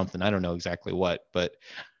done something. I don't know exactly what, but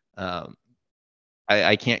um,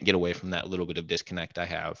 I can't get away from that little bit of disconnect I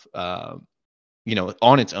have.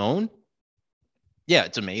 On its own, yeah,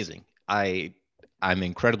 it's amazing. I'm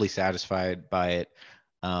incredibly satisfied by it.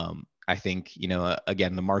 I think,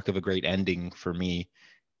 again, the mark of a great ending for me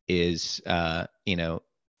is,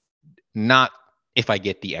 not if I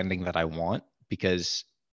get the ending that I want, because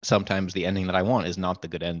sometimes the ending that I want is not the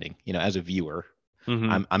good ending. As a viewer,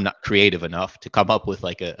 Mm-hmm. I'm not creative enough to come up with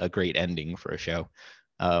like a great ending for a show.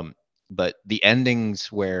 Um, but the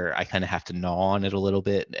endings where I kind of have to gnaw on it a little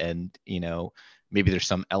bit, and maybe there's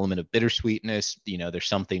some element of bittersweetness. There's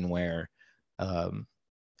something where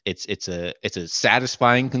it's a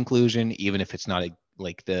satisfying conclusion, even if it's not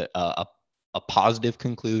a positive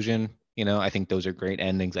conclusion. I think those are great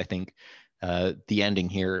endings. I think the ending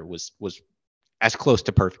here was as close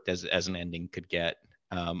to perfect as an ending could get.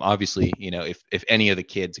 Obviously, if any of the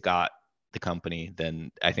kids got the company,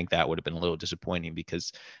 then I think that would have been a little disappointing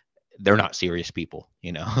because they're not serious people,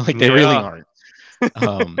 like they really Yeah.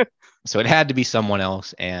 aren't. So it had to be someone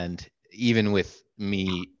else. And even with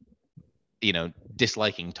me,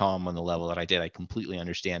 disliking Tom on the level that I did, I completely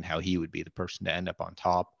understand how he would be the person to end up on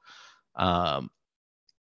top. Um,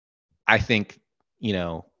 I think, you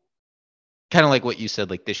know, kind of like what you said,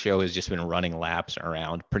 like this show has just been running laps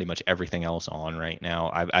around pretty much everything else on right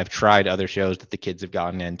now. I've tried other shows that the kids have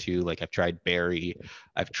gotten into, like I've tried Barry,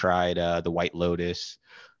 I've tried the White Lotus,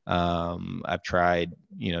 I've tried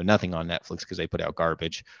nothing on Netflix because they put out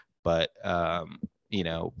garbage, but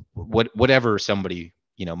whatever somebody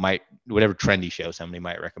might, whatever trendy show somebody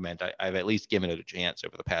might recommend, I've at least given it a chance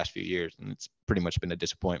over the past few years, and it's pretty much been a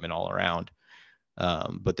disappointment all around.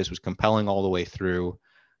 But this was compelling all the way through.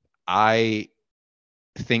 I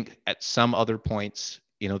think at some other points,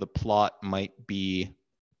 the plot might be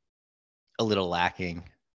a little lacking,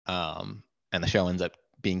 and the show ends up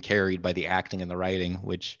being carried by the acting and the writing,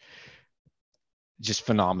 which just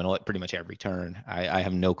phenomenal at pretty much every turn. I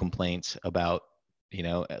have no complaints about,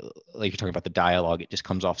 like you're talking about the dialogue. It just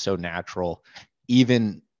comes off so natural,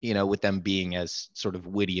 even with them being as sort of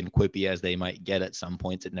witty and quippy as they might get at some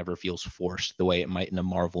points. It never feels forced the way it might in a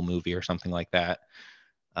Marvel movie or something like that.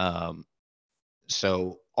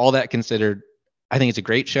 So all that considered, I think it's a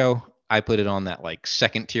great show. I put it on that like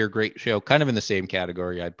second tier great show, kind of in the same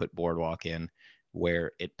category I'd put Boardwalk in,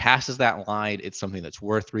 where it passes that line. It's something that's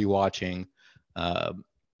worth rewatching.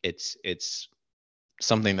 It's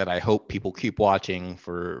something that I hope people keep watching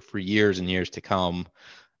for years and years to come.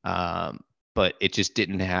 But it just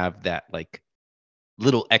didn't have that like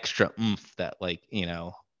little extra oomph that like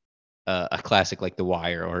a classic like The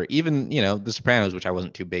Wire or even The Sopranos, which I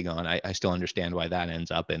wasn't too big on. I still understand why that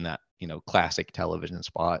ends up in that classic television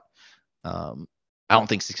spot. I don't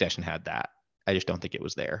think Succession had that. I just don't think it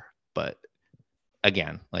was there. But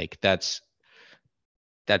again, like that's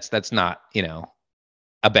not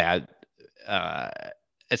a bad.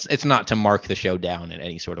 It's not to mark the show down in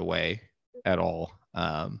any sort of way at all.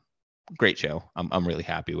 Great show. I'm really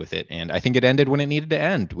happy with it, and I think it ended when it needed to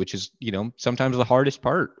end, which is sometimes the hardest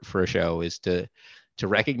part for a show is to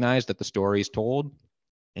recognize that the story is told,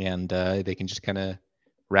 and they can just kind of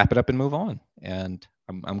wrap it up and move on. And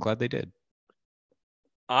I'm glad they did.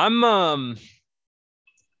 I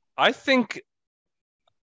think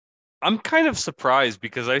I'm kind of surprised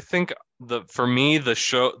because I think for me the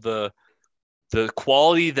show the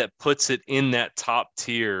quality that puts it in that top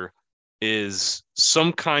tier is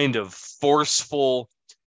some kind of forceful,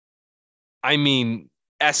 I mean,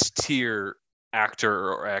 S tier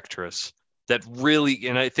actor or actress that really,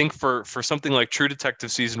 and I think for something like True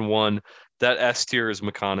Detective season 1, that S tier is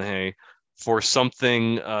McConaughey. For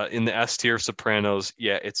something in the S tier Sopranos,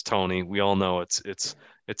 yeah, it's Tony. We all know it's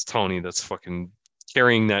Tony that's fucking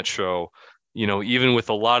carrying that show. Even with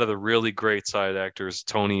a lot of the really great side actors,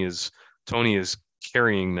 Tony is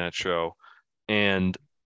carrying that show. And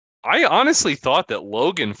I honestly thought that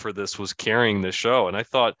Logan for this was carrying the show. And I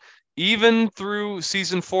thought even through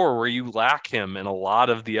season 4, where you lack him in a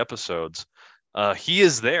lot of the episodes, he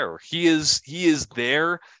is there. He is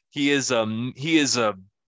there. He is a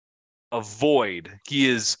void. He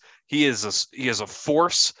is a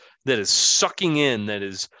force that is sucking in, that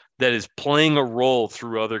is playing a role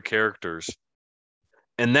through other characters.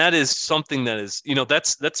 And that is something that is,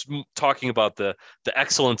 that's talking about the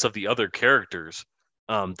excellence of the other characters.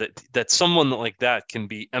 That someone like that can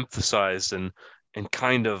be emphasized and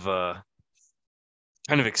kind of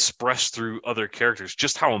expressed through other characters,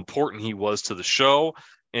 just how important he was to the show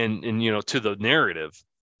and to the narrative.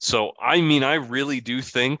 So I mean, I really do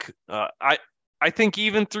think I think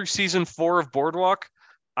even through season 4 of Boardwalk,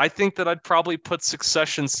 I think that I'd probably put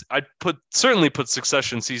certainly put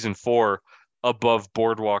Succession season 4 above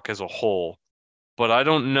Boardwalk as a whole, but I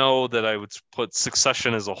don't know that I would put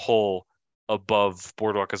Succession as a whole above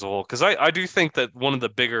Boardwalk as a whole, because I do think that one of the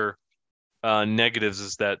bigger negatives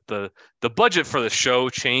is that the budget for the show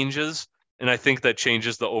changes, and I think that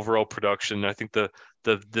changes the overall production. I think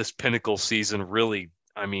this pinnacle season really,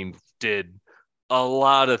 I mean, did a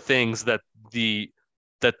lot of things that the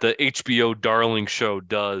HBO darling show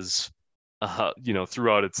does,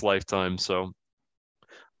 throughout its lifetime. So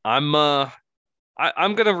I'm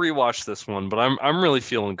I'm gonna rewatch this one, but I'm really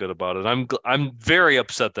feeling good about it. I'm very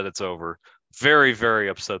upset that it's over. Very, very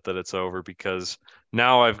upset that it's over, because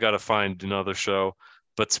now I've got to find another show.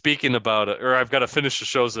 But speaking about it, or I've got to finish the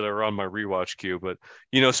shows that are on my rewatch queue. But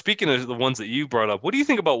speaking of the ones that you brought up, what do you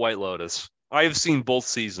think about White Lotus? I have seen both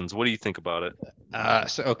seasons. What do you think about it?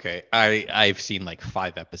 So okay, I've seen like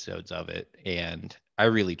 5 episodes of it, and I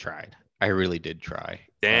really tried. I really did try.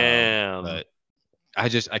 Damn. But I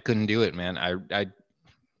couldn't do it, man.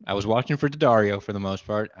 I was watching for Daddario for the most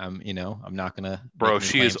part. I'm not gonna make Bro, any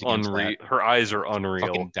she is claims against that. unreal. Her eyes are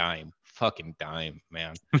unreal. Fucking dime,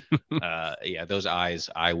 man. Yeah, those eyes.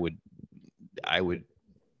 I would.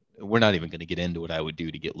 We're not even gonna get into what I would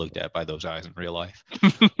do to get looked at by those eyes in real life.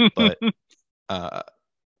 But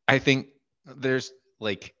I think there's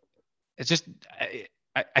like, it's just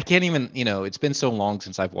I can't even, it's been so long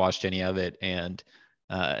since I've watched any of it, and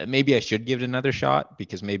maybe I should give it another shot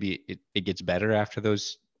because maybe it gets better after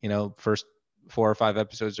those, first 4 or 5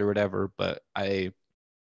 episodes or whatever. But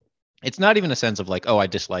it's not even a sense of like, oh, I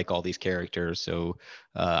dislike all these characters, so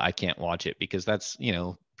I can't watch it, because that's,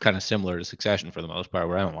 kind of similar to Succession for the most part,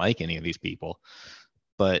 where I don't like any of these people.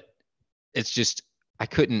 But it's just I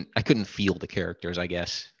couldn't feel the characters, I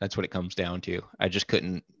guess. That's what it comes down to. I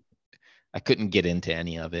couldn't get into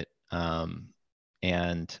any of it.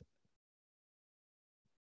 And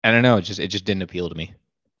I don't know, it just didn't appeal to me.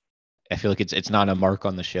 I feel like it's not a mark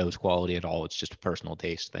on the show's quality at all. It's just a personal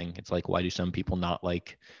taste thing. It's like, why do some people not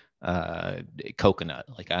like uh coconut?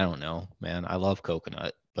 Like, I don't know, man. I love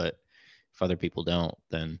coconut, but if other people don't,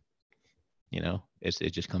 then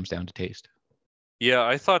it just comes down to taste. Yeah,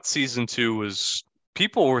 I thought season 2 was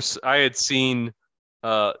I had seen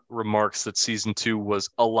remarks that season 2 was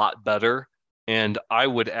a lot better, and I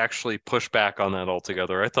would actually push back on that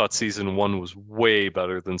altogether. I thought season 1 was way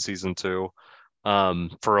better than season 2,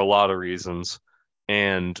 for a lot of reasons.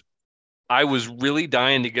 And I was really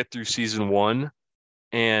dying to get through season 1,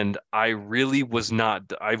 and I really was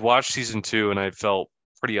not. I watched season 2 and I felt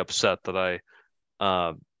pretty upset that I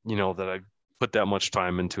put that much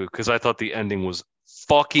time into it, because I thought the ending was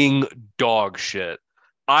fucking dog shit.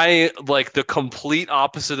 I like the complete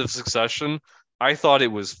opposite of Succession. I thought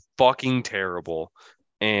it was fucking terrible.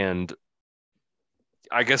 And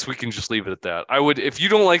I guess we can just leave it at that. I would, if you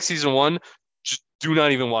don't like season 1, just do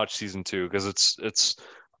not even watch season 2, because it's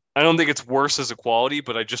I don't think it's worse as a quality,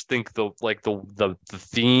 but I just think the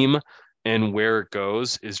theme and where it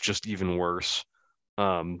goes is just even worse.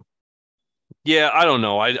 Um, yeah, I don't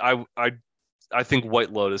know. I think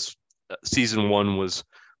White Lotus season 1 was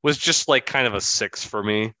just like kind of a 6 for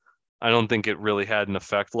me. I don't think it really had an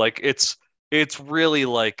effect. Like it's really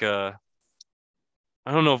like I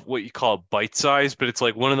don't know what you call it, bite size, but it's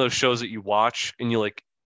like one of those shows that you watch and you like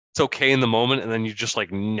it's okay in the moment, and then you just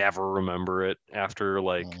like never remember it after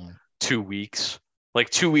like Mm. 2 weeks. Like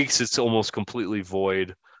 2 weeks, it's almost completely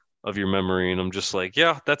void of your memory, and I'm just like,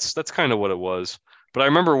 yeah, that's kind of what it was. But I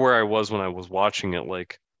remember where I was when I was watching it.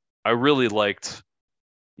 Like, I really liked,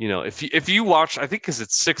 if you watch, I think because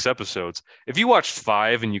it's 6 episodes. If you watched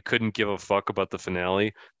 5 and you couldn't give a fuck about the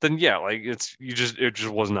finale, then yeah, like it just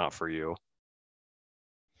was not for you,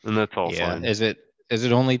 and that's all Yeah. fine. Is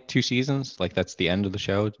it only 2 seasons? Like, that's the end of the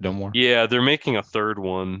show? No more? Yeah, they're making a third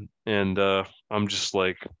one, and I'm just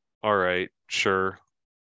like, all right, sure.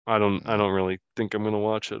 I Mm. don't really think I'm gonna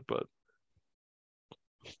watch it, but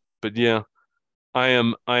yeah, I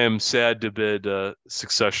am sad to bid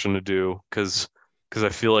Succession to do, because I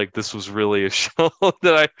feel like this was really a show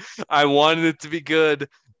that I wanted it to be good,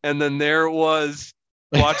 and then there it was.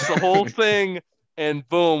 Watch the whole thing, and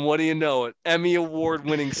boom, what do you know? An Emmy Award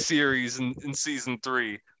winning series in season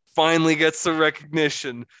 3 finally gets the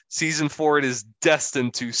recognition. Season 4, it is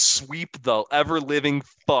destined to sweep the ever living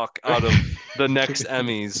fuck out of the next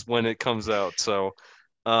Emmys when it comes out. So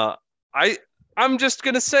uh I I'm just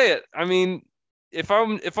gonna say it. I mean, if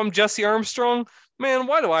I'm Jesse Armstrong, man,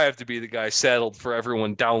 why do I have to be the guy saddled for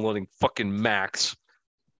everyone downloading fucking Max?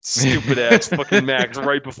 Stupid ass fucking Max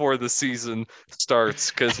right before the season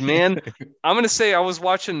starts. Because, man, I'm gonna say I was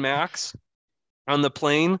watching Max on the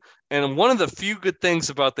plane, and one of the few good things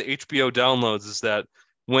about the HBO downloads is that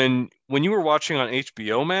when you were watching on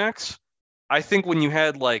HBO Max, I think when you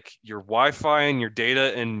had like your Wi-Fi and your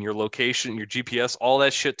data and your location, your GPS, all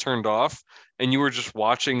that shit turned off, and you were just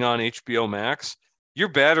watching on HBO Max, your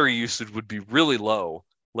battery usage would be really low.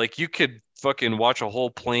 Like, you could fucking watch a whole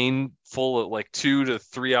plane full of like 2 to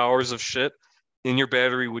 3 hours of shit, and your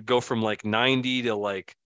battery would go from like 90 to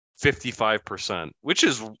like 55%, which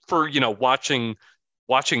is for,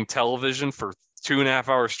 watching television for 2.5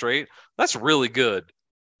 hours straight. That's really good.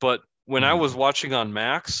 But when I was Mm. watching on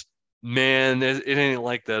Max, man, it ain't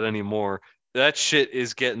like that anymore. That shit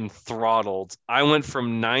is getting throttled. I went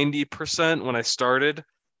from 90% when I started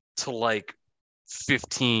to like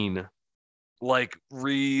 15, like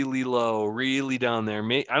really low, really down there.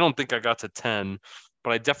 I don't think I got to 10,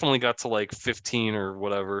 but I definitely got to like 15 or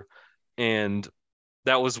whatever. And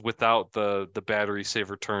that was without the battery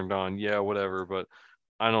saver turned on. Yeah, whatever, but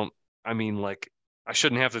I don't I mean, like, I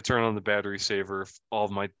shouldn't have to turn on the battery saver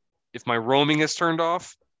if my roaming is turned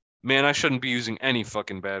off. Man, I shouldn't be using any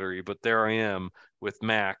fucking battery, but there I am with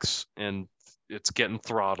Max, and it's getting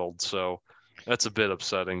throttled, so that's a bit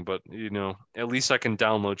upsetting, but at least I can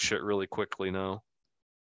download shit really quickly now.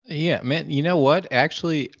 Yeah, man. You know what?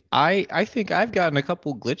 Actually, I think I've gotten a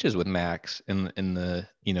couple glitches with Max in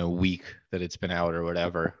the week that it's been out or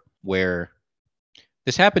whatever, where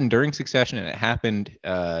This happened during Succession, and it happened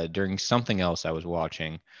during something else I was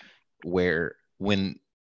watching, where when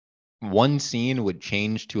one scene would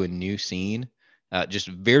change to a new scene, just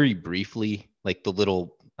very briefly, like the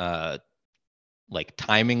little like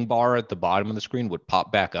timing bar at the bottom of the screen would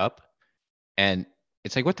pop back up, and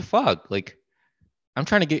it's like, what the fuck? Like, I'm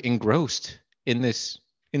trying to get engrossed in this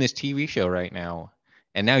TV show right now.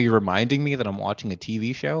 And now you're reminding me that I'm watching a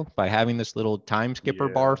TV show by having this little time skipper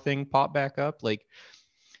Yeah. bar thing pop back up. Like,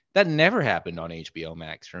 that never happened on HBO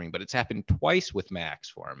Max for me, but it's happened twice with Max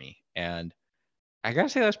for me. And I gotta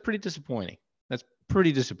say that's pretty disappointing. That's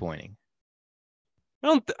pretty disappointing.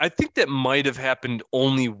 I think that might have happened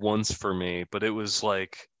only once for me, but it was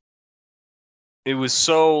like it was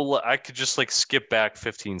so I could just like skip back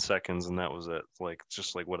 15 seconds and that was it. Like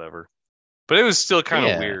just like whatever. But it was still kind of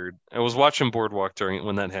Yeah. weird. I was watching Boardwalk during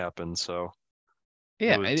when that happened, so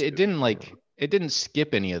Yeah. It didn't like it didn't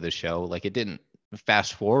skip any of the show. Like it didn't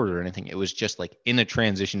fast forward or anything. It was just like in a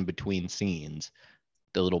transition between scenes,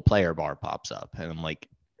 the little player bar pops up. And I'm like,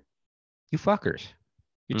 you fuckers.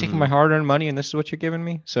 You're taking my hard-earned money, and this is what you're giving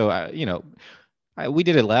me. So, we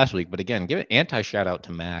did it last week, but again, give an anti shout out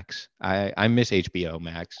to Max. I miss HBO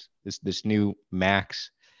Max. This new Max,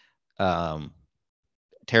 um,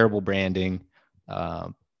 terrible branding,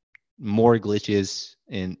 more glitches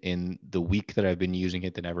in the week that I've been using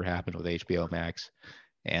it than ever happened with HBO Max,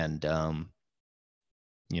 and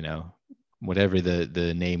you know, whatever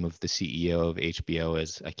the name of the CEO of HBO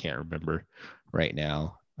is, I can't remember right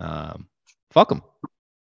now. Fuck them.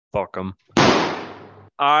 fuck them.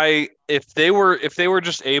 If they were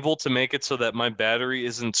just able to make it so that my battery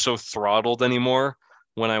isn't so throttled anymore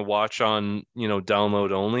when I watch on,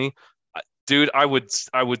 download only, dude, I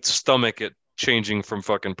would stomach it changing from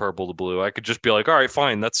fucking purple to blue. I could just be like, all right,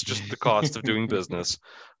 fine, that's just the cost of doing business.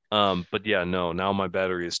 But yeah, no, now my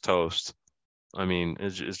battery is toast. I mean, it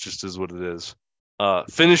just is what it is.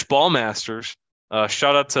 Finnish Ballmasters.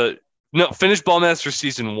 Shout out to no Finnish Ballmasters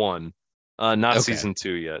season 1, not Okay. season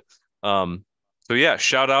 2 yet. Um, so yeah,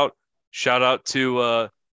 shout out to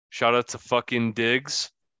fucking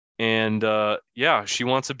Diggs, and yeah, she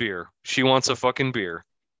wants a beer. She wants a fucking beer.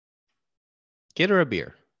 Get her a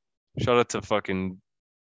beer. Shout out to fucking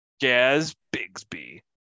Gaz Bigsby.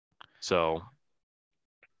 So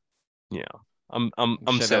yeah, I'm Shout out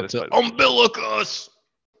to satisfied with that. Umbilicus.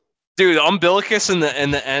 Dude, Umbilicus in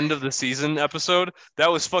the end of the season episode, that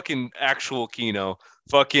was fucking actual Kino.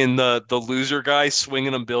 Fucking the loser guy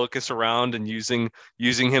swinging Umbilicus around and using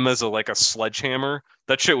him as a sledgehammer.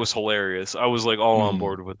 That shit was hilarious. I was like all on Mm,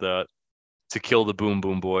 board with that to kill the Boom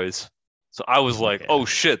Boom Boys. So I was like, yeah. oh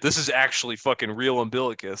shit, this is actually fucking real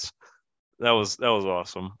Umbilicus. That was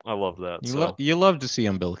awesome. I love that. So You love to see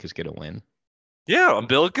Umbilicus get a win. yeah,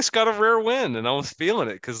 Umbilicus got a rare win, and I was feeling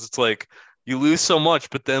it because it's like you lose so much,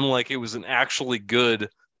 but then like it was an actually good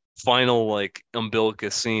final like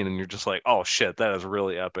Umbilicus scene, and you're just like, oh shit, that is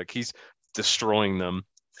really epic. He's destroying them.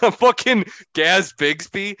 Fucking Gaz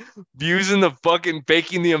Bigsby using the fucking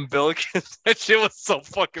baking the umbilicus. That shit was so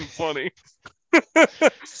fucking funny.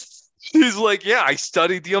 She's like, yeah, I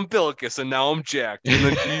studied the umbilicus and now I'm jacked. And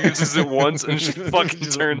then she uses it once and she fucking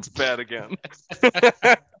turns fat again.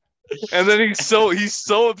 And then he's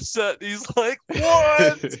so upset. He's like,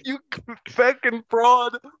 "What? You fucking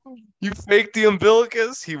fraud! You faked the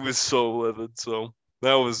umbilicus." He was so livid. So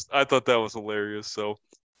I thought that was hilarious. So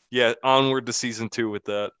yeah, onward to season 2 with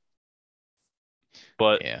that.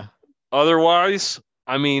 But Yeah. otherwise,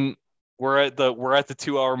 I mean, we're at the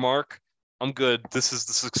 2 hour mark. I'm good. This is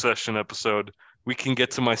the Succession episode. We can get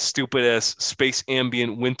to my stupid ass space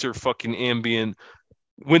ambient winter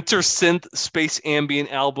synth space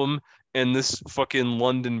ambient album and this fucking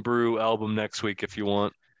London Brew album next week if you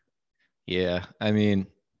want. Yeah. I mean,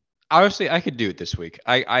 obviously, I could do it this week.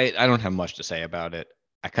 I don't have much to say about it.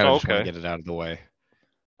 I kind of Oh, just want to okay. get it out of the way.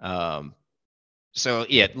 Um, so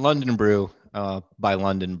yeah, London Brew, by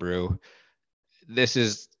London Brew. This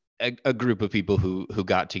is a group of people who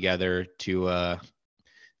got together to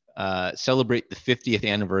celebrate the 50th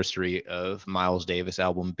anniversary of Miles Davis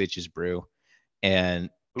album Bitches Brew, and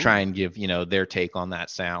try Ooh. and give their take on that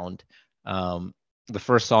sound. Um, the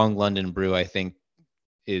first song, London Brew, I think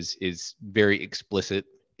is very explicit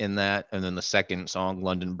in that, and then the second song,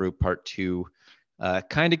 London Brew Part Two,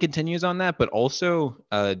 kind of continues on that, but also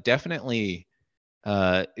definitely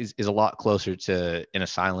is a lot closer to In a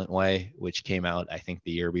Silent Way, which came out I think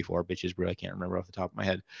the year before Bitches Brew. I can't remember off the top of my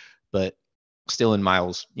head, but still in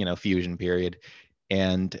Miles, fusion period.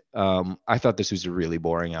 And I thought this was a really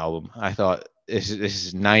boring album. I thought this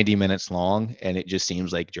is 90 minutes long, and it just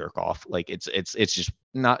seems like jerk off. Like it's just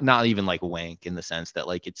not even like wank in the sense that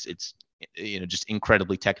like it's just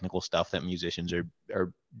incredibly technical stuff that musicians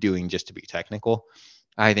are doing just to be technical.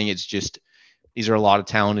 I think it's just these are a lot of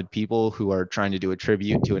talented people who are trying to do a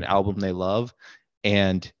tribute to an album they love,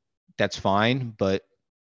 and that's fine. But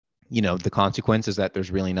the consequence is that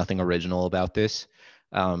there's really nothing original about this.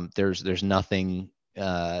 There's nothing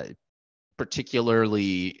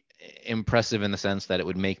particularly impressive in the sense that it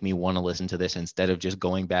would make me want to listen to this instead of just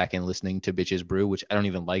going back and listening to Bitches Brew, which I don't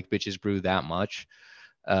even like Bitches Brew that much.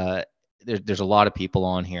 There's a lot of people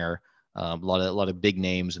on here, a lot of big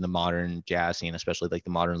names in the modern jazz scene, especially like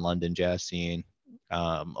the modern London jazz scene.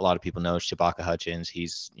 A lot of people know Shabaka Hutchins.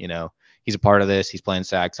 He's a part of this. He's playing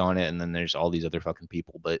sax on it, and then there's all these other fucking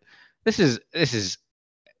people. But this is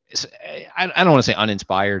I don't want to say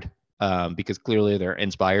uninspired, because clearly they're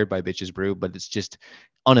inspired by Bitches Brew, but it's just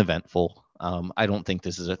uneventful. I don't think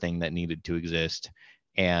this is a thing that needed to exist.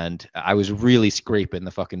 And I was really scraping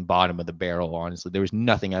the fucking bottom of the barrel, honestly. There was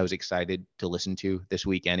nothing I was excited to listen to this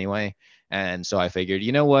week anyway. And so I figured,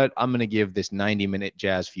 you know what? I'm going to give this 90-minute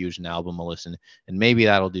jazz fusion album a listen, and maybe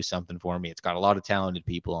that'll do something for me. It's got a lot of talented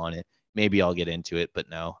people on it. Maybe I'll get into it, but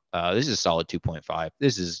no. This is a solid 2.5.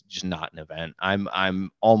 This is just not an event.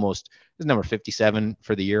 I'm almost, this is number 57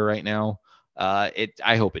 for the year right now. I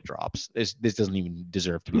hope it drops. This doesn't even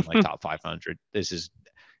deserve to be in like top 500.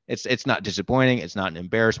 It's not disappointing. It's not an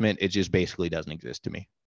embarrassment. It just basically doesn't exist to me.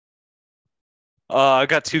 I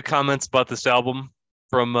got 2 comments about this album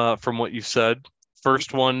from what you said.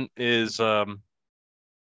 First one is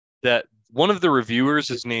that one of the reviewers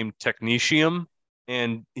is named Technetium,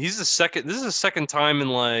 and this is the second time in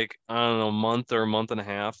like, I don't know, a month or a month and a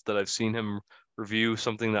half that I've seen him review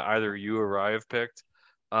something that either you or I have picked.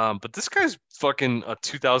 But this guy's fucking a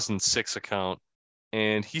 2006 account,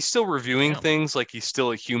 and he's still reviewing things like he's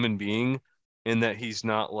still a human being, in that he's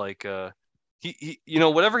not like he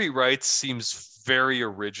whatever he writes seems very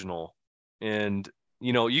original. And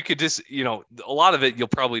you could just a lot of it you'll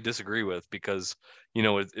probably disagree with, because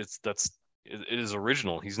it is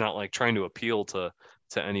original. He's not like trying to appeal to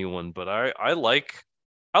anyone. But I like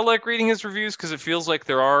reading his reviews, because it feels like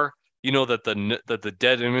there are that the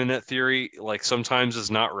dead internet theory like sometimes is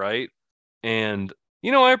not right. And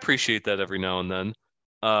I appreciate that every now and then.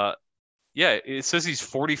 Yeah, it says he's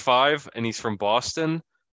 45 and he's from Boston.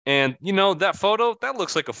 And that photo, that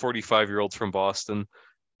looks like a 45-year-old from Boston.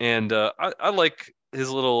 And I like his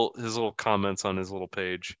little comments on his little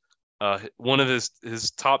page. One of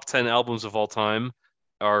his top 10 albums of all time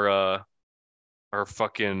are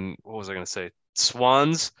fucking, what was I gonna say?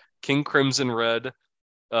 Swans, King Crimson Red,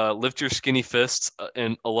 Lift Your Skinny Fists,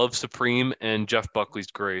 and A Love Supreme, and Jeff Buckley's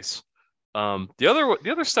Grace. The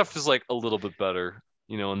other stuff is like a little bit better,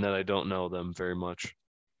 and that I don't know them very much.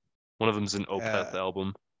 One of them's an Opeth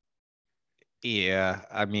album. Yeah,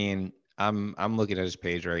 I mean, I'm looking at his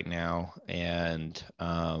page right now, and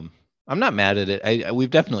I'm not mad at it. We've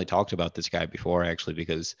definitely talked about this guy before, actually,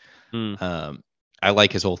 because I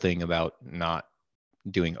like his whole thing about not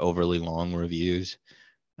doing overly long reviews.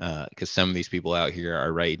 Because some of these people out here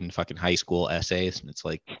are writing fucking high school essays, and it's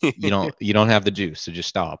like you don't have the juice, so just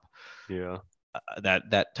stop. Yeah.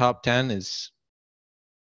 That top 10 is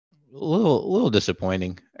a little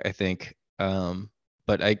disappointing, I think.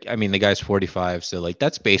 But I mean the guy's 45, so like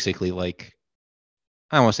that's basically like,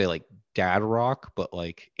 I don't want to say like dad rock, but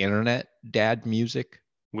like internet dad music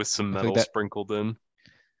with some metal sprinkled in.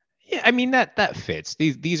 Yeah, I mean that fits.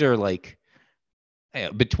 These are like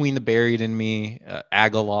Between the Buried and Me,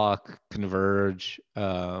 Agalock, Converge,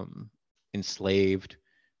 Enslaved.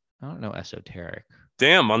 I don't know, Esoteric.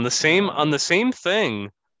 Damn, on the same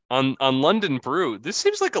thing on London Brew. This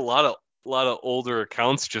seems like a lot of older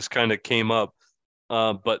accounts just kind of came up.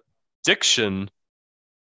 But Diction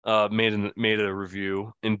made a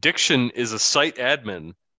review, and Diction is a site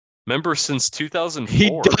admin member since 2004. He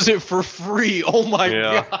does it for free. Oh my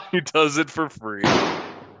god. He does it for free.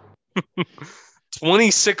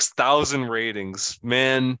 26,000 ratings.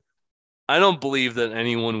 Man, I don't believe that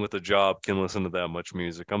anyone with a job can listen to that much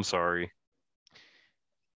music. I'm sorry.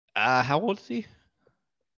 How old is he?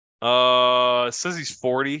 It says he's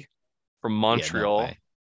 40, from Montreal. Yeah,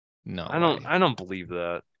 no way. I don't believe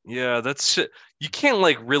that. Yeah, that's shit. You can't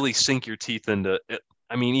like really sink your teeth into it.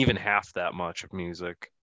 I mean, even half that much of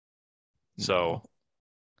music. So, no.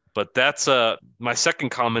 But that's my second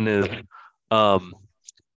comment is got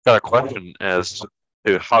a question as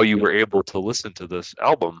to how you were able to listen to this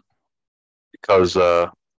album, because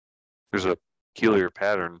there's a peculiar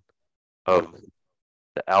pattern of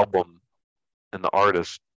the album and the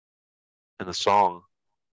artist and the song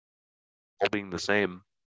all being the same.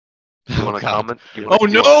 You want to comment? You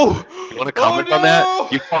want to comment on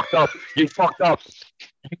that? You fucked up.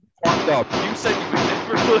 fucked up. You said you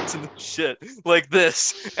would never listen to shit like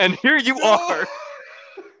this, and here you No. are.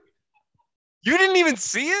 You didn't even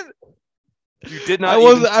see it. You did I not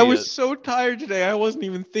was even I see was it. so tired today. I wasn't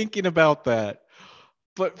even thinking about that.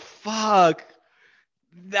 But fuck,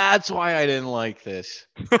 that's why I didn't like this.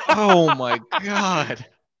 Oh my god.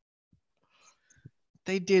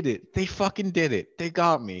 They did it. They fucking did it. They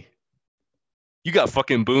got me. You got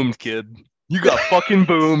fucking boomed, kid. You got fucking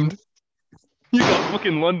boomed. You got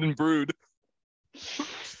fucking London brewed.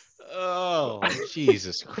 Oh,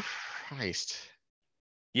 Jesus Christ.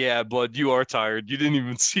 Yeah, blood, you are tired. You didn't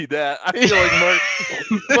even see that. I feel like Mark,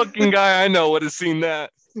 fucking guy I know would have seen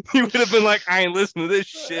that. He would have been like, I ain't listening to this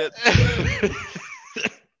shit.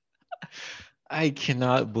 I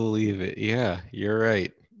cannot believe it. Yeah, you're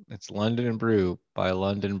right. It's London Brew by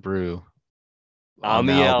London Brew On on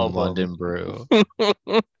the the album album. London Brew.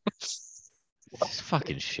 This is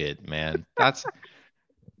fucking shit, man. That's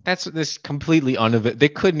this completely unavailable. They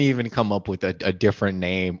couldn't even come up with a different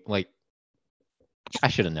name. Like, I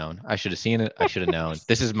should have known. I should have seen it. I should have known.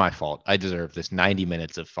 This is my fault. I deserve this 90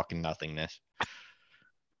 minutes of fucking nothingness.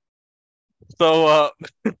 So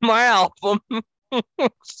my album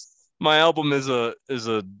my album is a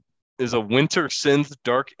winter synth,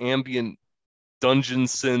 dark ambient dungeon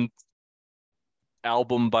synth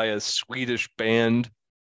album by a Swedish band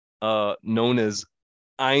known as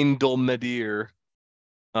Eindulmedir,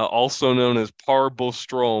 also known as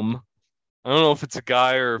Parbostrom. I don't know if it's a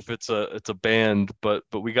guy or if it's a band, but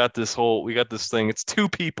we got this thing. It's two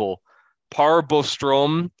people.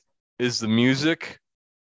 Parbostrom is the music.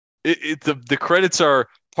 The credits are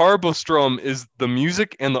Parbostrom is the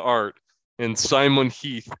music and the art, and Simon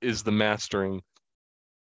Heath is the mastering.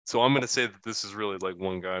 So I'm gonna say that this is really like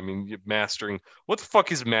one guy. I mean, mastering. What the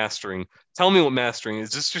fuck is mastering? Tell me what mastering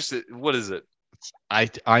is. This just what is it? I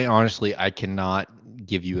honestly I cannot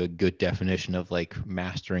give you a good definition of like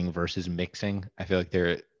mastering versus mixing. I feel like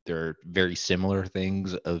they're very similar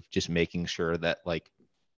things of just making sure that like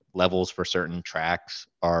levels for certain tracks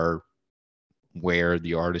are where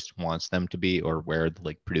the artist wants them to be or where the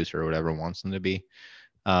like producer or whatever wants them to be.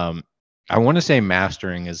 Um, I want to say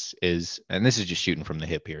mastering is and this is just shooting from the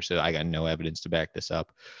hip here, so I got no evidence to back this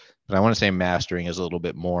up. But I want to say mastering is a little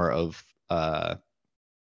bit more of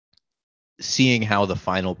seeing how the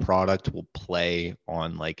final product will play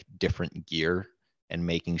on like different gear and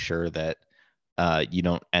making sure that you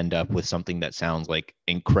don't end up with something that sounds like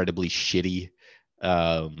incredibly shitty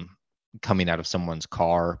um, coming out of someone's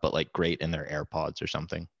car, but like great in their AirPods or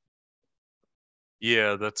something.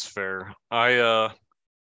 Yeah, that's fair.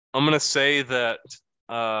 I'm gonna say that if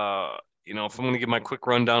I'm gonna give my quick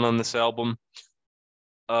rundown on this album,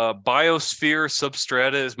 Biosphere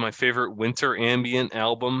Substrata is my favorite winter ambient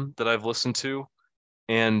album that I've listened to,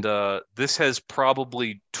 and this has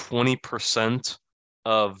probably 20%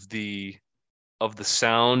 of the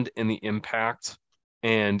sound and the impact,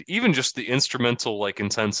 and even just the instrumental like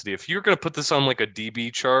intensity. If you're gonna put this on like a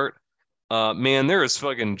DB chart, man, there is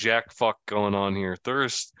fucking jack fuck going on here.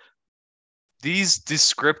 There's these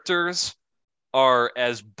descriptors are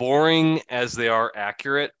as boring as they are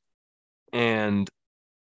accurate, and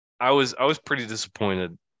I was pretty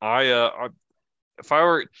disappointed. If I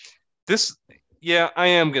were this, yeah, I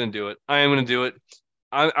am gonna do it. I am gonna do it.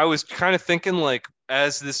 I was kind of thinking like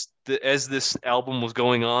as this album was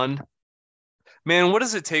going on, man, what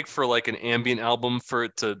does it take for like an ambient album for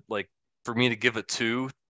it to like for me to give it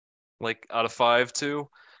two, like out of five to?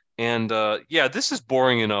 And yeah, this is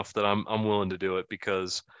boring enough that I'm willing to do it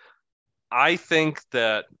because I think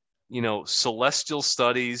that, Celestial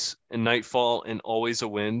Studies and Nightfall and Always a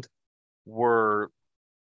Wind were,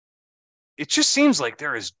 it just seems like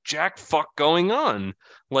there is jack fuck going on.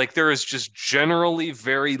 Like there is just generally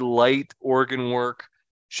very light organ work,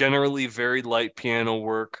 generally very light piano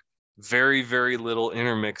work, very, very little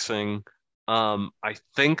intermixing. I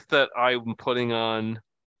think that I'm putting on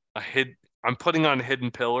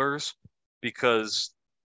Hidden Pillars because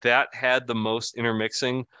that had the most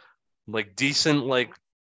intermixing, like decent like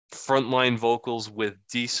frontline vocals with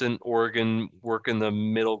decent organ work in the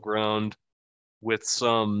middle ground with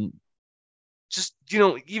some just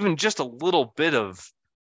even just a little bit of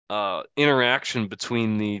interaction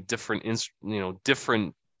between the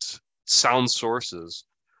different sound sources.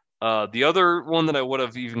 The other one that I would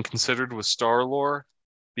have even considered was Starlore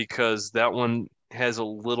because that one has a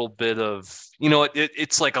little bit of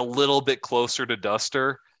it's like a little bit closer to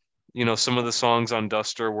Duster. Some of the songs on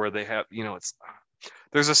Duster where they have it's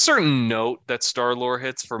there's a certain note that Starlore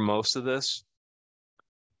hits for most of this,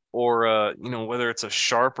 or whether it's a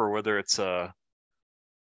sharp or whether it's a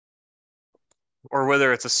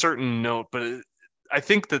certain note, but I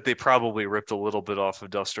think that they probably ripped a little bit off of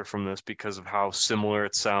Duster from this because of how similar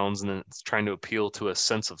it sounds, and it's trying to appeal to a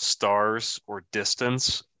sense of stars or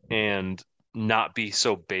distance and not be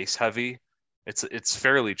so bass heavy. It's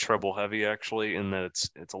fairly treble heavy actually, in that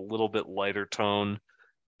it's a little bit lighter tone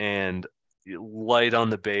and light on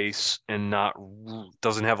the bass and not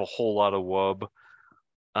doesn't have a whole lot of wub.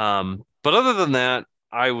 But other than that,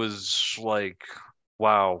 I was like,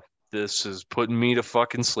 wow, this is putting me to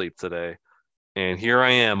fucking sleep today. And here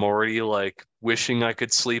I am already like wishing I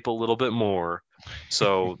could sleep a little bit more.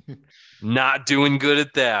 So not doing good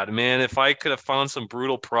at that. Man, if I could have found some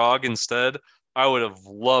brutal prog instead, I would have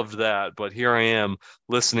loved that. But here I am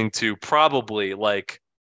listening to probably like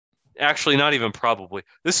actually not even probably.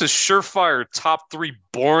 This is surefire top 3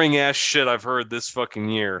 boring ass shit I've heard this fucking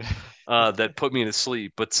year that put me to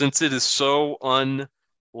sleep. But since it is so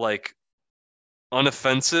like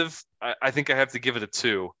unoffensive, I think I have to give it a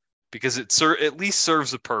 2 because it at least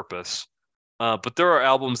serves a purpose. But there are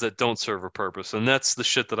albums that don't serve a purpose, and that's the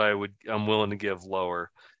shit that I'm willing to give lower.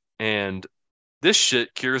 And this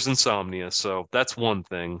shit cures insomnia, so that's one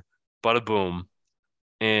thing. Bada boom.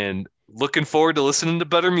 And looking forward to listening to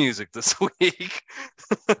better music this week.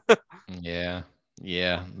 Yeah.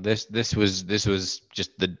 This was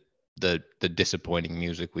just the disappointing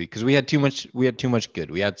music week because we had too much good.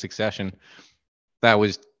 We had Succession. That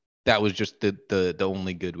was just the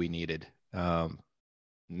only good we needed.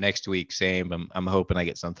 Next week, same. I'm hoping I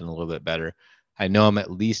get something a little bit better. I know I'm at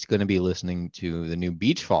least going to be listening to the new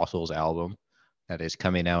Beach Fossils album that is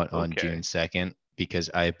coming out on June 2nd because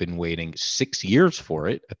I've been waiting 6 years for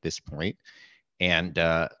it at this point, and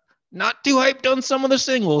not too hyped on some of the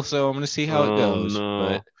singles, so I'm going to see how it goes. No.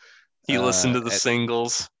 But he listened to the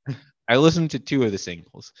singles. I listened to 2 of the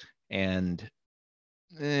singles, and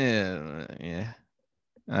yeah,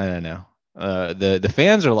 I don't know. The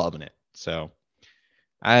fans are loving it, so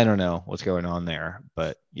I don't know what's going on there.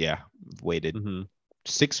 But yeah, I've waited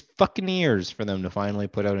 6 fucking years for them to finally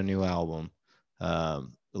put out a new album.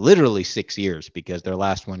 Literally 6 years because their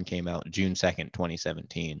last one came out June 2nd,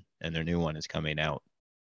 2017, and their new one is coming out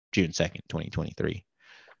June 2nd, 2023.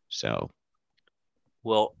 So,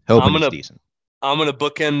 well, hoping it's decent. I'm gonna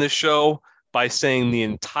bookend this show by saying the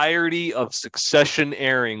entirety of Succession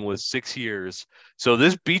airing was 6 years. So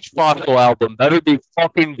this Beach Fossil album better be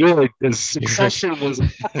fucking good because Succession was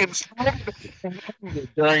fucking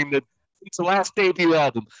during its last debut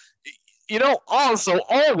album. You know, also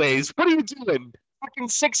always, what are you doing? Fucking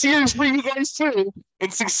 6 years for you guys too.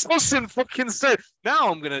 And Succession fucking said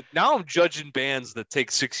now I'm judging bands that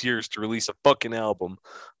take 6 years to release a fucking album.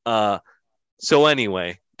 So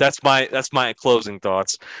anyway, that's my closing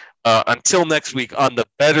thoughts. Until next week on the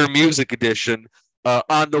Better Music Edition,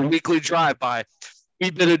 on the weekly drive-by,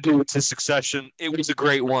 we better do it to Succession. It was a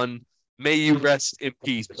great one. May you rest in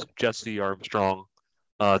peace, Jesse Armstrong.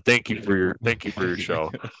 Thank you for your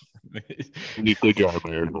show. Weekly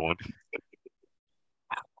drive-by, everyone.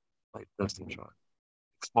 Like Dustin Sean.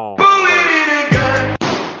 Small.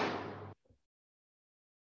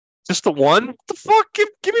 Just the one? What the fuck?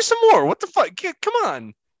 Give me some more. What the fuck? Come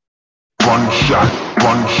on. One shot.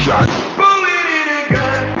 Bullet in a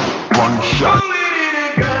gun. One shot. Bullet in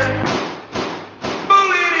a gun.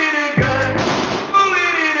 Bullet in a gun.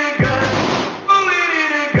 Bullet in a gun. Bullet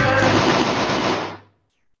in a gun.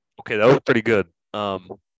 Okay, that was pretty good.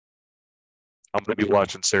 I'm gonna be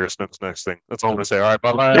watching Sarah Smith's next thing. That's all I'm gonna say. All right,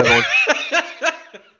 bye bye everyone.